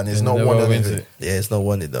 bruv, and it's not won anything. Yeah, it's not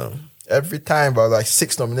won it though. Every time, but like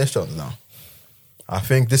 6 nominations now. I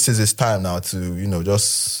think this is his time now to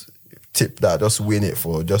just tip that, just win it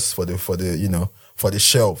for the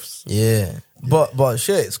shelves. Yeah. But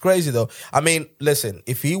shit, it's crazy though. I mean, listen,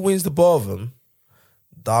 if he wins the both of them,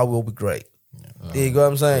 that will be great. You know what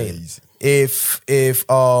I'm saying? Crazy. If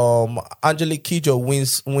Angelique Kidjo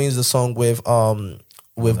wins the song with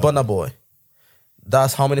Burna Boy,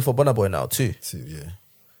 that's how many for Burna Boy now? 2. 2, yeah.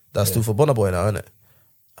 That's 2 for Burna Boy now, isn't it?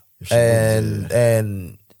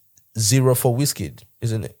 And 0 for Wizkid,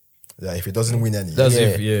 isn't it? Yeah, if he doesn't win any.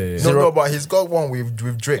 No, but he's got one with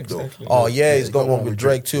Drake though. Exactly. Oh yeah, he's got one with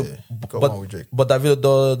Drake too. Yeah. But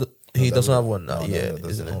Davido doesn't have one now.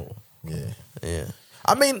 Isn't it? Yeah.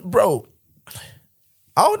 I mean, bro,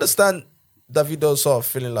 I understand Davido sort of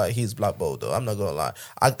feeling like he's blackballed though. I'm not gonna lie.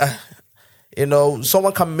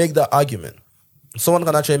 Someone can make that argument. Someone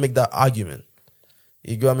can actually make that argument.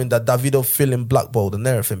 You know what I mean? That Davido feeling blackballed and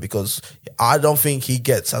everything, because I don't think he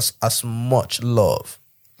gets as much love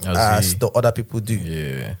as the other people do.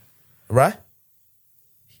 Yeah. Right?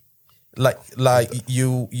 Like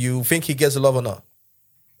you think he gets the love or not?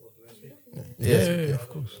 Yeah, of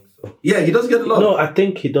course. Yeah, he does get the love. No, I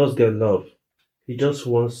think he does get love. He just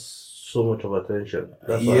wants so much of attention.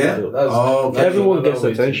 That's what I feel. Everyone gets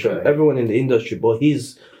attention. Everyone in the industry, but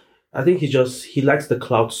I think he likes the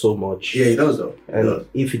clout so much. Yeah, he does though. And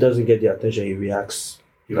if he doesn't get the attention, he reacts.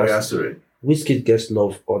 He reacts to it. Wizkid gets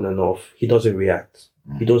love on and off. He doesn't react.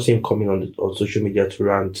 You don't see him coming on social media to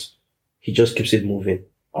rant. He just keeps it moving.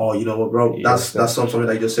 Oh, you know what, bro? That's something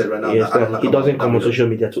that you just said right now. He doesn't come on social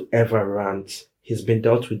media to ever rant. He's been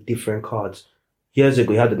dealt with different cards. Years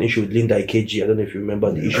ago, he had an issue with Linda Ikeji. I don't know if you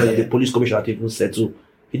remember the issue that the police commissioner had even settled.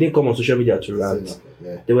 He didn't come on social media to rant.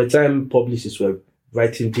 There were times publicists were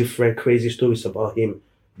writing different crazy stories about him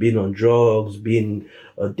being on drugs, being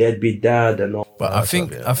a deadbeat dad and all. But I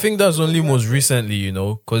think that's only most recently,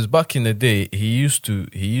 because back in the day he used to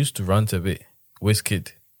rant a bit.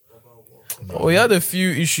 Wizkid. Oh, he had a few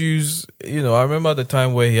issues. I remember the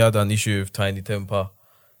time where he had an issue with Tiny Temper,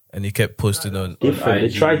 and he kept posting on Different.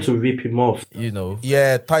 IG, They tried to rip him off. you know.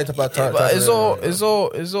 Yeah, tight about time. But it's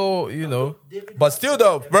all, you know. But still,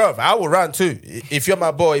 though, bro, I would run too. If you're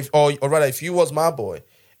my boy, or rather, if you was my boy,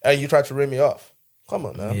 and you tried to rip me off, come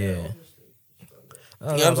on, man. Yeah. You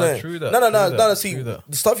know what I'm saying? True that. No. See, the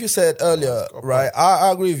stuff you said earlier, right?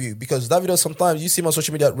 I agree with you because Davido, sometimes you see him on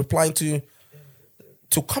social media replying to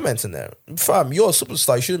comments in there. Fam, you're a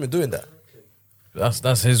superstar. You shouldn't be doing that.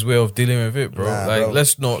 That's his way of dealing with it, bro. Bro.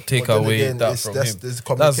 Let's not take away that from him. There's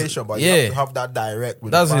communication, but you have to have that direct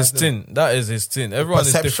with that's the his fans. thing. That is his thing. Everyone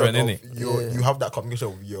is different, innit? You have that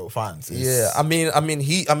communication with your fans. I mean,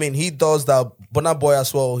 he does that. Burna Boy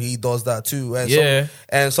as well. He does that too. And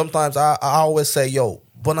and sometimes I always say, yo,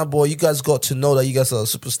 Burna Boy, you guys got to know that you guys are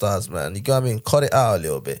superstars, man. You got what I mean? Cut it out a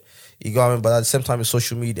little bit. You got what I mean? But at the same time, it's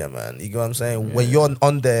social media, man. You got what I'm saying? When you're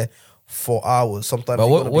on there for hours, sometimes. But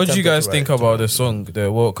what do you guys think about the song,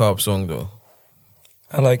 the World Cup song, though?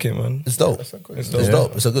 I like it, man. It's dope. It's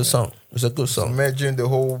dope. It's a good song. It's a good song. Imagine the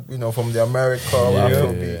whole, from the America,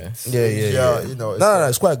 Afrobeats. Yeah. No,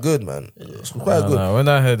 it's quite good, man. It's quite good. When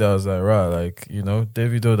I heard that, I was like, right, like,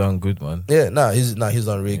 Davido done good, man. Yeah, he's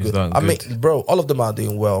done really good. I mean, bro, all of them are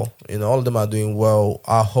doing well. All of them are doing well.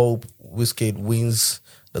 I hope Wizkid wins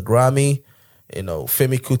the Grammy.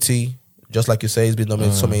 Femi Kuti, just like you say, he's been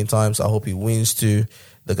nominated so many times. I hope he wins too.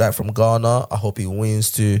 The guy from Ghana, I hope he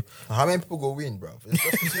wins too. How many people go win, bro? It's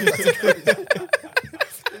just two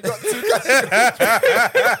categories.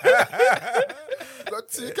 You got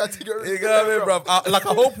two categories. You got me, bro. I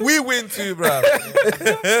hope we win too, bro.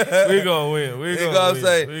 We gonna win. We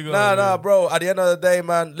gonna win. Nah, bro. At the end of the day,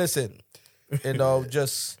 man, listen,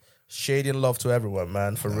 just shading love to everyone,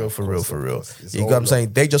 man. For real. You know what I'm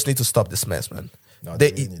saying? They just need to stop this mess, man. No,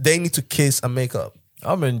 they need to kiss and make up.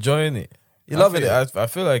 I'm enjoying it. You loving it? I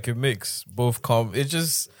feel like it makes both it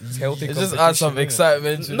just adds some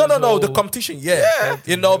excitement. No, the competition, yeah.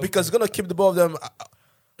 Because it's gonna keep the both of them,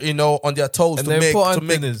 on their toes and to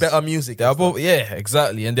make better music. They are both,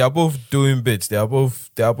 exactly, and they are both doing bits. They are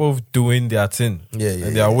both doing their thing. And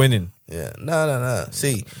they are winning. Yeah, no.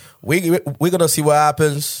 See, we're gonna see what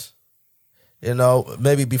happens.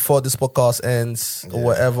 Maybe before this podcast ends or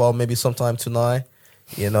whatever, or maybe sometime tonight.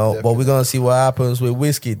 But we're gonna see what happens with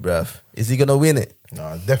Wizkid, bruv. Is he gonna win it?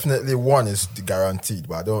 No, definitely one is guaranteed,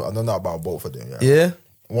 but I don't know about both of them. Yeah?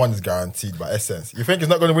 One is guaranteed by essence. You think he's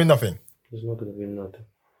not gonna win nothing? He's not gonna win nothing.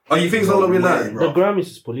 Oh, you think he's not gonna win that? The Grammys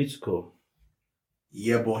is political.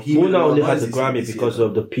 Yeah, but Muna only has the Grammy because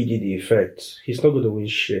of the PDD effect. He's not gonna win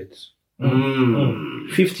shit.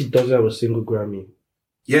 50 doesn't have a single Grammy.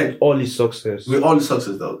 Yeah. With all his success.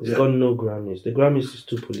 Though. He's got no Grammys. The Grammys is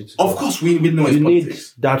too political. Of course, we know it's You need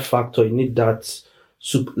politics. that factor. You need that,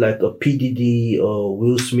 like a PDD or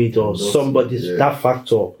Will Smith or somebody. That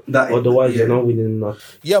factor. Otherwise, you're not winning nothing.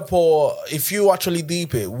 Yeah, Paul, if you actually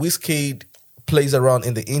deep it, Wizkid plays around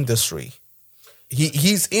in the industry.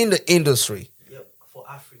 He's in the industry. Yep, for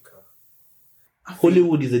Africa.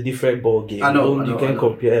 Hollywood is a different ball game. You can't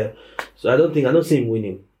compare. So I don't see him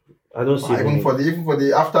winning. I don't see even for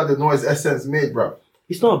the after the noise essence made, bro.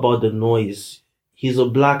 It's not about the noise. He's a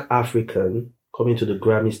black African coming to the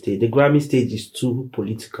Grammy stage. The Grammy stage is too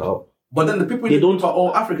political. But then the people are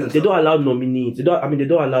all Africans. They don't allow nominees. They don't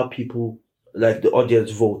allow people like the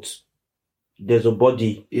audience vote. There's a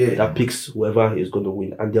body that picks whoever is going to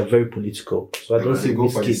win, and they're very political. So I don't see go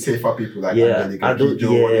for the safer people like Angelique I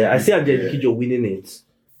see Angelique Kidjo winning it.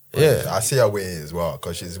 Yeah, I see her winning as well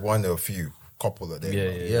because she's one of a few. Couple of them.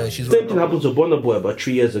 Yeah. Same thing happened to Burna Boy about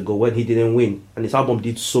 3 years ago when he didn't win and his album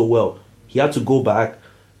did so well. He had to go back,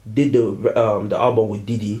 did the album with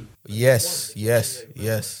Diddy. Yes.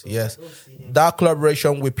 That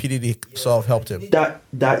collaboration with P Diddy sort of helped him.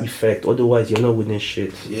 That effect. Otherwise, you're not winning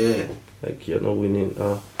shit. Yeah, like you're not winning.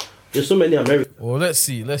 There's so many Americans. Well, let's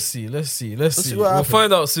see. We'll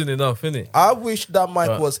find out soon enough, innit? I wish that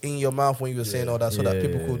mic was in your mouth when you were saying all that, so that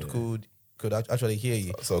people could actually hear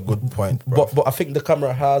you. That's a good point, bro. But I think the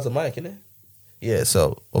camera has a mic in it. Yeah,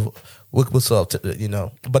 so we could sort of,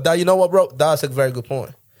 But that, you know what, bro? That's a very good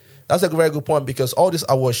point. Because all these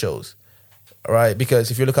award shows, right? Because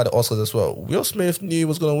if you look at the Oscars as well, Will Smith knew he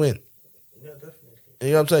was going to win. Yeah, definitely. You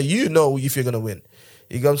know what I'm saying? You know if you're going to win.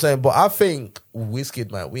 You know what I'm saying? But I think Wizkid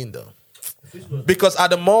might win, though. Because at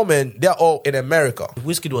the moment, they're all in America. If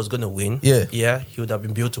Wizkid was going to win, he would have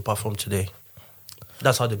been built to perform today.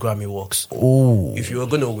 That's how the Grammy works. Ooh. If you were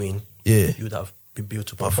going to win, you would have been built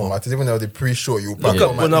to perform. Even though the pre-show, you look at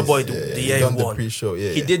Burna Boy the year he won. The pre-show,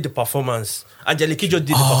 he did the performance. Angelique Kidjo did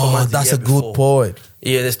the performance. That's the year a good before. point.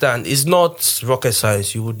 You understand? It's not rocket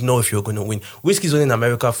science. You would know if you're going to win. Wizkid's only in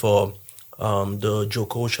America for the Joe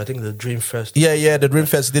Coach, I think the Dream Fest. Yeah, the Dream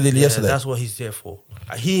Fest did it yesterday. That's what he's there for.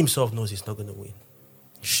 He himself knows he's not going to win.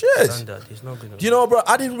 Shit. He's not gonna. You know, bro,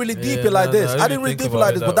 I didn't really deep it like this. I didn't really deep it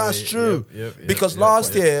like this, but that's true. Because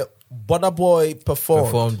last year, Burna Boy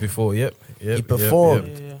performed before. He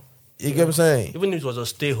performed. You get what I'm saying? Even if it was a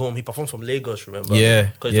stay home, he performed from Lagos, remember? Yeah,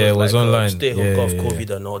 it was online. Stay home of COVID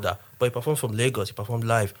and all that. But he performed from Lagos, he performed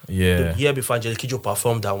live. Yeah. The year before Angelique Kidjo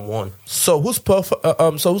performed and won. So who's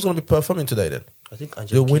gonna be performing today then? I think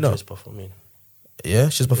Angelique Kidjo is performing. Yeah,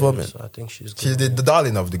 she's performing. So I think she's the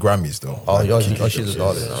darling of the Grammys though. She's a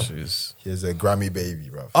darling now. She's a Grammy baby,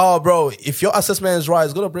 bro. Oh, bro, if your assessment is right,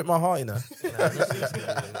 it's gonna break my heart, you know.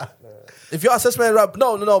 If your assessment is right,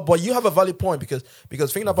 no, but you have a valid point because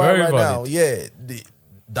thinking about it right now,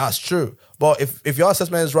 that's true. But if your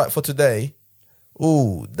assessment is right for today,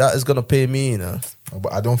 that is gonna pay me, you know.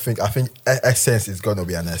 But I think Essence is gonna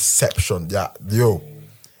be an exception. Yeah,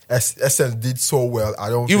 Essence did so well.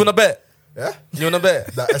 You wanna bet? Yeah, you wanna bet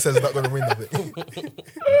that Essence is not gonna win the bit.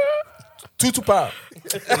 Tutu pound.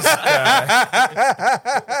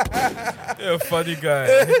 You're a funny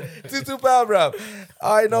guy. Tutu pound, bro.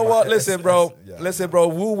 I know what. Listen, bro.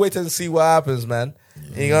 We'll wait and see what happens, man.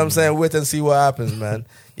 You know what I'm saying? Wait and see what happens, man.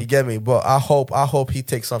 You get me? But I hope he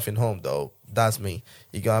takes something home, though. That's me.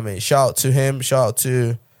 You got me. Shout out to him. Shout out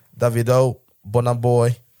to Davido, Burna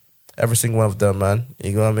Boy, every single one of them, man.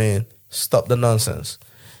 You know what I mean? Stop the nonsense.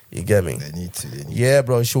 You get me? They need to. Yeah,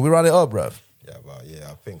 bro. Should we run it up, bro?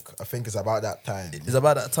 I think it's about that time. It's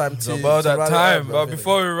about that time too. It's about that time. But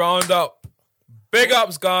before we round up, big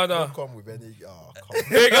ups Ghana. Don't come with any.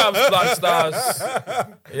 Big ups Black Stars.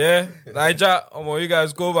 Yeah, Niger. You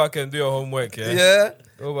guys go back and do your homework. Yeah.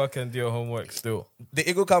 Go back and do your homework still. The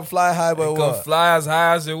eagle can fly high, but it can fly as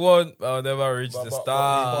high as it want, but I'll never reach the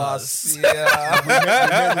stars. Yeah. we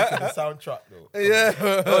made it to the soundtrack though.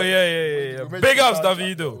 Yeah. Oh yeah. Big ups,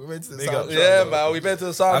 Davido. We went to the Big soundtrack. Ups. Yeah, man. We went to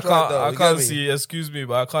the soundtrack though. I can't see, excuse me,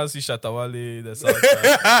 but I can't see Shatawale the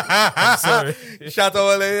soundtrack. I'm sorry.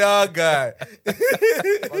 Shatawale, your guy.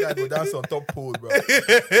 I gotta go dance on top pole, bro.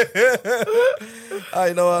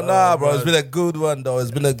 I know, bro. It's been a good one though.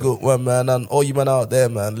 It's been a good one, man. And all you men out there,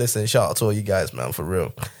 man, listen, shout out to all you guys, man, for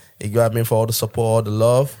real. You got me for all the support, all the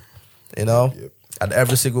love, you know. Yep. And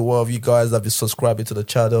every single one of you guys that been subscribing to the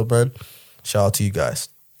channel, man. Shout out to you guys.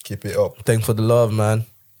 Keep it up. Thanks for the love, man.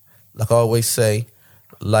 Like I always say,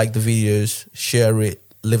 like the videos, share it,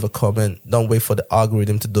 leave a comment. Don't wait for the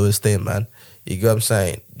algorithm to do its thing, man. You get what I'm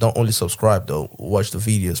saying? Don't only subscribe though. Watch the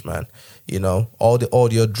videos, man. You know, all the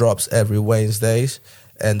audio drops every Wednesdays.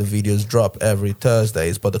 And the videos drop every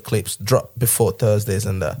Thursdays, but the clips drop before Thursdays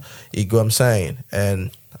and that. You get what I'm saying?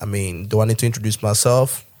 And, I mean, do I need to introduce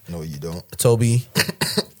myself? No, you don't. Toby,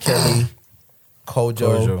 Kelly,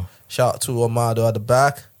 Kojo. Shout out to Amado at the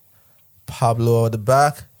back, Pablo at the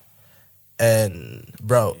back, and,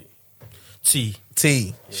 bro, T.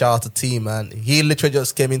 Shout out to T, man. He literally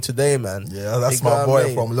just came in today, man. Yeah, that's my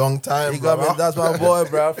boy from a long time, bro. That's my boy,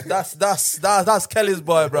 bro. That's Kelly's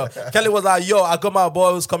boy, bro. Kelly was like, yo, I got my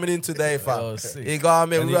boy who's coming in today, fam. He got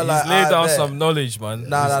me. We were like, he's laid down some knowledge, man. He's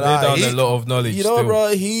laid down a lot of knowledge. You know, bro,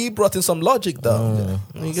 he brought in some logic, though.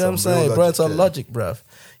 You get what I'm saying? Brought in some logic, bro.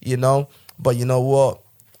 You know? But you know what?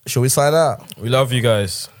 Should we sign out? We love you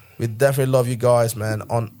guys. We definitely love you guys, man.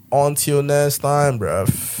 Until next time, bro.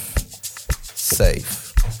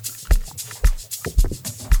 Safe.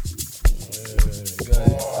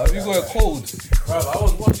 Have you got a cold? Bro, I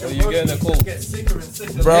was watching. Are you getting a cold? Get sicker and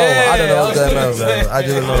sicker. Bro, I don't know what's going on, bro. I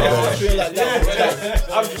just don't know what's going on.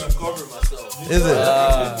 I'm just recovering myself. Is it?